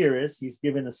made here is he's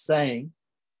given a saying,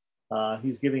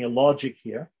 he's giving a logic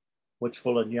here, which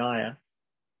full of nyaya,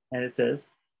 and it says,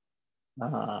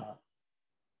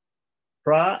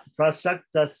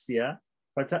 prashaktasya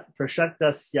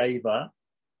iva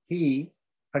he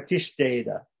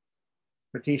pratishteda,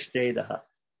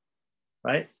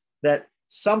 right? That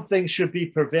something should be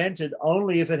prevented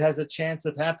only if it has a chance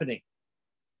of happening.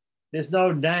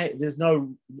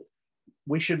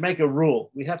 We should make a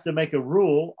rule. We have to make a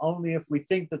rule only if we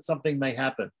think that something may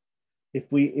happen.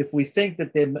 If we think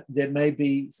that there may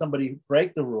be somebody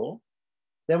break the rule,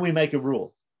 then we make a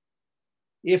rule.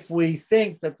 If we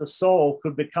think that the soul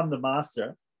could become the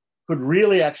master, could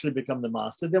really actually become the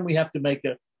master, then we have to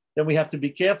be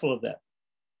careful of that.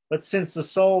 But since the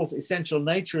soul's essential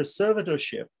nature is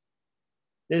servitorship,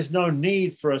 there's no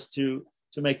need for us to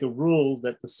make a rule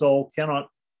that the soul cannot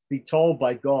be told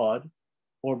by God,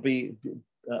 or be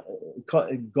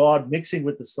God mixing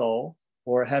with the soul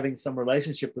or having some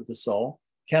relationship with the soul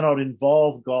cannot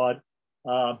involve God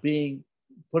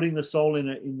putting the soul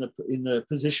in the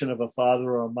position of a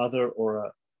father or a mother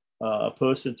or a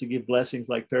person to give blessings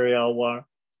like Periyalwar,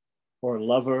 or a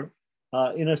lover,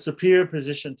 in a superior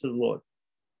position to the Lord,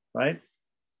 right?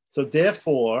 So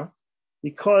therefore,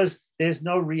 because there's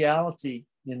no reality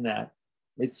in that,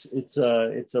 it's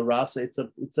a rasa, it's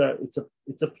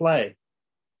a play,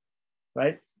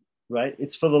 right?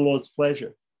 It's for the Lord's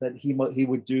pleasure that he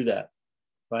would do that,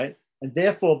 right? And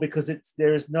therefore, because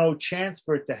there is no chance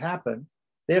for it to happen,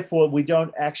 therefore we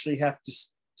don't actually have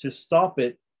to stop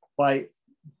it by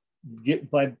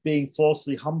being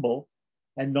falsely humble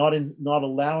and not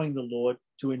allowing the Lord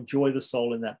to enjoy the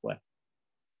soul in that way.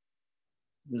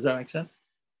 Does that make sense?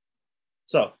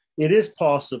 So it is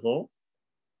possible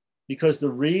because the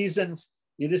reason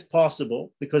for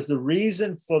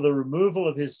the removal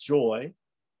of his joy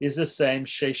is the same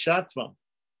sheshatvam.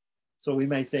 So we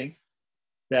may think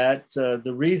that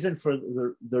the reason for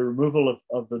the removal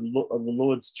of the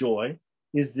Lord's joy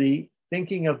is the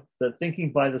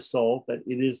thinking by the soul that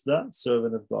it is the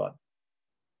servant of God,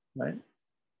 right?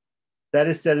 That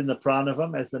is said in the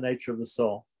pranavam as the nature of the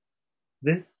soul.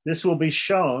 This will be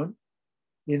shown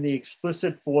in the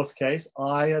explicit fourth case,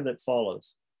 aya, that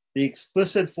follows. The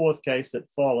explicit fourth case that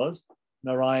follows,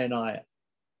 Narayanaya.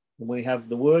 When we have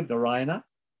the word Narayana,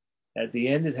 at the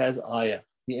end it has aya,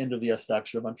 the end of the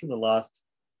Astakshara mantra, the last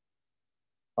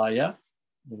aya,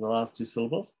 the last two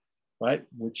syllables, right?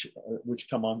 Which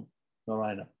come on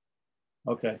Narayana.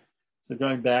 Okay, so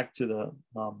going back to the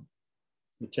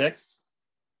text.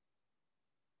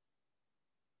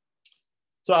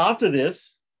 So after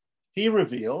this, he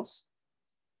reveals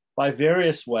by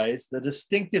various ways the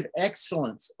distinctive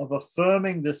excellence of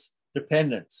affirming this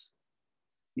dependence,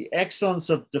 the excellence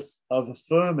of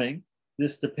affirming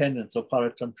this dependence, or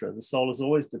paratantra. The soul is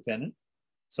always dependent.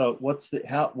 So where's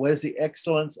the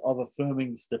excellence of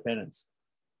affirming this dependence?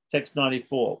 Text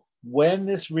 94. When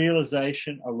this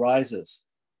realization arises,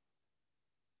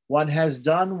 one has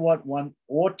done what one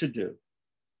ought to do,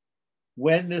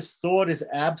 when this thought is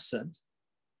absent,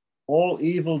 all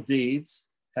evil deeds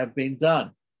have been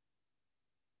done.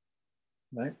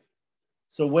 Right?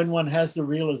 So when one has the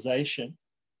realization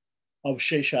of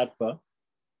Sheshatva,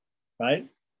 right,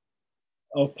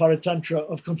 of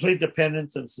Paratantra, of complete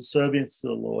dependence and subservience to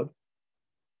the Lord,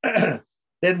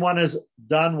 then one has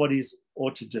done what he's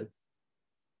ought to do.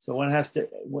 So one has to,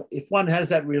 if one has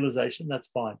that realization, that's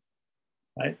fine,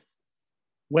 right?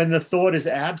 When the thought is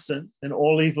absent, then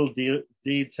all evil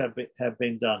deeds have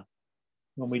been done.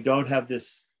 When we don't have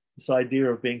this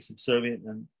idea of being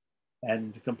subservient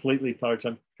and completely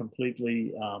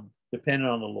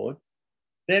dependent on the Lord,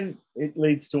 then it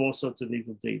leads to all sorts of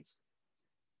evil deeds.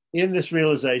 In this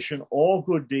realization, all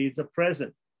good deeds are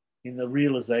present in the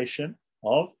realization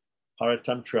of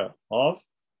Paratantra, of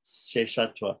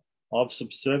Sheshatva, of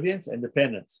subservience and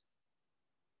dependence.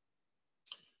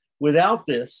 Without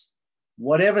this,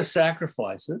 whatever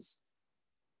sacrifices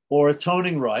or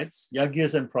atoning rites,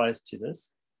 yagyas and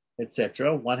prayaschitas,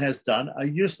 etc., one has done are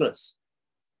useless.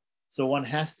 So one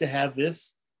has to have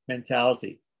this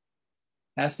mentality,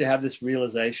 has to have this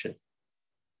realization.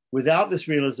 Without this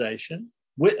realization,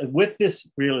 with this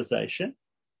realization,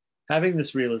 having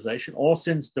this realization, all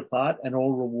sins depart and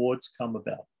all rewards come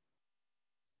about.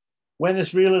 When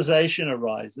this realization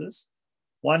arises,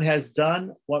 one has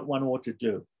done what one ought to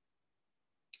do.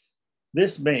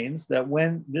 This means that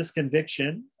when this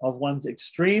conviction of one's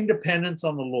extreme dependence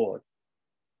on the Lord,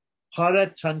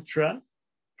 Paratantra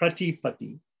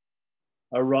Pratipatti,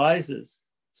 arises,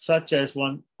 such as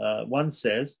one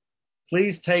says,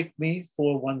 please take me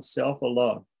for oneself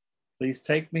alone. Please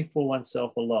take me for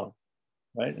oneself alone.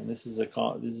 Right? And this is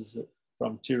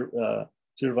from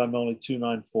Tiruvamoli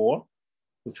 294,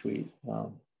 which we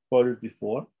quoted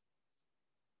before.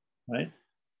 Right?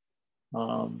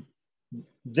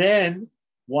 Then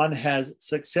one has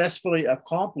successfully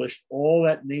accomplished all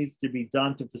that needs to be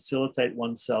done to facilitate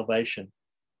one's salvation.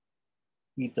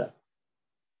 Hita.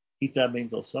 Hita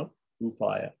means also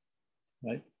upaya,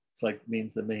 right? It's like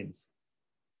means the means.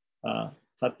 Tattva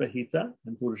hita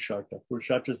and purushartha.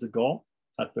 Purushartha is the goal.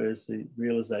 Tattva is the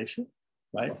realization,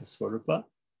 right? The swarupa.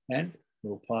 And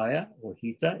upaya or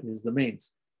hita is the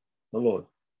means, the Lord.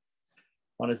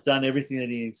 One has done everything that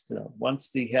he needs to know.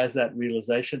 Once he has that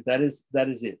realization, that is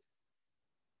it.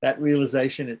 That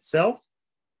realization itself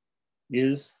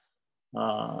is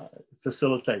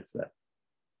facilitates that.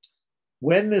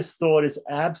 When this thought is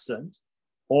absent,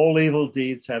 all evil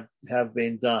deeds have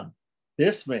been done.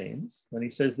 This means, when he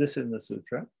says this in the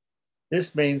sutra,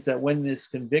 this means that when this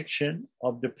conviction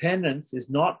of dependence is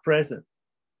not present,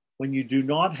 when you do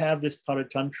not have this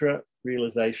paratantra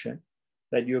realization,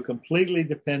 that you're completely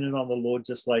dependent on the Lord,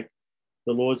 just like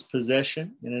the Lord's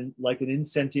possession, and like an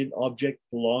insentient object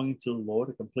belonging to the Lord,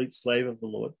 a complete slave of the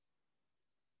Lord.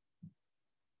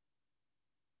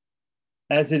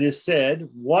 As it is said,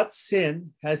 what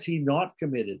sin has he not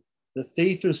committed? The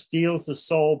thief who steals the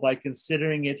soul by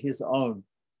considering it his own.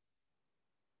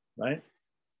 Right?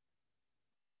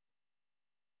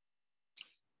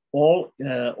 All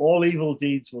evil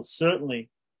deeds will certainly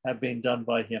have been done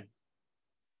by him.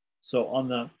 So on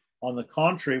the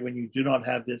contrary, when you do not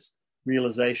have this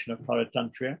realization of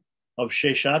paratantra, of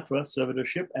sheshatva,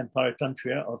 servitorship, and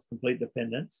paratantra, of complete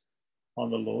dependence on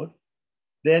the Lord,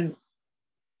 then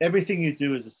everything you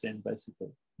do is a sin,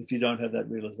 basically, if you don't have that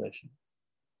realization.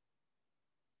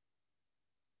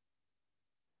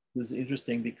 This is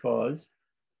interesting because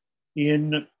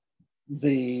in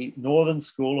the Northern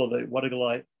school, or the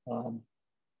Wadagalite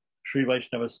Sri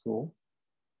Vaishnava school,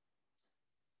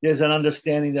 there's an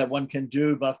understanding that one can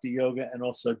do bhakti yoga and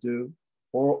also do,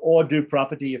 or do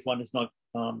prapati if one is not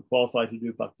qualified to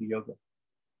do bhakti yoga.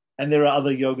 And there are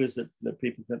other yogas that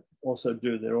people can also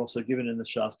do. They're also given in the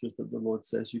Shastras that the Lord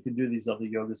says you can do these other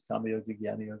yogas, Kama Yoga,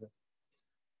 Jnana Yoga.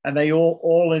 And they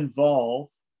all involve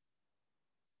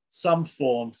some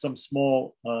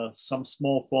small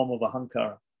form of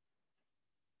ahankara.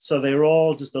 So they're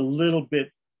all just a little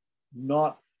bit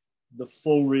not the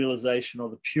full realization or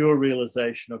the pure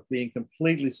realization of being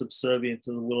completely subservient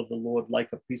to the will of the Lord, like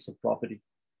a piece of property,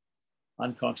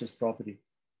 unconscious property.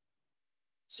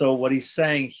 So what he's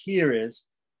saying here is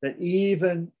that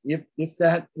even if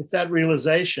that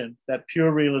realization, that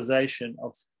pure realization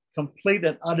of complete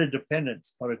and utter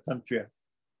dependence, paratantra,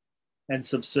 and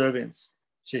subservience,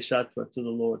 sheshatva, to the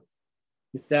Lord,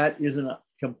 if that isn't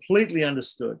completely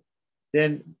understood,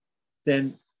 then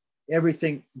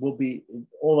everything will be,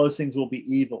 all those things will be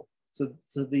evil. So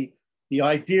the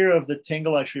idea of the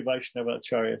Tengala Sri Vaishnava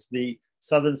Acharyas, the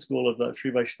southern school of the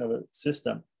Sri Vaishnava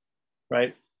system,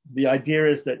 right? The idea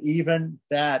is that even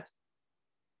that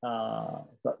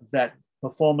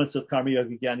performance of karma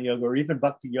yoga, jnana yoga, or even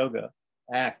bhakti yoga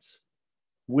acts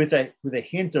with a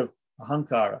hint of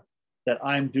ahankara, that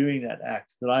I'm doing that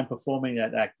act, that I'm performing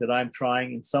that act, that I'm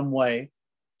trying in some way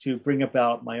to bring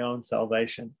about my own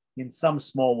salvation in some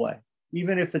small way,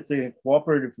 even if it's a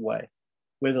cooperative way,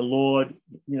 where the Lord,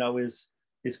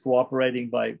 is cooperating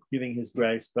by giving his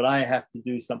grace, but I have to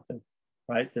do something,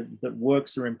 right? That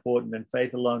works are important, and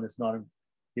faith alone is not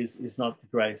the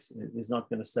grace, is not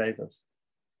going to save us,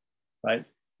 right?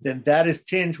 Then that is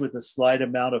tinged with a slight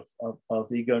amount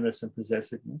of ego-ness and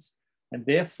possessiveness, and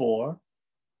therefore,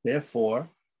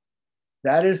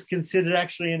 that is considered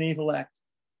actually an evil act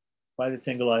by the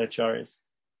Tengalaya Acharyas.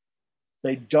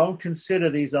 They don't consider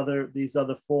these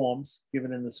other forms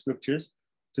given in the scriptures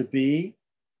to be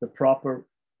the proper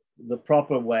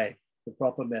way, the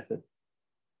proper method,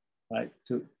 right?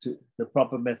 To the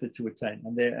proper method to attain.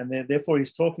 And therefore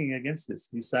he's talking against this.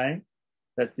 He's saying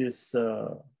that this,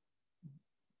 in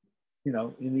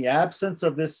the absence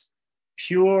of this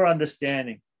pure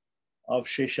understanding of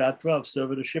Sheshatva, of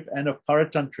servitorship, and of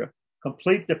Paratantra,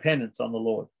 complete dependence on the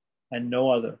Lord and no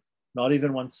other, not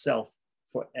even oneself,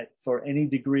 for any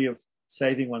degree of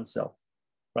saving oneself,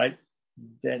 right?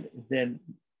 Then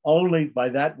only by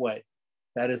that way,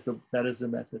 that is the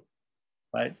method,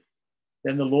 right?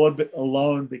 Then the Lord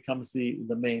alone becomes the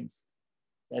means,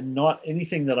 and not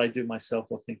anything that I do myself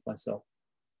or think myself,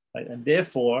 right? And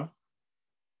therefore,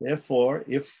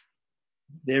 if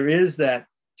there is that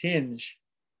tinge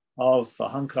of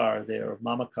ahankara there, of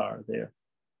mamakara there,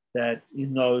 that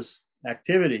in those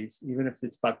activities, even if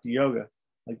it's bhakti yoga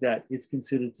like that, it's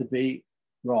considered to be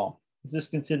wrong. It's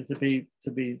just considered to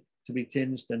be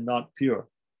tinged and not pure.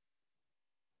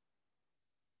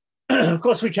 Of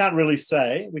course, we can't really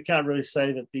say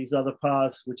that these other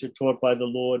paths which are taught by the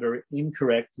Lord are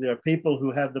incorrect. There are people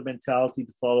who have the mentality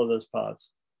to follow those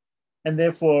paths, and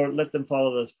therefore let them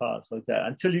follow those paths like that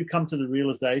until you come to the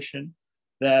realization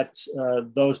that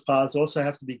those paths also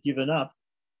have to be given up,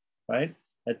 right?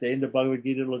 At the end of Bhagavad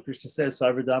Gita, Lord Krishna says,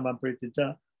 Sarvadhamam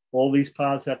Pritita, all these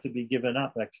paths have to be given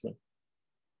up, actually,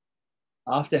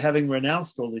 after having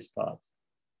renounced all these paths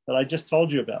that I just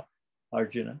told you about,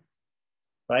 Arjuna,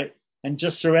 right? And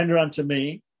just surrender unto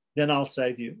me, then I'll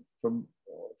save you from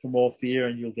all fear,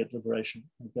 and you'll get liberation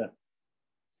like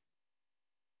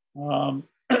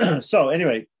that. So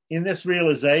anyway, in this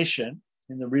realization,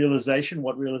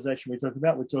 what realization are we talking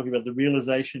about? We're talking about the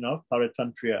realization of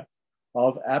paratantriya,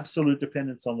 of absolute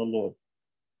dependence on the Lord.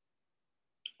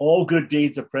 All good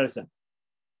deeds are present,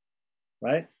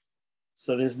 right?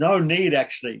 So there's no need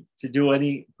actually to do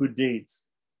any good deeds.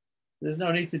 There's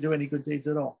no need to do any good deeds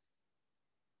at all,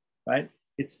 right?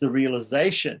 It's the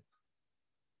realization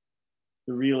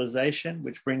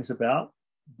which brings about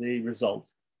the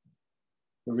result.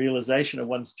 The realization of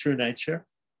one's true nature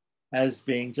as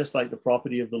being just like the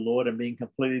property of the Lord and being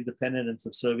completely dependent and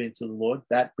subservient to the Lord,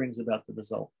 that brings about the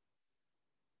result,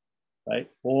 right?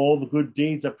 All the good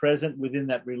deeds are present within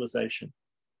that realization.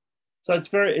 So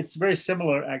it's very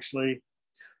similar actually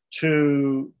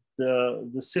to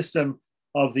the system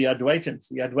of the Advaitins.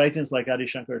 The Advaitins, like Adi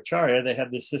Shankaracharya, they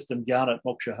have this system, Jnanat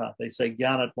Mokshaha. They say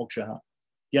Jnanat Mokshaha.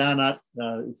 Jnanat,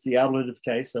 it's the ablative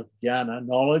case of jnana,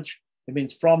 knowledge. It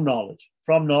means from knowledge.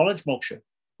 From knowledge, moksha.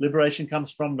 Liberation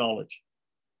comes from knowledge.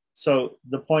 So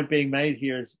the point being made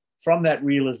here is from that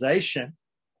realization,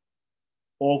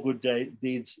 all good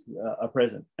deeds are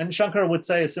present. And Shankara would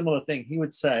say a similar thing. He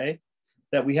would say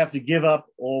that we have to give up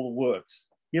all the works.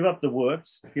 Give up the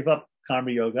works, give up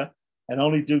karma yoga, and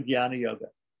only do jnana yoga,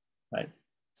 right?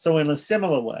 So in a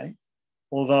similar way,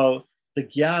 although the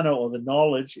jnana or the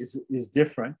knowledge is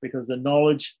different, because the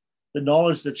knowledge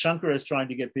that Shankara is trying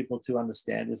to get people to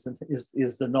understand is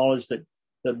the knowledge that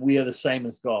we are the same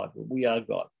as God, that we are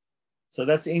God. So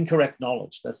that's incorrect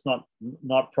knowledge. That's not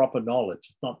proper knowledge.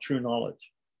 It's not true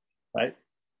knowledge, right?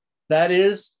 That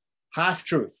is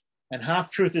half-truth, and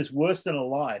half-truth is worse than a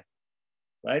lie,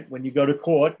 right? When you go to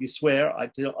court, you swear,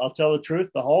 I'll tell the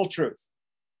truth, the whole truth,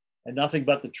 and nothing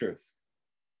but the truth,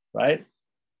 right?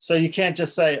 So you can't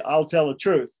just say, I'll tell the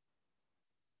truth,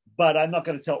 but I'm not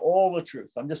going to tell all the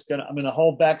truth. I'm going to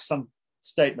hold back some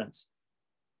statements,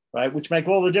 right? Which make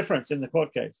all the difference in the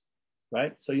court case,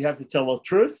 right? So you have to tell the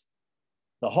truth,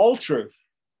 the whole truth,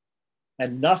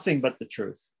 and nothing but the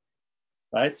truth,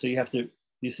 right? So you have to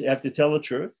tell the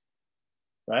truth,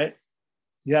 right?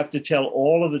 You have to tell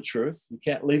all of the truth. You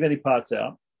can't leave any parts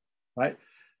out, right?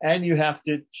 And you have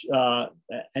to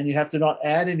not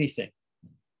add anything.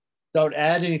 Don't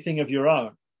add anything of your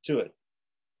own to it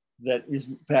that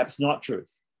is perhaps not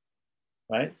truth,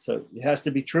 right? So it has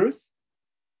to be truth.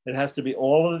 It has to be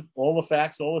all the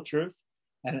facts, all the truth,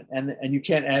 and you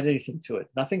can't add anything to it.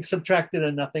 Nothing subtracted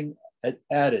and nothing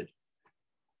added.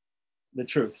 The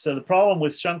truth. So the problem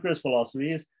with Shankara's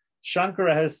philosophy is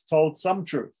Shankara has told some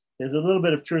truth. There's a little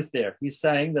bit of truth there. He's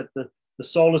saying that the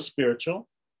soul is spiritual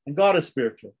and God is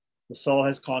spiritual. The soul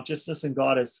has consciousness and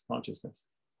God has consciousness.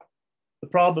 The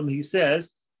problem, he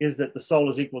says, is that the soul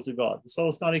is equal to God. The soul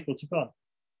is not equal to God.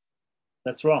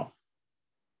 That's wrong.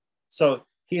 So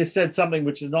he has said something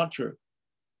which is not true.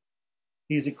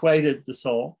 He's equated the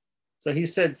soul. So he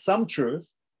said some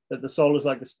truth, that the soul is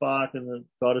like a spark and the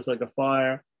God is like a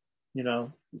fire. You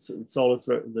know, the soul is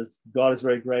God is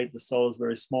very great. The soul is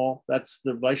very small. That's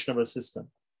the Vaishnava system.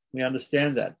 We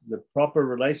understand that the proper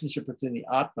relationship between the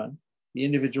Atman, the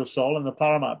individual soul, and the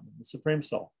Paramatma, the supreme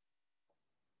soul.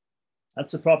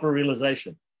 That's the proper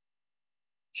realization.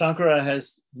 Shankara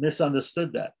has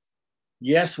misunderstood that.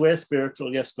 Yes, we're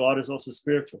spiritual. Yes, God is also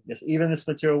spiritual. Yes, even this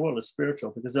material world is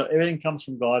spiritual because everything comes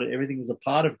from God. Everything is a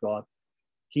part of God.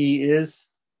 He is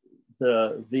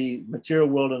the material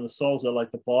world, and the souls are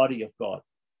like the body of God,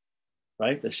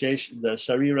 right? The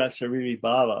Sharira Shariri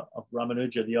Bhava of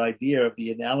Ramanuja, the idea of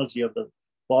the analogy of the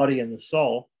body and the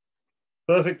soul,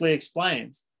 perfectly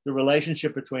explains the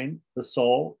relationship between the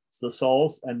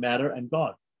souls and matter and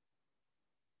God.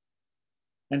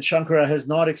 And Shankara has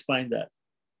not explained that.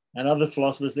 And other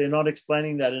philosophers, they're not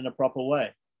explaining that in a proper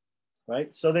way,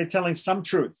 right? So they're telling some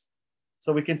truth.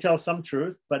 So we can tell some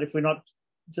truth, but if we're not,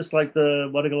 just like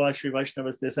the Vadagalai Sri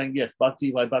Vaishnavas, they're saying, yes,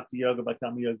 bhakti, by bhakti yoga, by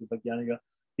karma yoga, by jnana yoga.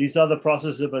 These are the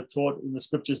processes that are taught in the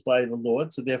scriptures by the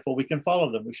Lord, so therefore we can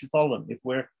follow them. We should follow them.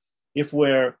 If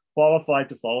we're qualified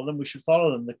to follow them, we should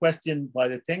follow them. The question by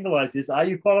the Tengalais is, are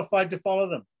you qualified to follow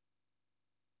them?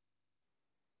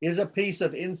 Is a piece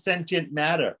of insentient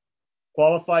matter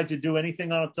qualified to do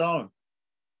anything on its own?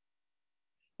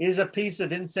 Is a piece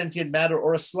of insentient matter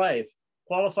or a slave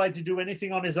qualified to do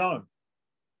anything on his own?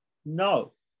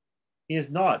 No, he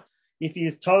is not. If he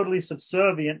is totally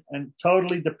subservient and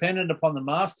totally dependent upon the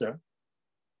master,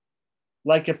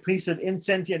 like a piece of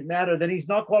insentient matter, then he's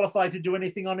not qualified to do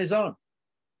anything on his own.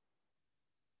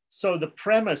 So the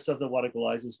premise of the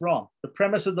Vadagalais is wrong. The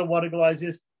premise of the Vadagalais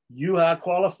is you are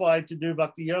qualified to do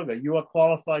bhakti yoga. You are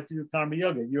qualified to do karma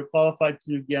yoga. You're qualified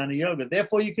to do jnana yoga.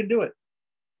 Therefore, you can do it.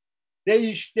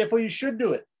 Therefore, you should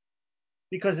do it,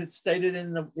 because it's stated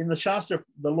in the Shastra.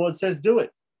 The Lord says, do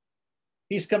it.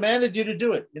 He's commanded you to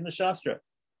do it in the Shastra.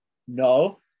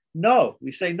 No.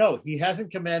 We say no. He hasn't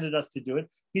commanded us to do it.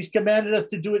 He's commanded us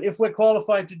to do it if we're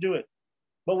qualified to do it.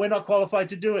 But we're not qualified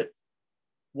to do it.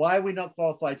 Why are we not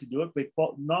qualified to do it? We're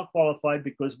not qualified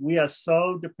because we are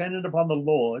so dependent upon the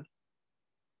Lord,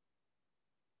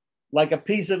 like a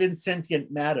piece of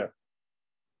insentient matter,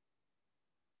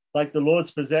 like the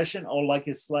Lord's possession or like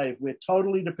his slave. We're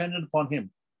totally dependent upon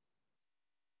him.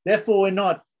 Therefore,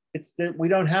 we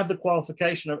don't have the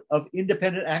qualification of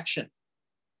independent action.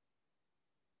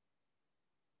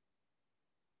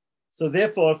 So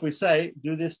therefore, if we say,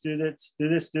 do this, do this, do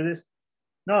this, do this,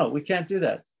 no, we can't do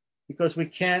that, because we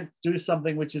can't do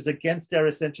something which is against our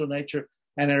essential nature,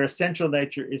 and our essential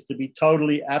nature is to be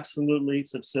totally, absolutely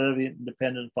subservient and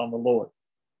dependent upon the Lord.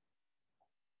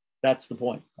 That's the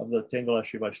point of the Tengalai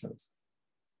Sri Vaishnavas.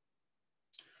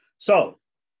 So,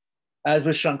 as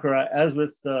with Shankara, as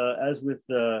with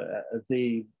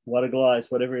the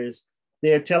Vadagalais, whatever it is,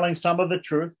 they're telling some of the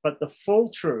truth, but the full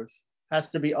truth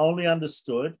has to be only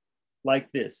understood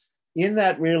like this. In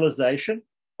that realization,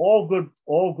 all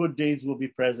good deeds will be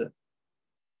present.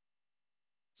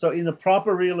 So in the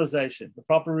proper realization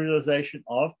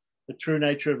of the true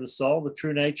nature of the soul, the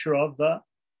true nature of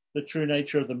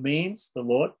the means, the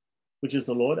Lord, which is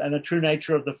the Lord, and the true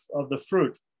nature of the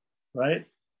fruit, right?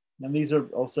 And these are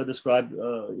also described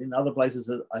in other places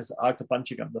as Artha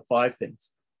Panchakam, the 5 things,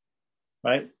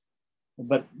 right?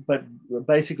 But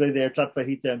basically they're Tattva,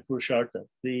 Hita, and Purushartha,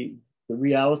 the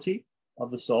reality of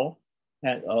the soul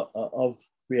and of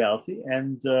reality,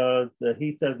 and the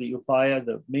Hita, the Upaya,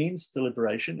 the means to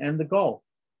liberation, and the goal.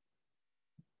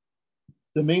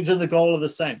 The means and the goal are the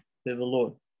same. They're the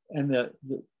Lord. And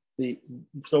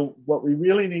so what we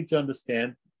really need to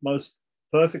understand most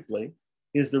perfectly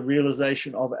is the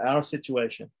realization of our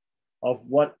situation, of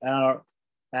what our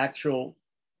actual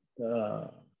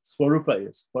swarupa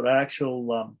is, what our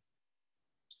actual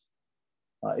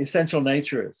essential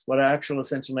nature is, what our actual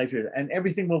essential nature is. And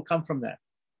everything will come from that.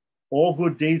 All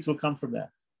good deeds will come from that.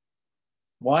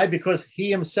 Why? Because he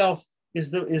himself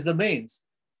is the means.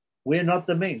 We're not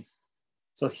the means.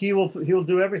 So he will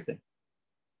do everything.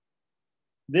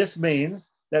 This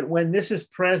means that when this is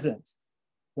present,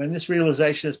 when this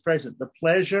realization is present, the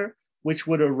pleasure which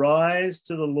would arise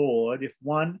to the Lord if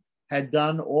one had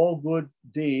done all good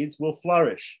deeds will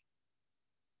flourish.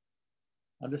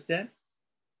 Understand?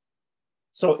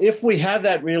 So if we have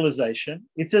that realization,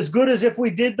 it's as good as if we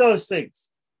did those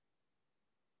things.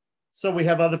 So we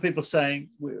have other people saying,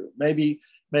 maybe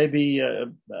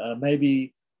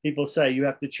people say you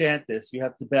have to chant this, you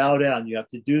have to bow down, you have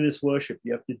to do this worship,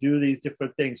 you have to do these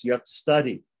different things, you have to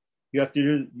study, you have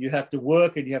to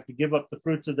work, and you have to give up the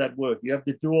fruits of that work. You have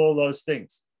to do all those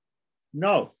things.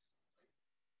 No.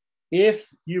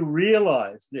 If you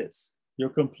realize this, your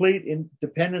complete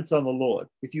dependence on the Lord,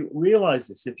 if you realize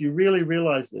this, if you really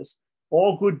realize this,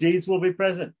 all good deeds will be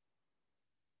present.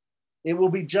 It will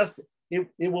be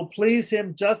it will please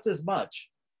him just as much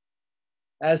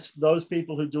as those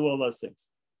people who do all those things.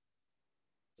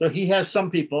 So he has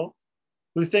some people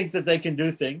who think that they can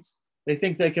do things. They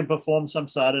think they can perform some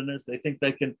sadhanas. They think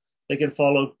they can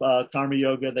follow karma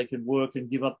yoga. They can work and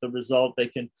give up the result. They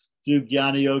can do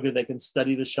jnana yoga. They can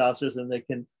study the shastras, and they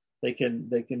can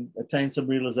attain some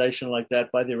realization like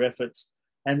that by their efforts.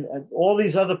 And all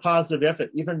these other paths of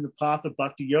effort, even the path of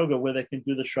bhakti yoga, where they can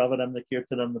do the shravanam, the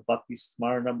kirtanam, the bhakti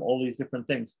smaranam, all these different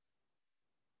things.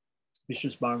 Vishnu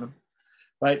smaranam,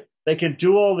 right? They can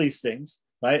do all these things,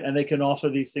 right? And they can offer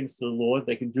these things to the Lord.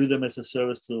 They can do them as a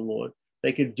service to the Lord.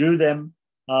 They can do them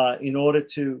in order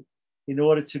to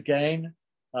gain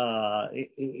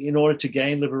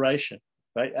liberation,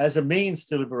 right? As a means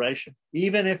to liberation,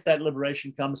 even if that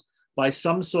liberation comes by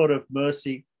some sort of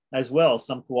mercy as well,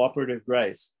 some cooperative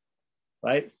grace,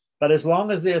 right? But as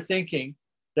long as they're thinking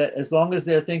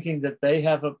that they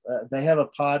have a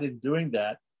part in doing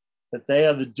that they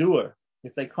are the doer,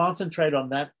 if they concentrate on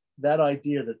that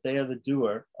idea that they are the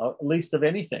doer, at least of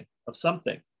anything, of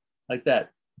something like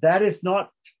that, that is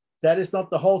not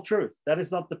the whole truth. That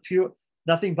is not the pure,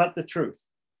 nothing but the truth.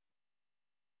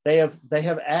 They have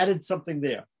added something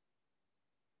there,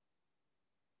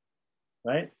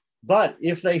 right? But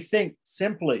if they think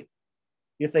simply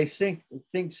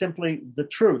the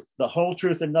truth, the whole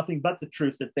truth and nothing but the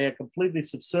truth, that they are completely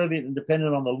subservient and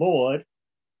dependent on the Lord,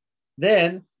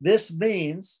 then this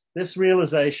means, this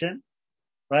realization,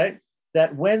 right,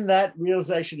 that when that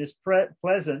realization is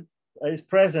present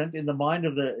in the mind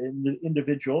of the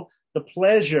individual, the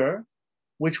pleasure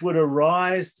which would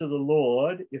arise to the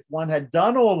Lord if one had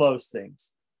done all those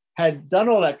things, had done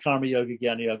all that karma yoga,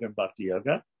 jnana yoga, and bhakti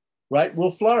yoga, right,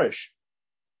 will flourish.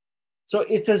 So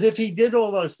it's as if he did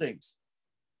all those things.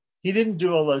 He didn't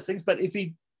do all those things, but if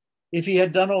he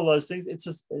had done all those things, it's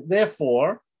just,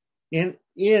 therefore, in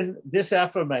this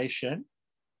affirmation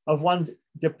of one's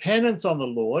dependence on the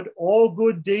Lord, all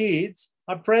good deeds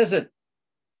are present.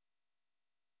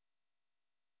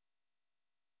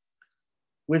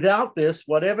 Without this,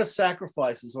 whatever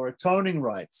sacrifices or atoning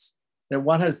rites that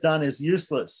one has done is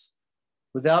useless.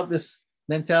 Without this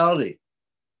mentality,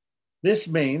 this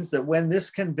means that when this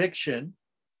conviction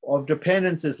of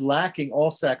dependence is lacking,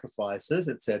 all sacrifices,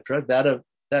 etc.,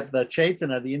 that the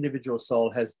Chaitanya, the individual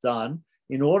soul, has done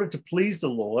in order to please the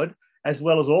Lord, as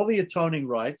well as all the atoning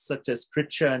rites, such as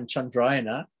Kricha and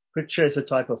Chandrayana. Kricha is a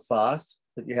type of fast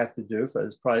that you have to do for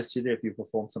as prayashchitta if you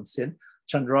perform some sin.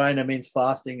 Chandrayana means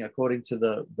fasting according to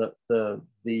the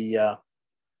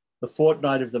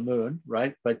fortnight of the moon,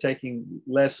 right? By taking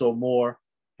less or more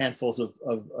handfuls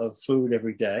of food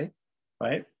every day,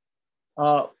 right?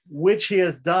 Which he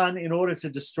has done in order to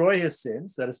destroy his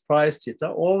sins, that is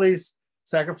prayashchitta. All these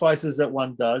sacrifices that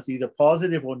one does, either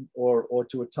positive or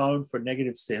to atone for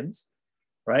negative sins,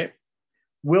 right,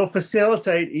 will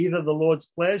facilitate either the Lord's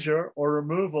pleasure or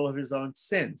removal of his own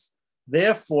sins.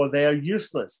 Therefore, they are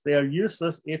useless. They are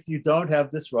useless if you don't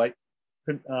have this right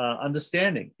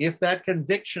understanding. If that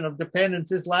conviction of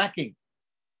dependence is lacking,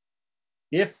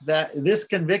 if this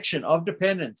conviction of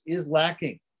dependence is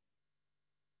lacking.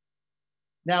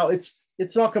 Now, it's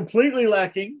not completely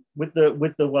lacking with the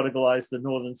Vadagalis, the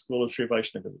northern school of Sri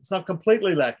Vaishnava. It's not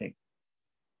completely lacking.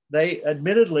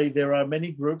 Admittedly, there are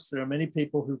many groups, there are many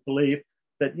people who believe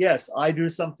that, yes, I do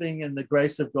something in the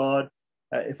grace of God.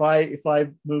 If I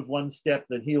move one step,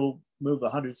 then he'll move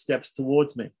 100 steps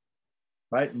towards me,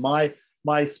 right?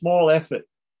 My small effort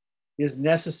is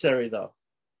necessary, though,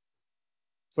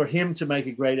 for him to make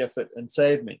a great effort and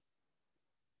save me.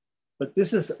 But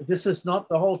this is not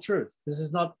the whole truth. This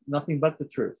is nothing but the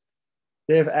truth.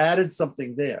 They have added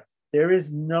something there. There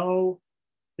is not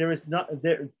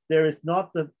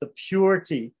the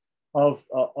purity of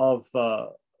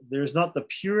there is not the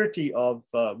purity of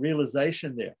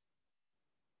realization there.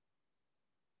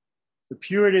 The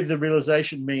purity of the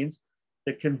realization means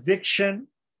the conviction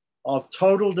of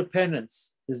total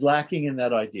dependence is lacking in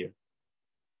that idea.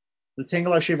 The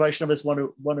Tengala Sri Vaishnavas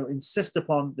want to insist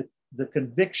upon the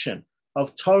conviction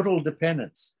of total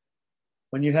dependence.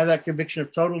 When you have that conviction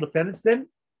of total dependence, then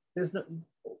there's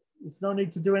no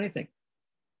need to do anything.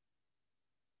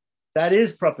 That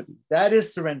is property. That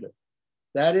is surrender.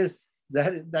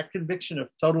 That conviction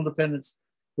of total dependence.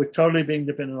 We're totally being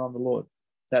dependent on the Lord.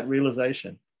 That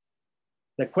realization.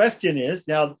 The question is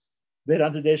now,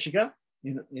 Vedanta Deshika,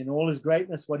 in all his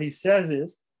greatness, what he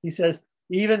says,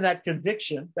 even that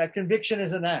conviction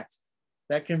is an act.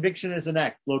 That conviction is an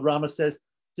act. Lord Rama says,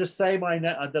 just say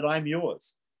that I'm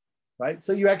yours, right?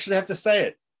 So you actually have to say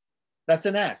it. That's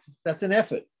an act. That's an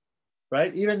effort,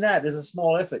 right? Even that is a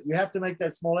small effort. You have to make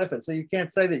that small effort. So you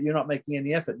can't say that you're not making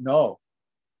any effort. No.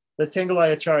 The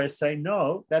Tengalaya Acharyas say,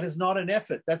 no, that is not an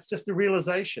effort. That's just a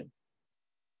realization.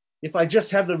 If I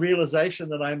just have the realization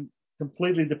that I'm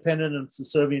completely dependent and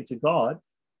subservient to God,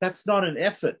 that's not an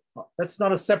effort. That's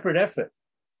not a separate effort,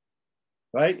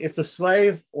 right? If the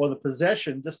slave or the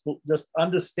possession just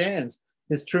understands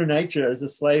his true nature as a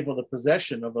slave or the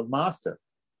possession of a master,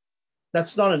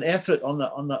 that's not an effort on the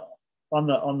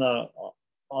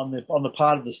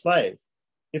part of the slave.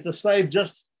 If the slave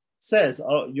just says,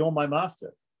 "Oh, you're my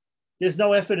master," there's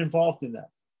no effort involved in that.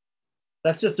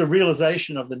 That's just a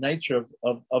realization of the nature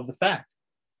of the fact,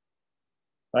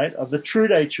 right? Of the true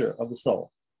nature of the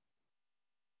soul,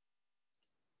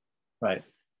 right?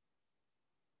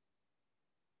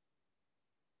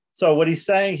 So what he's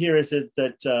saying here is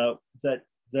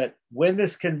that when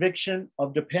this conviction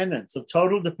of dependence, of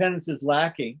total dependence, is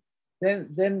lacking,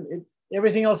 then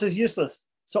everything else is useless.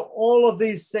 So all of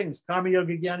these things, karma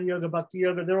yoga, jnana yoga, bhakti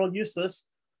yoga, they're all useless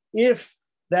if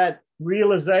that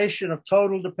realization of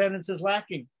total dependence is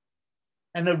lacking.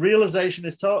 And the realization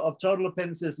of total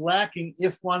dependence is lacking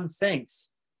if one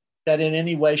thinks that in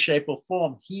any way, shape, or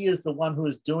form, he is the one who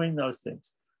is doing those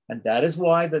things. And that is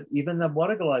why that even the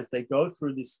Bodhagalas, they go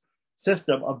through this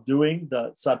system of doing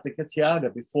the sattvika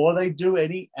tyaga. Before they do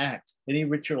any act, any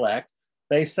ritual act,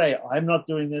 they say, I'm not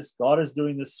doing this, God is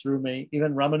doing this through me.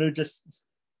 Even Ramanuja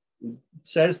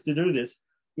says to do this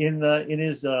in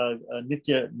his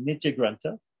Nitya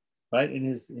Grantha, right? In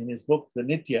his book, the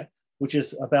Nitya, which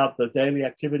is about the daily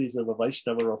activities of a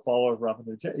Vaishnava or a follower of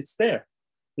Ramanuja. It's there.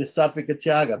 This sattvika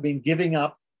tyaga, giving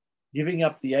up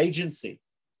the agency,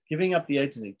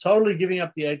 totally giving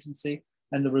up the agency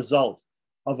and the result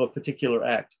of a particular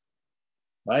act,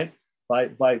 right?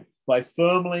 By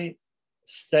firmly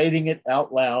stating it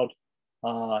out loud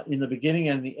in the beginning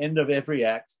and the end of every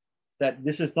act, that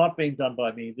this is not being done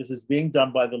by me, this is being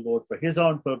done by the Lord for his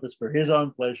own purpose, for his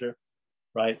own pleasure,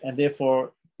 right? And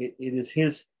therefore it is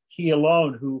he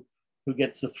alone who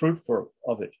gets the fruit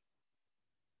of it.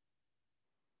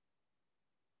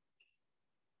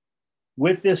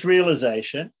 With this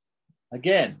realization,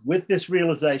 what is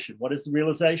the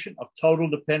realization of total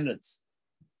dependence?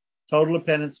 Total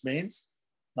dependence means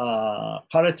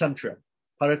paratantra,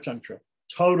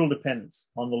 total dependence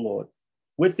on the Lord.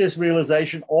 With this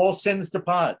realization, all sins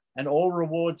depart and all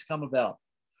rewards come about.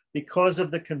 Because of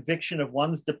the conviction of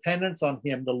one's dependence on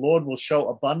him, the Lord will show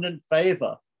abundant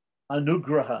favor,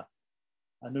 anugraha.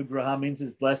 Anugraha means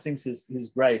his blessings, his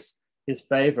grace, his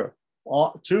favor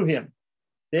to him.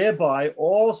 Thereby,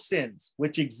 all sins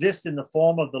which exist in the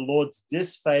form of the Lord's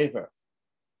disfavor,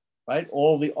 right?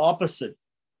 All the opposite.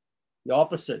 What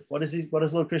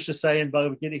does Lord Krishna say in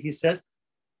Bhagavad Gita? He says,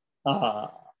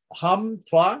 Ham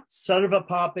tva sarva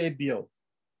papebhyo,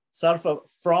 sarva,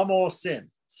 from all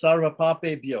sin, sarva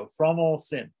papebhyo, from all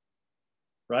sin,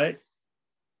 right?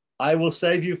 I will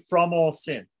save you from all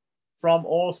sin. From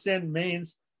all sin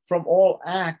means from all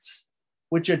acts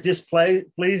which are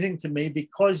displeasing to me,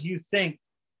 because you think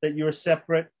that you're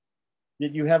separate,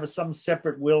 that you have some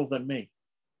separate will than me,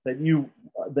 that you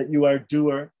are a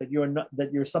doer, that you are not,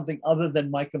 that you're something other than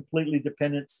my completely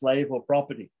dependent slave or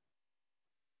property,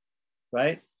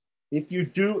 right? If you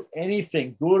do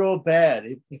anything, good or bad,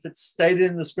 if it's stated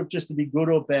in the scriptures to be good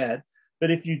or bad, but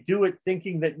if you do it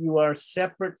thinking that you are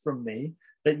separate from me,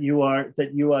 that you are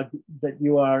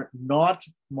not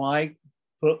my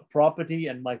property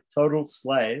and my total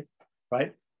slave,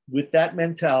 right? With that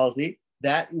mentality,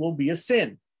 that will be a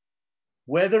sin.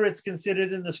 Whether it's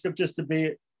considered in the scriptures to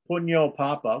be punya or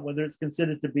papa, whether it's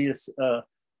considered to be a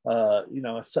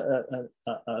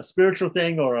spiritual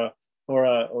thing or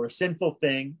a sinful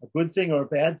thing, a good thing or a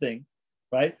bad thing,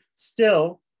 right?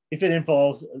 Still, if it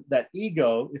involves that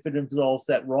ego, if it involves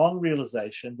that wrong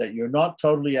realization that you're not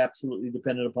totally, absolutely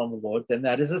dependent upon the Lord, then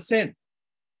that is a sin.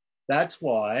 That's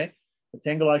why the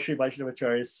Tengalai Sri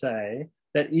Vaishnavacharyas say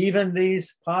that even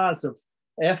these paths of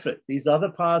effort, these other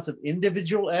paths of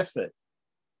individual effort,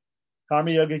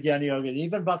 karma yoga, jnana yoga, and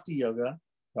even bhakti yoga,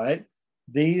 right?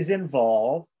 These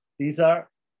are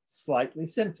slightly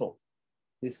sinful.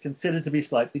 is considered to be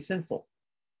slightly sinful.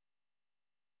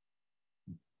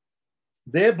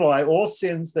 Thereby, all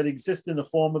sins that exist in the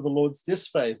form of the Lord's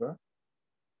disfavor,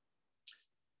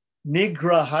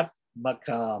 nigrahat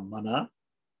makamana,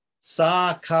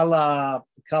 sa kala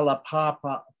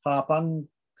papankalum,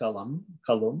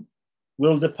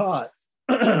 will depart.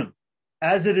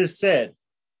 As it is said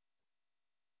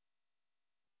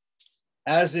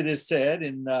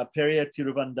in Periya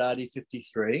Tiruvandadi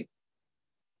 53,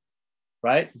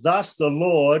 right? Thus the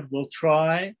Lord will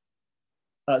try,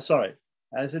 as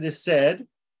it is said,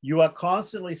 you are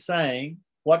constantly saying,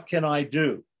 what can I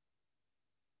do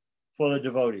for the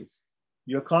devotees?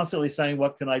 You're constantly saying,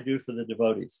 what can I do for the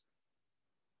devotees?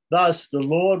 Thus, the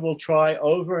Lord will try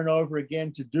over and over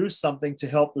again to do something to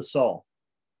help the soul.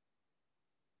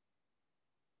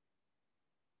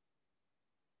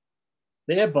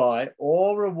 Thereby,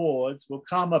 all rewards will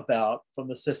come about from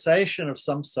the cessation of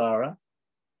samsara,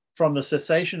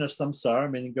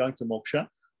 meaning going to moksha,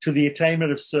 to the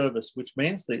attainment of service, which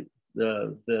means the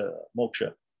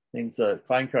moksha, means the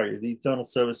eternal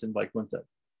service in Vaikuntha.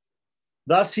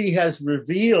 Thus, he has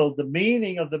revealed the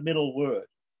meaning of the middle word.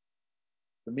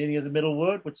 The meaning of the middle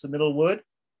word, what's the middle word?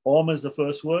 Om is the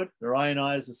first word, Narayana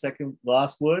is the second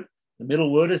last word. The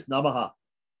middle word is Namaha.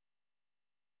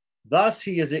 Thus,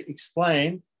 he has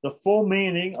explained the full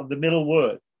meaning of the middle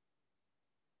word.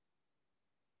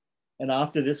 And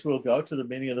after this, we'll go to the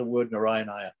meaning of the word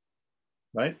Narayana,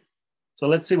 right? So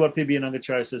let's see what P.B.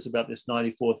 Anangacharya says about this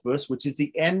 94th verse, which is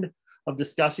the end of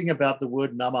discussing about the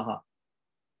word Namaha.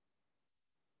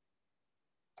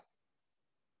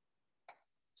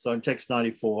 So in text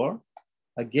 94,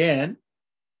 again,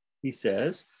 he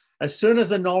says, as soon as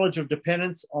the knowledge of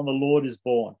dependence on the Lord is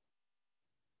born,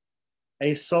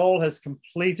 a soul has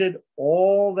completed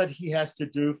all that he has to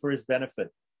do for his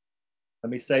benefit. Let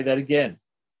me say that again.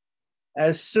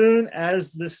 As soon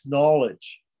as this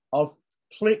knowledge of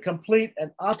complete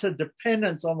and utter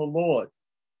dependence on the Lord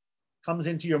comes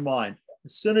into your mind,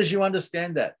 as soon as you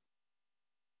understand that,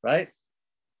 right,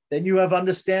 then you have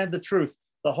understand the truth,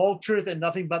 the whole truth and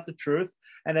nothing but the truth.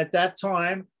 And at that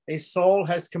time, a soul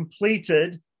has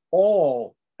completed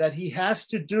all that he has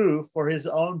to do for his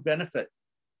own benefit.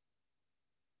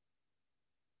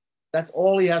 That's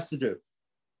all he has to do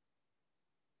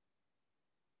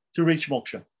to reach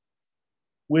moksha.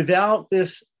 Without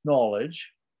this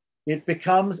knowledge, it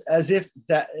becomes as if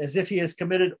he has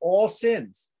committed all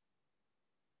sins.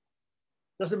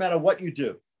 Doesn't matter what you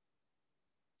do.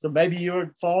 So maybe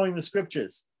you're following the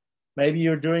scriptures. Maybe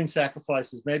you're doing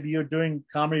sacrifices. Maybe you're doing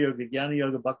karma yoga, jnana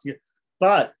yoga, bhakti yoga.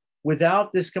 But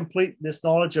without this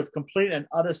knowledge of complete and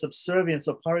utter subservience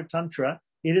or paratantra,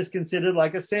 it is considered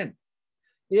like a sin.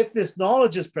 If this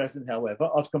knowledge is present, however,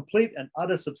 of complete and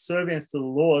utter subservience to the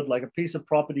Lord, like a piece of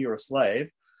property or a slave,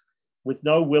 with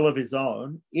no will of his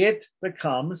own, it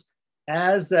becomes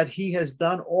as that he has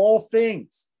done all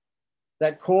things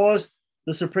that cause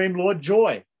the Supreme Lord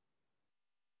joy.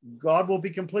 God will be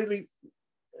completely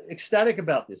ecstatic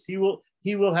about this. He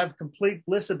will have complete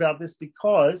bliss about this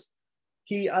because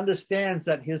he understands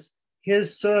that his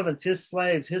servants, his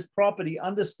slaves, his property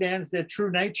understands their true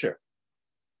nature.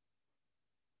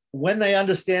 When they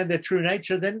understand their true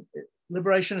nature, then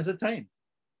liberation is attained.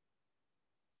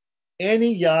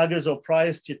 Any yagas or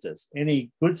prayaschitas,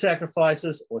 any good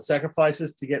sacrifices or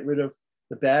sacrifices to get rid of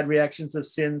the bad reactions of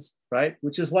sins, right?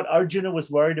 Which is what Arjuna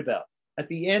was worried about. At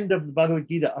the end of the Bhagavad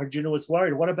Gita, Arjuna was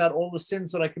worried. What about all the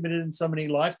sins that I committed in so many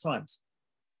lifetimes?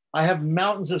 I have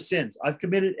mountains of sins. I've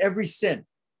committed every sin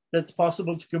that's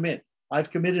possible to commit. I've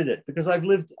committed it because I've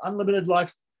lived unlimited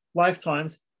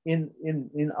lifetimes in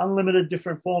unlimited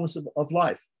different forms of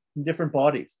life, in different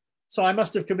bodies. So I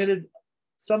must have committed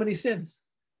so many sins,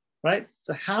 right?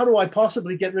 So how do I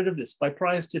possibly get rid of this? By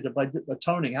prayaschitta, by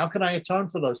atoning. How can I atone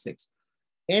for those things?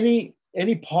 Any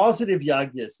positive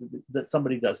yajnas that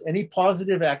somebody does, any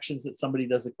positive actions that somebody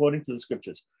does according to the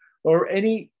scriptures, or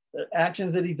any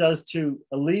actions that he does to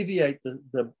alleviate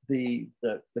the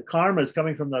karmas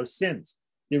coming from those sins,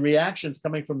 the reactions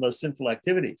coming from those sinful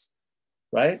activities,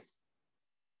 right?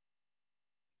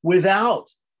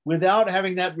 Without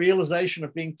having that realization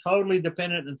of being totally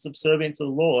dependent and subservient to the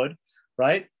Lord,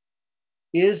 right,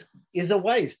 is a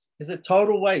waste, is a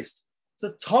total waste. It's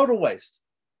a total waste.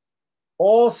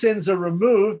 All sins are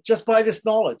removed just by this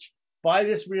knowledge, by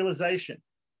this realization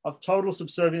of total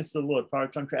subservience to the Lord,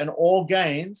 paratantra, and all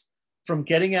gains from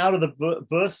getting out of the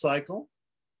birth cycle,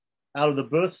 out of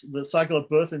the cycle of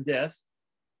birth and death,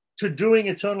 to doing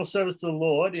eternal service to the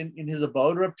Lord in his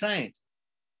abode are obtained.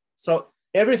 So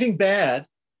everything bad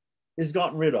is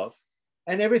gotten rid of,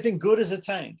 and everything good is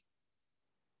attained.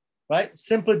 right?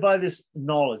 Simply by this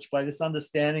knowledge, by this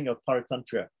understanding of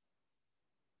Paratantra.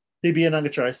 T.B.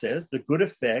 Anangachari says, the good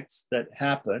effects that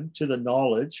happen to the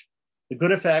knowledge, the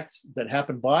good effects that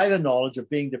happen by the knowledge of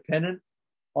being dependent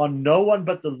on no one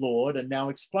but the Lord are now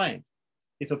explained.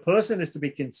 If a person is to be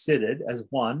considered as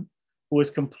one who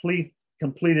has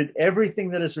completed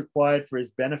everything that is required for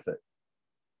his benefit,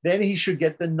 then he should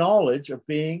get the knowledge of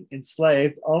being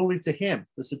enslaved only to him,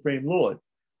 the Supreme Lord.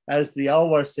 As the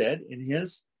Alvar said in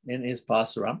his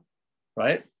Pasaram,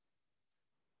 right?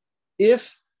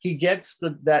 If he gets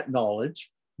that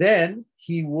knowledge, then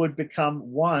he would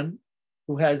become one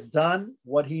who has done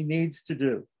what he needs to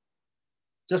do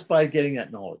just by getting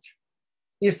that knowledge.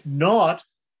 If not,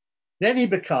 then it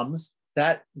becomes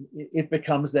that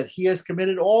he has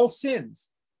committed all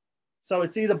sins. So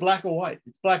it's either black or white.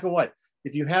 It's black or white.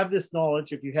 If you have this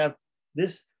knowledge, if you have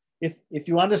this, if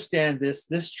you understand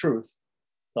this truth,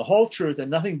 the whole truth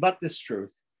and nothing but this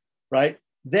truth, right?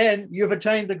 Then you've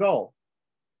attained the goal.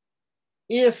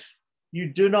 If you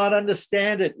do not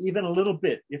understand it even a little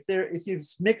bit, if you've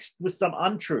mixed with some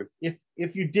untruth,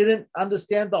 if you didn't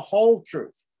understand the whole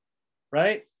truth,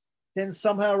 right? Then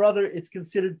somehow or other it's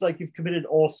considered like you've committed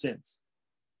all sins.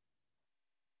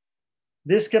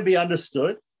 This can be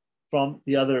understood from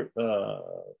the other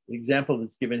example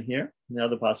that's given here in the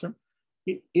other passage.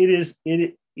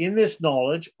 In this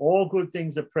knowledge, all good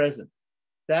things are present.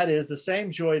 That is, the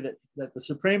same joy that the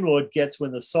Supreme Lord gets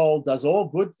when the soul does all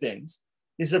good things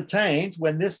is obtained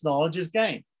when this knowledge is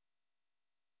gained.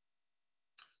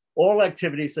 All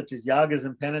activities such as yagas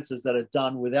and penances that are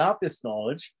done without this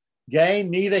knowledge gain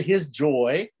neither his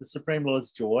joy, the Supreme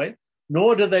Lord's joy,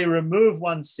 nor do they remove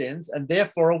one's sins and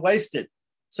therefore are wasted.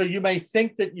 So you may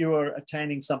think that you are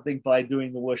attaining something by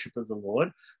doing the worship of the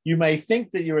Lord. You may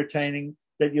think that you're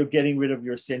getting rid of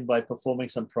your sin by performing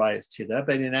some prayaschitta,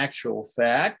 but in actual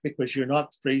fact, because you're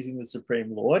not pleasing the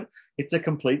Supreme Lord, it's a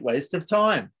complete waste of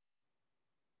time.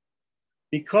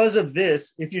 Because of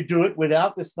this, if you do it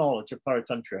without this knowledge of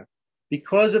Paratantra,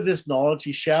 because of this knowledge,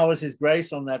 he showers his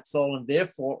grace on that soul, and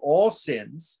therefore all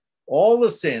the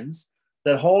sins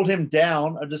that hold him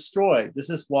down are destroyed. This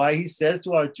is why he says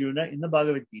to Arjuna in the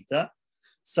Bhagavad Gita,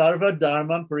 Sarva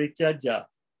Dharmam Parityaja,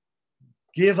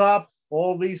 give up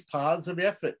all these paths of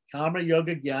effort, Karma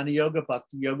Yoga, Jnana Yoga,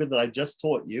 Bhakti Yoga that I just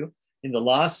taught you in the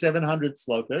last 700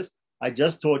 slokas. I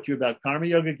just taught you about Karma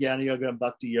Yoga, Jnana Yoga, and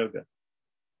Bhakti Yoga.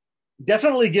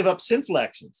 Definitely give up sinful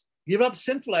actions. Give up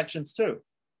sinful actions too,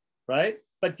 right?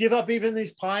 But give up even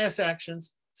these pious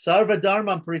actions. Sarva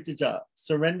Dharmam Parityaja,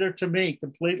 surrender to me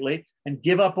completely and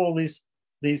give up all these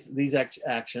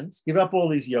actions, give up all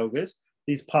these yogas,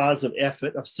 these paths of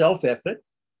effort, of self-effort,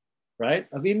 right?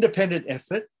 Of independent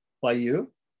effort by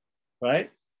you,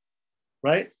 right?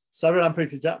 Right? Sarva Dharmam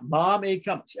Parityaja, Mam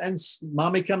Ekam, and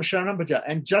Mam Ekam Sharanam Bhaja,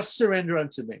 and just surrender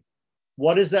unto me.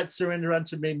 What does that surrender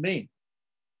unto me mean?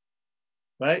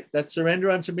 Right? That surrender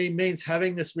unto me means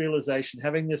having this realization,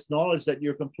 having this knowledge that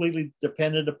you're completely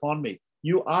dependent upon me.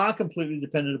 You are completely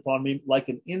dependent upon me like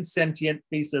an insentient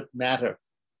piece of matter,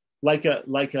 like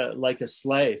a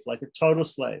slave, like a total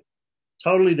slave,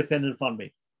 totally dependent upon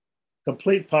me.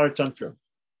 Complete paratantra,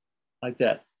 like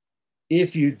that.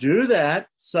 If you do that,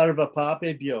 sarva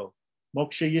papebhyo,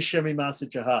 moksha yishami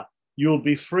masuchaha, you will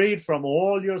be freed from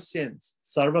all your sins,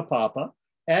 sarva papa,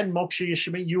 and moksha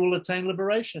yishami, you will attain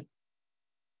liberation.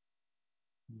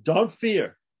 Don't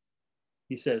fear,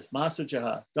 he says,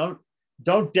 masuchaha.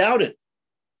 Don't doubt it.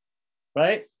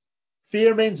 Right?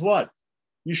 Fear means what?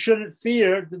 You shouldn't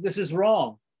fear that this is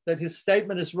wrong, that his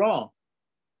statement is wrong,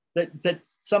 that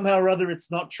somehow or other it's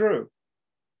not true,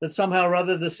 that somehow or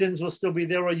other the sins will still be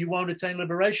there or you won't attain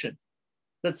liberation,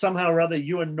 that somehow or other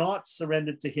you are not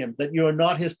surrendered to him, that you are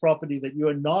not his property, that you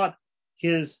are not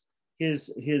his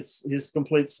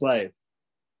complete slave.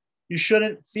 You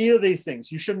shouldn't fear these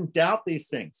things. You shouldn't doubt these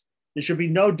things. There should be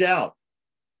no doubt.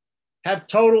 Have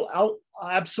total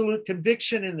absolute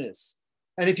conviction in this.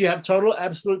 And if you have total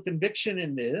absolute conviction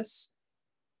in this,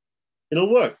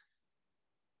 it'll work.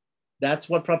 That's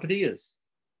what property is.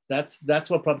 That's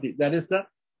what property. That is the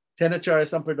Tenacharya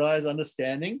Sampradaya's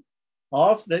understanding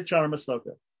of the Charma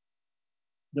Sloka.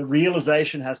 The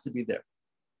realization has to be there.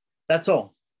 That's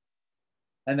all.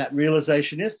 And that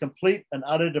realization is complete and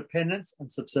utter dependence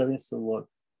and subservience to the Lord.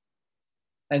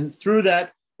 And through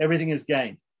that, everything is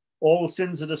gained. All the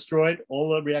sins are destroyed, all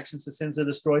the reactions to sins are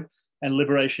destroyed, and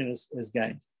liberation is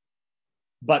gained.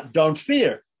 But don't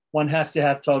fear. One has to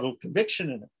have total conviction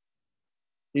in it.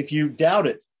 If you doubt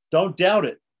it, don't doubt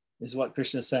it, is what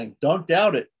Krishna is saying. Don't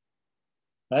doubt it,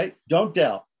 right? Don't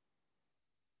doubt,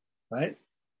 right?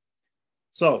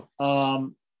 So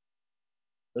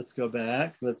let's go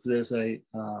back. There's a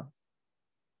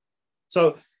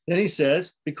So then he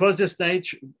says, because of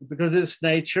this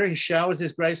nature, he showers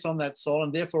his grace on that soul,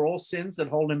 and therefore all sins that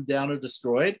hold him down are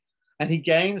destroyed. And he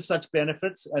gains such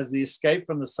benefits as the escape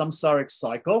from the samsaric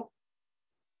cycle,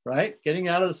 right? Getting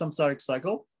out of the samsaric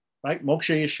cycle, right?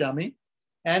 Moksha yashami,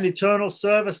 and eternal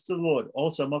service to the Lord,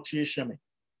 also moksha yashami.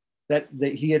 That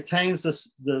he attains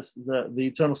the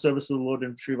eternal service of the Lord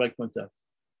in Sri Vaikuntha.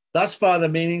 Thus far, the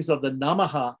meanings of the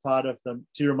Namaha part of the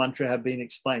Tira Mantra have been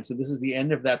explained. So this is the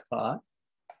end of that part.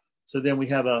 So then we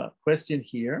have a question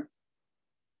here.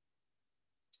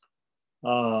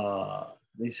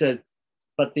 He said,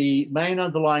 but the main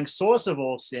underlying source of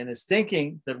all sin is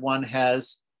thinking that one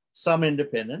has some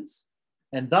independence.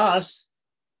 And thus,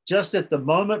 just at the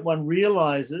moment one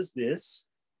realizes this,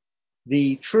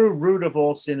 the true root of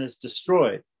all sin is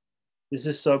destroyed. This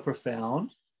is so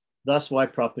profound. Thus why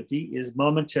property is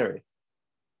momentary.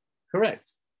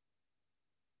 Correct.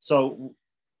 So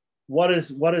what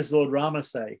does Lord Rama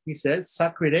say? He says,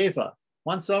 Sakrideva,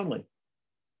 once only.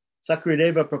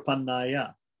 Sakrideva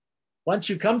prapannaya. Once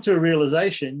you come to a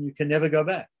realization, you can never go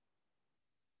back.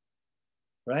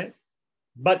 Right?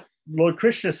 But Lord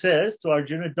Krishna says to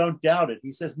Arjuna, don't doubt it.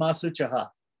 He says, Masuchaha,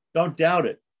 don't doubt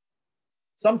it.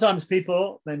 Sometimes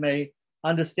people, they may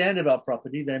understand about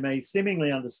property, they may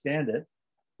seemingly understand it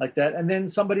like that, and then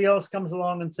somebody else comes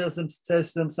along and says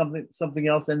to them something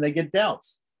else, and they get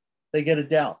doubts. They get a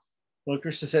doubt. Lord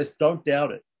Krishna says, don't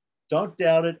doubt it. Don't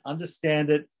doubt it. Understand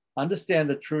it.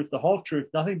 Understand the truth, the whole truth,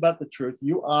 nothing but the truth.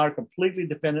 You are completely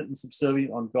dependent and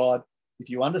subservient on God. If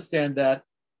you understand that,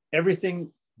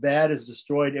 everything bad is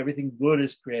destroyed, everything good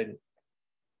is created.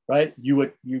 Right?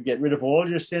 You get rid of all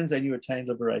your sins and you attain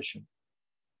liberation.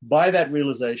 By that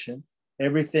realization,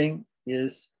 everything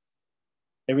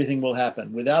will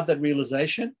happen. Without that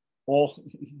realization,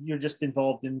 you're just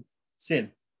involved in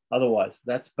sin. Otherwise,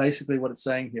 that's basically what it's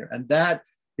saying here. And that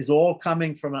is all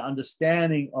coming from an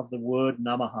understanding of the word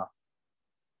namaha.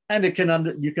 And you can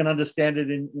understand it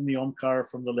in the Omkara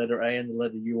from the letter A and the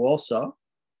letter U also,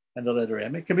 and the letter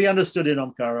M. It can be understood in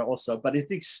Omkara also, but it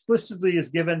explicitly is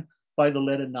given by the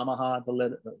letter namaha,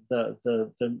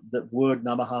 the word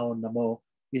namaha or namo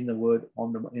in the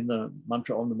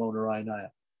mantra Om Namo Narayanaya.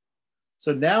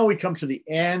 So now we come to the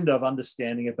end of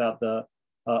understanding about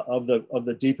of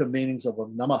the deeper meanings of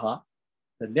namaha.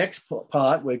 The next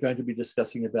part we're going to be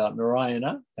discussing about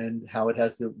Narayana and how it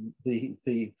has the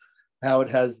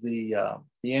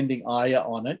ending Aya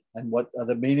on it, and what are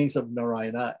the meanings of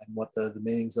Narayana and what are the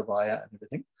meanings of Aya and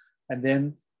everything. And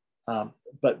then,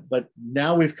 but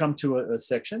now we've come to a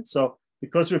section. So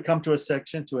because we've come to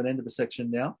an end of a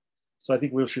section now, so I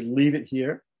think we should leave it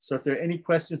here. So if there are any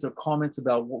questions or comments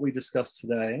about what we discussed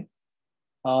today,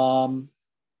 I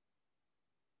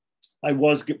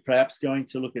was perhaps going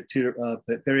to look at Periya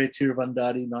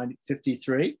Tiruvandari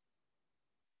 953.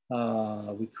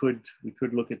 We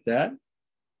could look at that,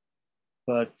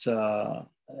 but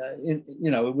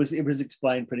it was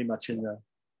explained pretty much in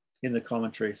the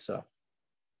commentary. So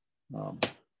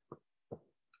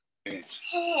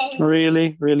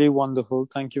really, really wonderful.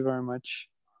 Thank you very much.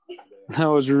 That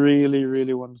was really,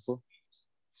 really wonderful.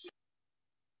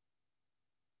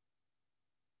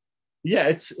 Yeah,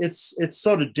 it's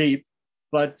sort of deep,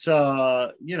 but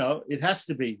it has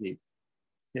to be deep.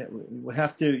 Yeah,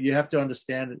 you have to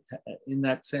understand it in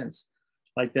that sense,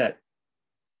 like that.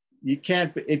 It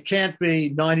can't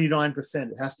be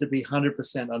 99%. It has to be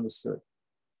 100% understood.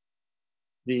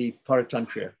 The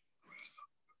Paratantriya.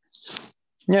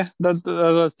 Yeah, I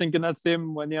was thinking that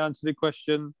same when you answered the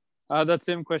question. I had that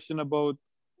same question about,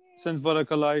 since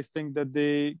Varakalais think that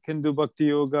they can do Bhakti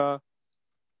Yoga,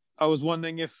 I was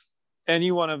wondering if any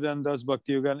one of them does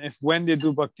Bhakti Yoga, and if when they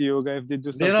do Bhakti Yoga, if they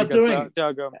do they're not doing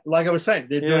Tyaga. Like I was saying,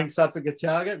 they're doing Sattvika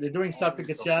Tyaga, they're doing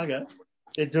Sattvika Tyaga,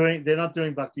 they're not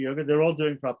doing Bhakti Yoga, they're all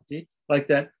doing property, like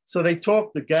that. So they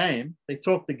talk the game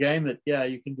that, yeah,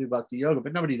 you can do Bhakti Yoga,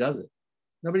 but nobody does it.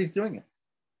 Nobody's doing it.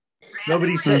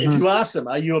 Nobody said, if you ask them,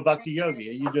 are you a Bhakti Yogi?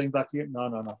 Are you doing Bhakti Yoga?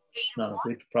 No.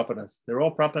 They're properness. They're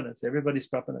all properness. Everybody's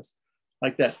properness,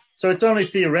 like that. So it's only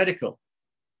theoretical.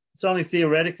 And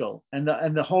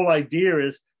the whole idea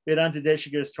is Vedanta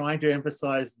Deshika is trying to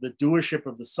emphasize the doership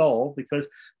of the soul, because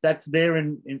that's there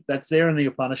in the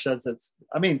Upanishads.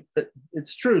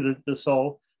 It's true that the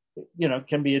soul,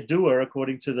 can be a doer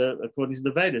according to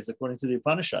the Vedas, according to the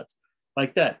Upanishads,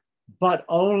 like that.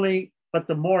 But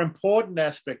the more important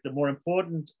aspect, the more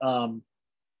important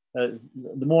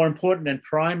and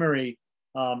primary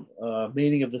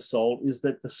meaning of the soul is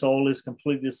that the soul is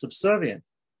completely subservient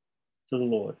to the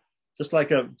Lord, just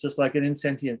like an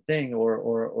insentient thing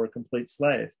or a complete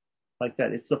slave, like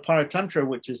that. It's the Paratantra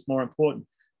which is more important.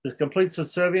 The complete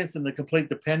subservience and the complete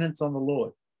dependence on the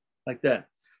Lord, like that.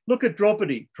 Look at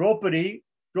Draupadi.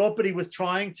 Draupadi was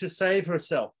trying to save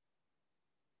herself.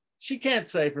 She can't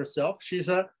save herself. She's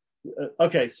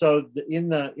okay. So in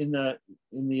the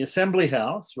assembly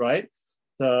house, right?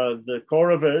 The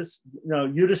Kauravas,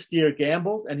 Yudhisthira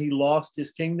gambled and he lost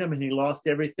his kingdom and he lost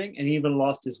everything and he even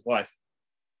lost his wife.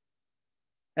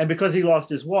 And because he lost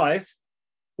his wife,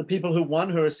 the people who won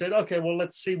her said, okay, well,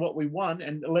 let's see what we won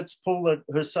and let's pull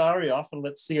her sari off and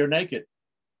let's see her naked.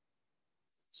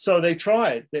 So they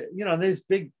tried. These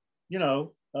big,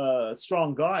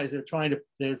 strong guys.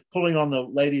 They're pulling on the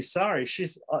lady's sari. She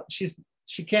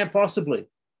can't possibly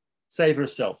save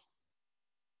herself.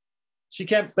 She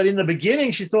can't. But in the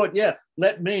beginning, she thought, yeah,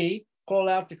 let me call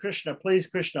out to Krishna, please,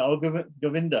 Krishna, oh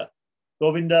Govinda,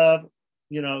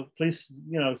 please,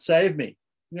 save me.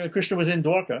 Krishna was in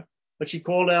Dwarka, but she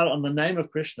called out on the name of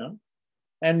Krishna,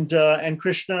 and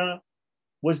Krishna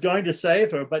was going to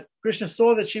save her, but Krishna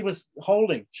saw that she was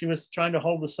trying to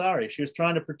hold the sari. She was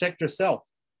trying to protect herself.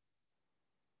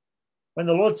 When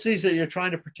the Lord sees that you're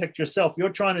trying to protect yourself, you're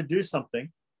trying to do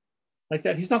something like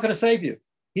that, he's not going to save you.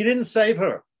 He didn't save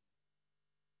her.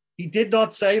 He did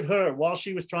not save her while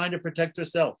she was trying to protect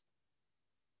herself.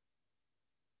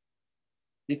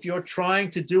 If you're trying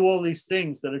to do all these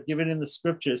things that are given in the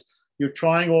scriptures, you're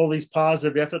trying all these paths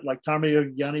of effort like Karma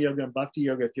Yoga, Jnana Yoga, and Bhakti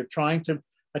Yoga, if you're trying to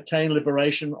attain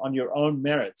liberation on your own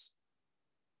merits,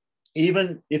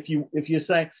 even if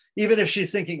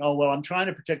she's thinking, oh, well, I'm trying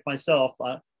to protect myself,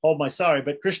 hold my sari,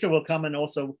 but Krishna will come and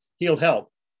also he'll help.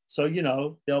 So,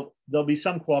 there'll be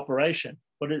some cooperation.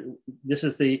 But this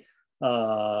is the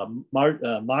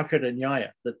Marketa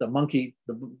Nyaya, that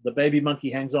the baby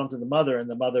monkey hangs on to the mother and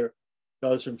the mother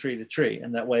goes from tree to tree.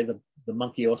 And that way the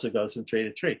monkey also goes from tree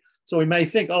to tree. So we may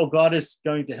think, oh, God is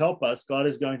going to help us. God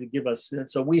is going to give us. And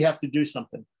so we have to do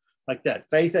something like that.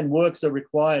 Faith and works are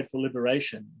required for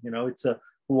liberation. It's a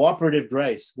cooperative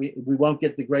grace. We won't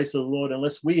get the grace of the Lord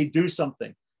unless we do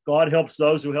something. God helps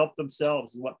those who help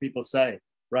themselves, is what people say,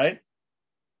 right?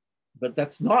 But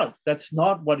that's not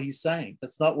what he's saying.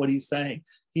 That's not what he's saying.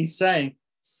 He's saying,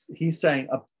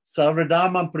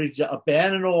 Sarvadharmam Parija,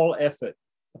 abandon all effort,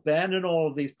 abandon all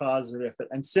of these paths of effort,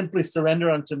 and simply surrender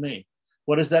unto me.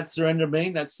 What does that surrender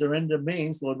mean? That surrender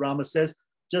means, Lord Rama says,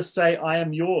 just say, I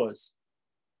am yours.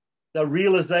 The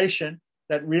realization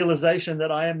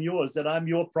that I am yours, that I'm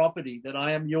your property, that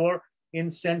I am your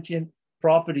insentient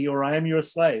property, or I am your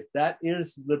slave. That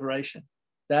is liberation.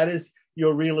 That is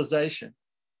your realization.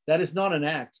 That is not an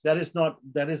act. That is not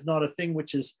a thing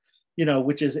which is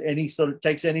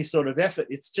takes any sort of effort.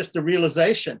 It's just a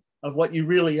realization of what you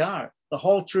really are. The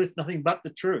whole truth, nothing but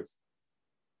the truth.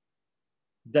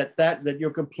 That you're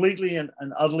completely and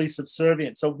utterly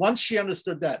subservient. So once she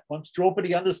understood that, once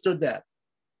Draupadi understood that,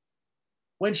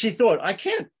 when she thought, I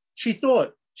can't, she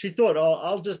thought, oh,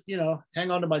 I'll just, hang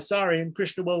on to my sari and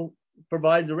Krishna will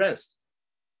provide the rest.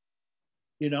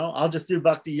 I'll just do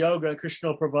bhakti yoga, Krishna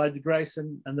will provide the grace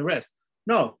and the rest.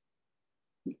 No,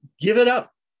 give it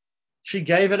up. She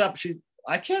gave it up.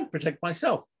 I can't protect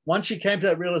myself. Once she came to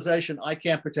that realization, I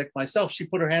can't protect myself, she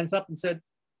put her hands up and said,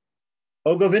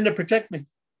 oh, Govinda, protect me.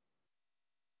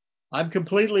 I'm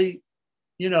completely,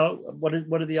 what did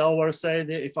the Alwar say?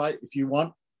 If you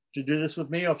want to do this with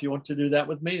me, or if you want to do that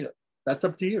with me, that's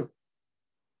up to you.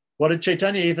 What did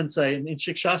Chaitanya even say in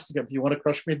Shikshastakam? If you want to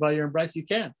crush me by your embrace, you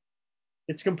can.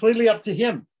 It's completely up to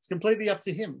him. It's completely up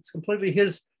to him. It's completely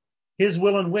his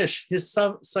will and wish, his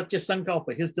Satya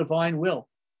Sankalpa, his divine will.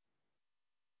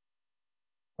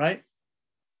 Right?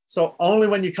 So only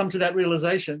when you come to that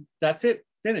realization, that's it,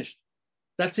 finished.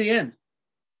 That's the end.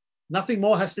 Nothing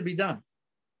more has to be done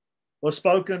or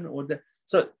spoken.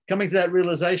 So coming to that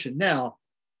realization. Now,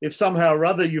 if somehow or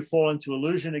other you fall into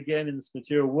illusion again in this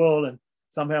material world, and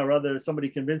somehow or other somebody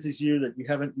convinces you that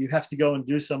you have to go and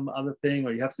do some other thing,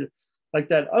 or you have to like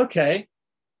that, okay,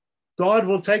 God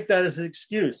will take that as an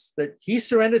excuse that he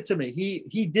surrendered to me.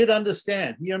 He did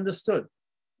understand. He understood.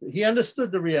 He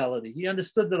understood the reality. He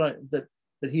understood that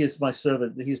he is my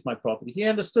servant, that he's my property. He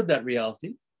understood that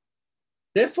reality.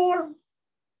 Therefore,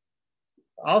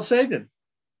 I'll save him.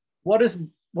 What does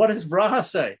Vraha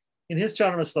say in his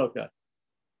Charana Sloka?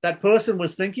 That person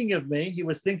was thinking of me. He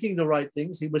was thinking the right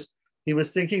things. He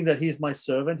was thinking that he's my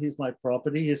servant. He's my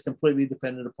property. He's completely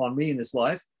dependent upon me in his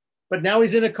life. But now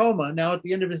he's in a coma. Now at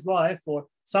the end of his life, or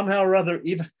somehow or other,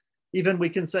 even we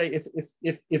can say,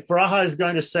 if Vraha is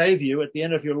going to save you at the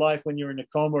end of your life when you're in a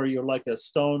coma or you're like a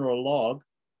stone or a log,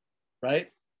 right?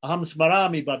 Aham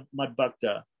smarami mad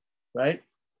bhakta, right?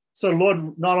 So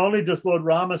not only does Lord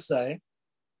Rama say,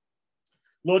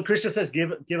 Lord Krishna says,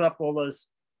 give up all those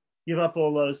Give up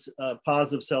all those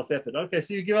paths of self-effort. Okay,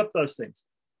 so you give up those things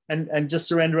and just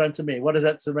surrender unto me. What does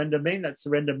that surrender mean? That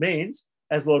surrender means,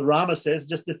 as Lord Rama says,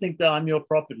 just to think that I'm your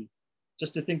property,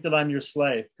 just to think that I'm your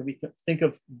slave. Can we think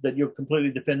of that you're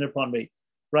completely dependent upon me?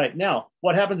 Right. Now,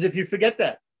 what happens if you forget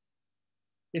that?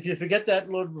 If you forget that,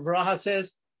 Lord Varaha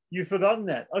says, you've forgotten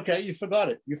that. Okay, you forgot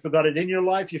it. You forgot it in your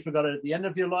life. You forgot it at the end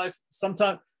of your life.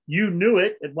 Sometime you knew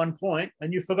it at one point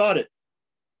and you forgot it.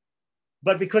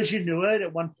 But because you knew it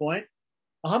at one point,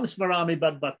 aham smarami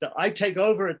bad bhakta, I take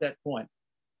over at that point.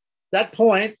 That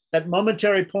point, that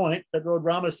momentary point that Lord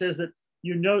Rama says that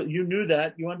you knew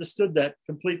that, you understood that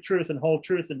complete truth and whole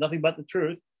truth and nothing but the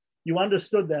truth. You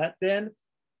understood that. Then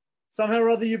somehow or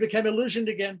other you became illusioned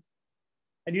again.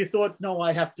 And you thought, no,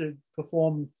 I have to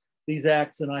perform these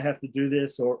acts and I have to do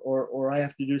this or I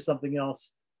have to do something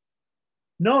else.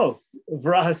 No,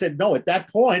 Varaha said, no, at that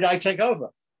point, I take over.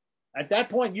 At that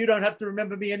point, you don't have to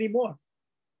remember me anymore.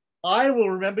 I will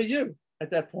remember you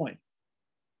at that point.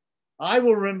 I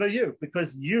will remember you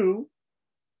because you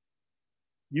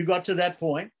got to that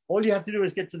point. All you have to do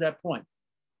is get to that point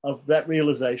of that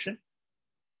realization.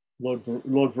 Lord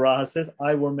Varaha says,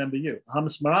 I will remember you. Aham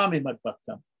smarami mad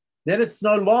bhaktam. Then it's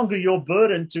no longer your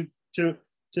burden to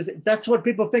that's what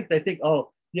people think. They think, oh,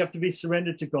 you have to be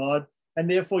surrendered to God, and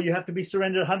therefore you have to be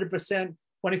surrendered 100%,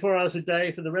 24 hours a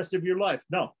day for the rest of your life.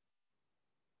 No.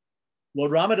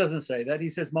 Lord Rama doesn't say that. He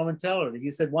says momentarily.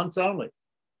 He said once only.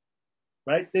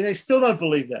 Right? Then they still don't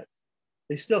believe that.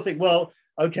 They still think, well,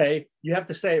 okay, you have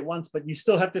to say it once, but you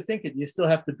still have to think it. You still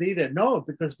have to be there. No,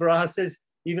 because Varaha says,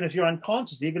 even if you're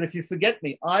unconscious, even if you forget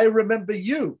me, I remember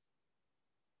you.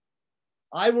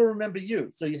 I will remember you.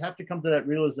 So you have to come to that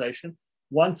realization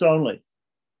once only.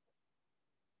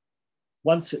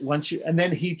 Once you, and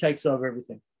then he takes over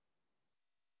everything.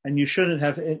 And you shouldn't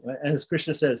have, as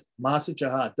Krishna says, Masu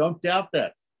Chaha, don't doubt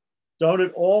that. Don't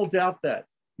at all doubt that,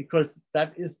 because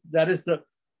that is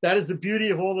the beauty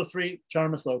of all the three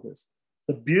Charma Slokas.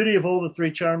 The beauty of all the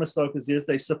three Charma Slokas is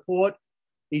they support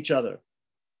each other.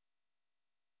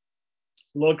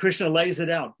 Lord Krishna lays it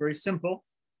out, very simple.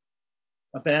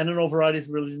 Abandon all varieties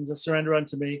of religion, just surrender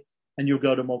unto me, and you'll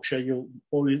go to moksha. You'll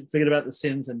forget about the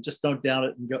sins and just don't doubt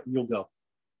it, and you'll go.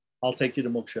 I'll take you to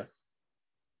moksha.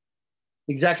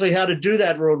 Exactly how to do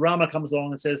that, Lord Rama comes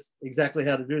along and says exactly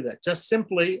how to do that. Just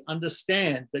simply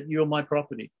understand that you're my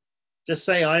property. Just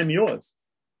say, I am yours.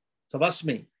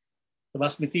 Tavasmi.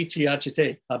 Tavasmiti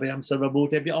chiyachite. Abhyam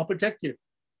sarvabhutebhya. I'll protect you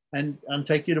and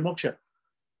take you to moksha.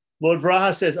 Lord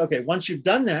Varaha says, okay, once you've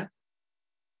done that,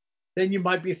 then you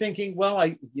might be thinking, well,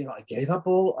 I gave up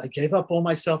all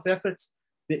my self-efforts.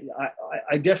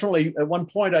 I definitely, at one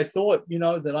point, I thought,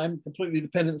 that I'm completely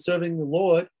dependent serving the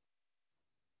Lord,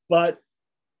 but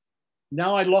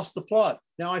now I lost the plot.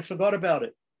 Now I forgot about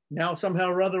it. Now somehow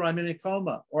or other I'm in a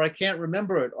coma, or I can't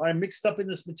remember it, or I'm mixed up in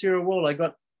this material world. I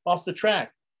got off the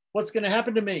track. What's going to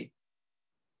happen to me?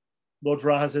 Lord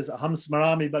Varaha says, Aham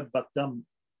smarami bad bhaktam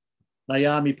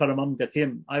nayami paramam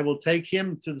gatim. I will take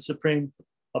him to the supreme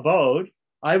abode.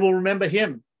 I will remember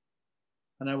him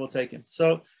and I will take him.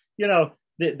 So,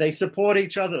 they support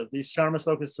each other. These Charma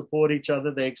Slokas support each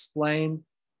other. They explain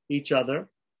each other.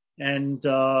 And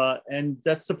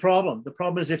that's the problem. The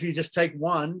problem is if you just take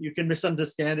one, you can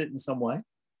misunderstand it in some way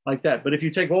like that. But if you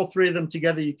take all three of them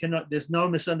together, you cannot, there's no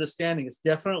misunderstanding. It's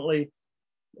definitely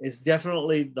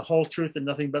the whole truth and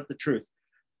nothing but the truth.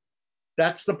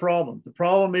 That's the problem. The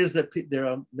problem is that there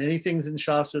are many things in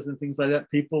Shastras and things like that.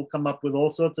 People come up with all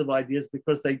sorts of ideas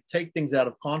because they take things out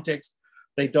of context.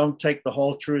 They don't take the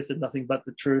whole truth and nothing but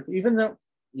the truth. Even the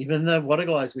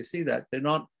Vatagalis, we see that. They're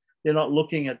not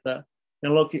looking at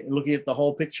they're looking at the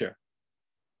whole picture.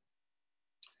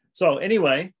 So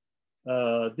anyway,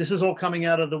 this is all coming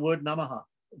out of the word namaha,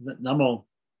 namo.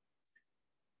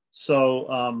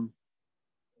 So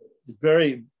it's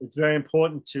very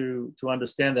important to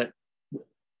understand that.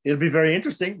 It'll be very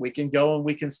interesting. We can go and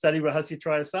we can study Rahasya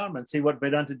Trayasama and see what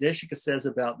Vedanta Deshika says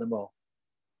about them all.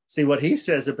 See what he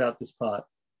says about this part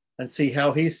and see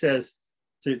how he says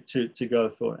to go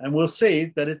for it. And we'll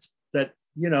see that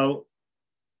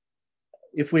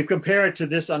if we compare it to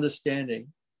this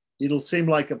understanding, it'll seem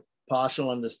like a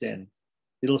partial understanding.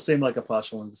 It'll seem like a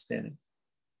partial understanding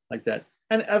like that.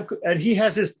 And he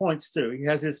has his points too. He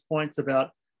has his points about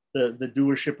the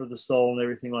doership of the soul and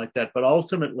everything like that. But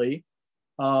ultimately,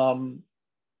 I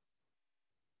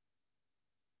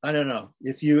don't know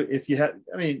if you have,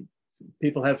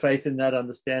 people have faith in that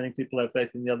understanding. People have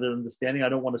faith in the other understanding. I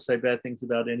don't want to say bad things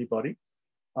about anybody.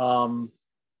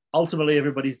 Ultimately,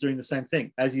 everybody's doing the same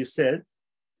thing. As you said,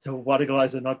 the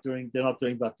Vatagalis they're not doing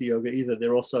bhakti yoga either.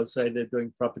 They're also say they're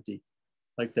doing property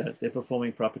like that. They're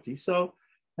performing property. So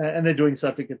and they're doing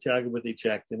Satvika Tyaga with each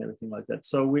act and everything like that.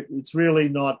 So it's really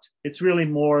not. It's really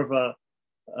more of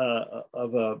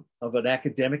an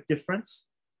academic difference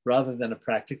rather than a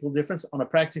practical difference. On a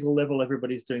practical level,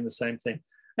 everybody's doing the same thing,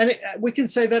 and we can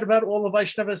say that about all the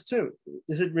Vaishnavas too.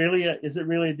 Is it really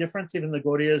a difference? Even the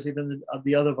Gaudiyas, even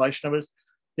the other Vaishnavas,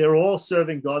 they're all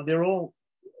serving God. They're all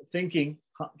thinking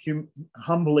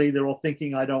humbly. They're all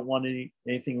thinking, I don't want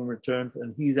anything in return,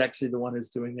 and He's actually the one who's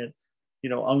doing it.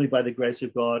 Only by the grace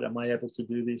of God am I able to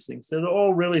do these things. So they're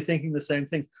all really thinking the same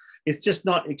things. It's just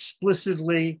not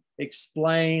explicitly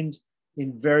explained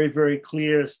in very, very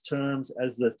clear terms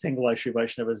as the Tengalai Sri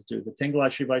Vaishnavas do. The Tengalai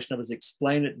Sri Vaishnavas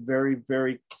explain it very,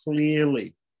 very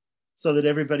clearly so that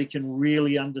everybody can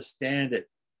really understand it,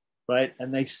 right?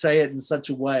 And they say it in such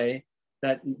a way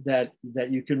that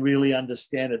you can really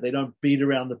understand it. They don't beat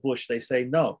around the bush. They say,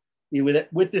 no,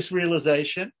 with this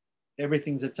realization,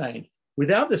 everything's attained.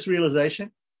 Without this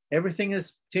realization, everything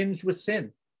is tinged with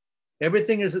sin.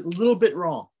 Everything is a little bit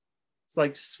wrong. It's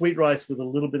like sweet rice with a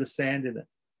little bit of sand in it,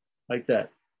 like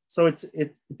that. So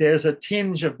there's a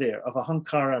tinge of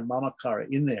ahankara and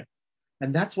mamakara in there.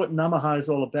 And that's what namaha is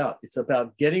all about. It's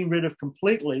about getting rid of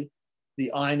completely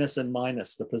the I-ness and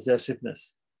minus, the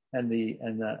possessiveness and the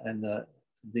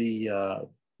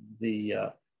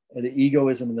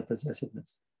egoism and the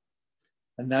possessiveness.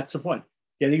 And that's the point.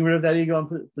 Getting rid of that ego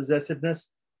and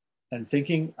possessiveness and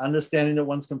understanding that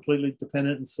one's completely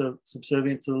dependent and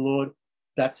subservient to the Lord.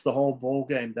 That's the whole ball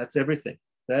game. That's everything.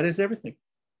 That is everything.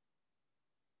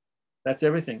 That's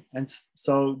everything. And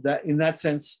so that in that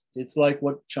sense, it's like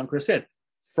what Shankara said,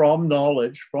 from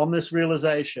knowledge, from this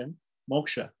realization,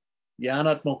 moksha,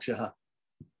 jnanat mokshaha.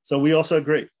 So we also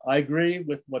agree. I agree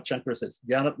with what Shankara says,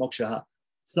 jnanat mokshaha.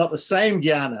 It's not the same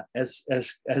jnana as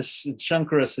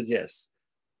Shankara suggests.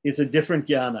 It's a different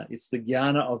jnana. It's the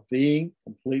jnana of being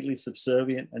completely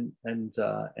subservient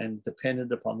and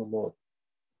dependent upon the Lord.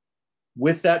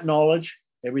 With that knowledge,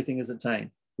 everything is attained.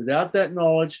 Without that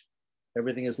knowledge,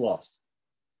 everything is lost.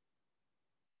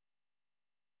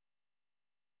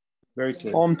 Very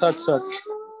clear. Om Tat Sat.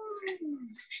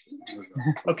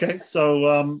 Okay,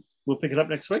 so we'll pick it up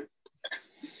next week.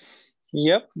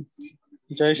 Yep.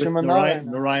 Jai Shriman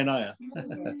Narayana. Narayanaya.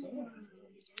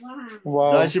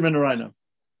 Wow. Jai Shriman Narayana.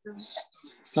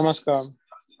 Namaskar.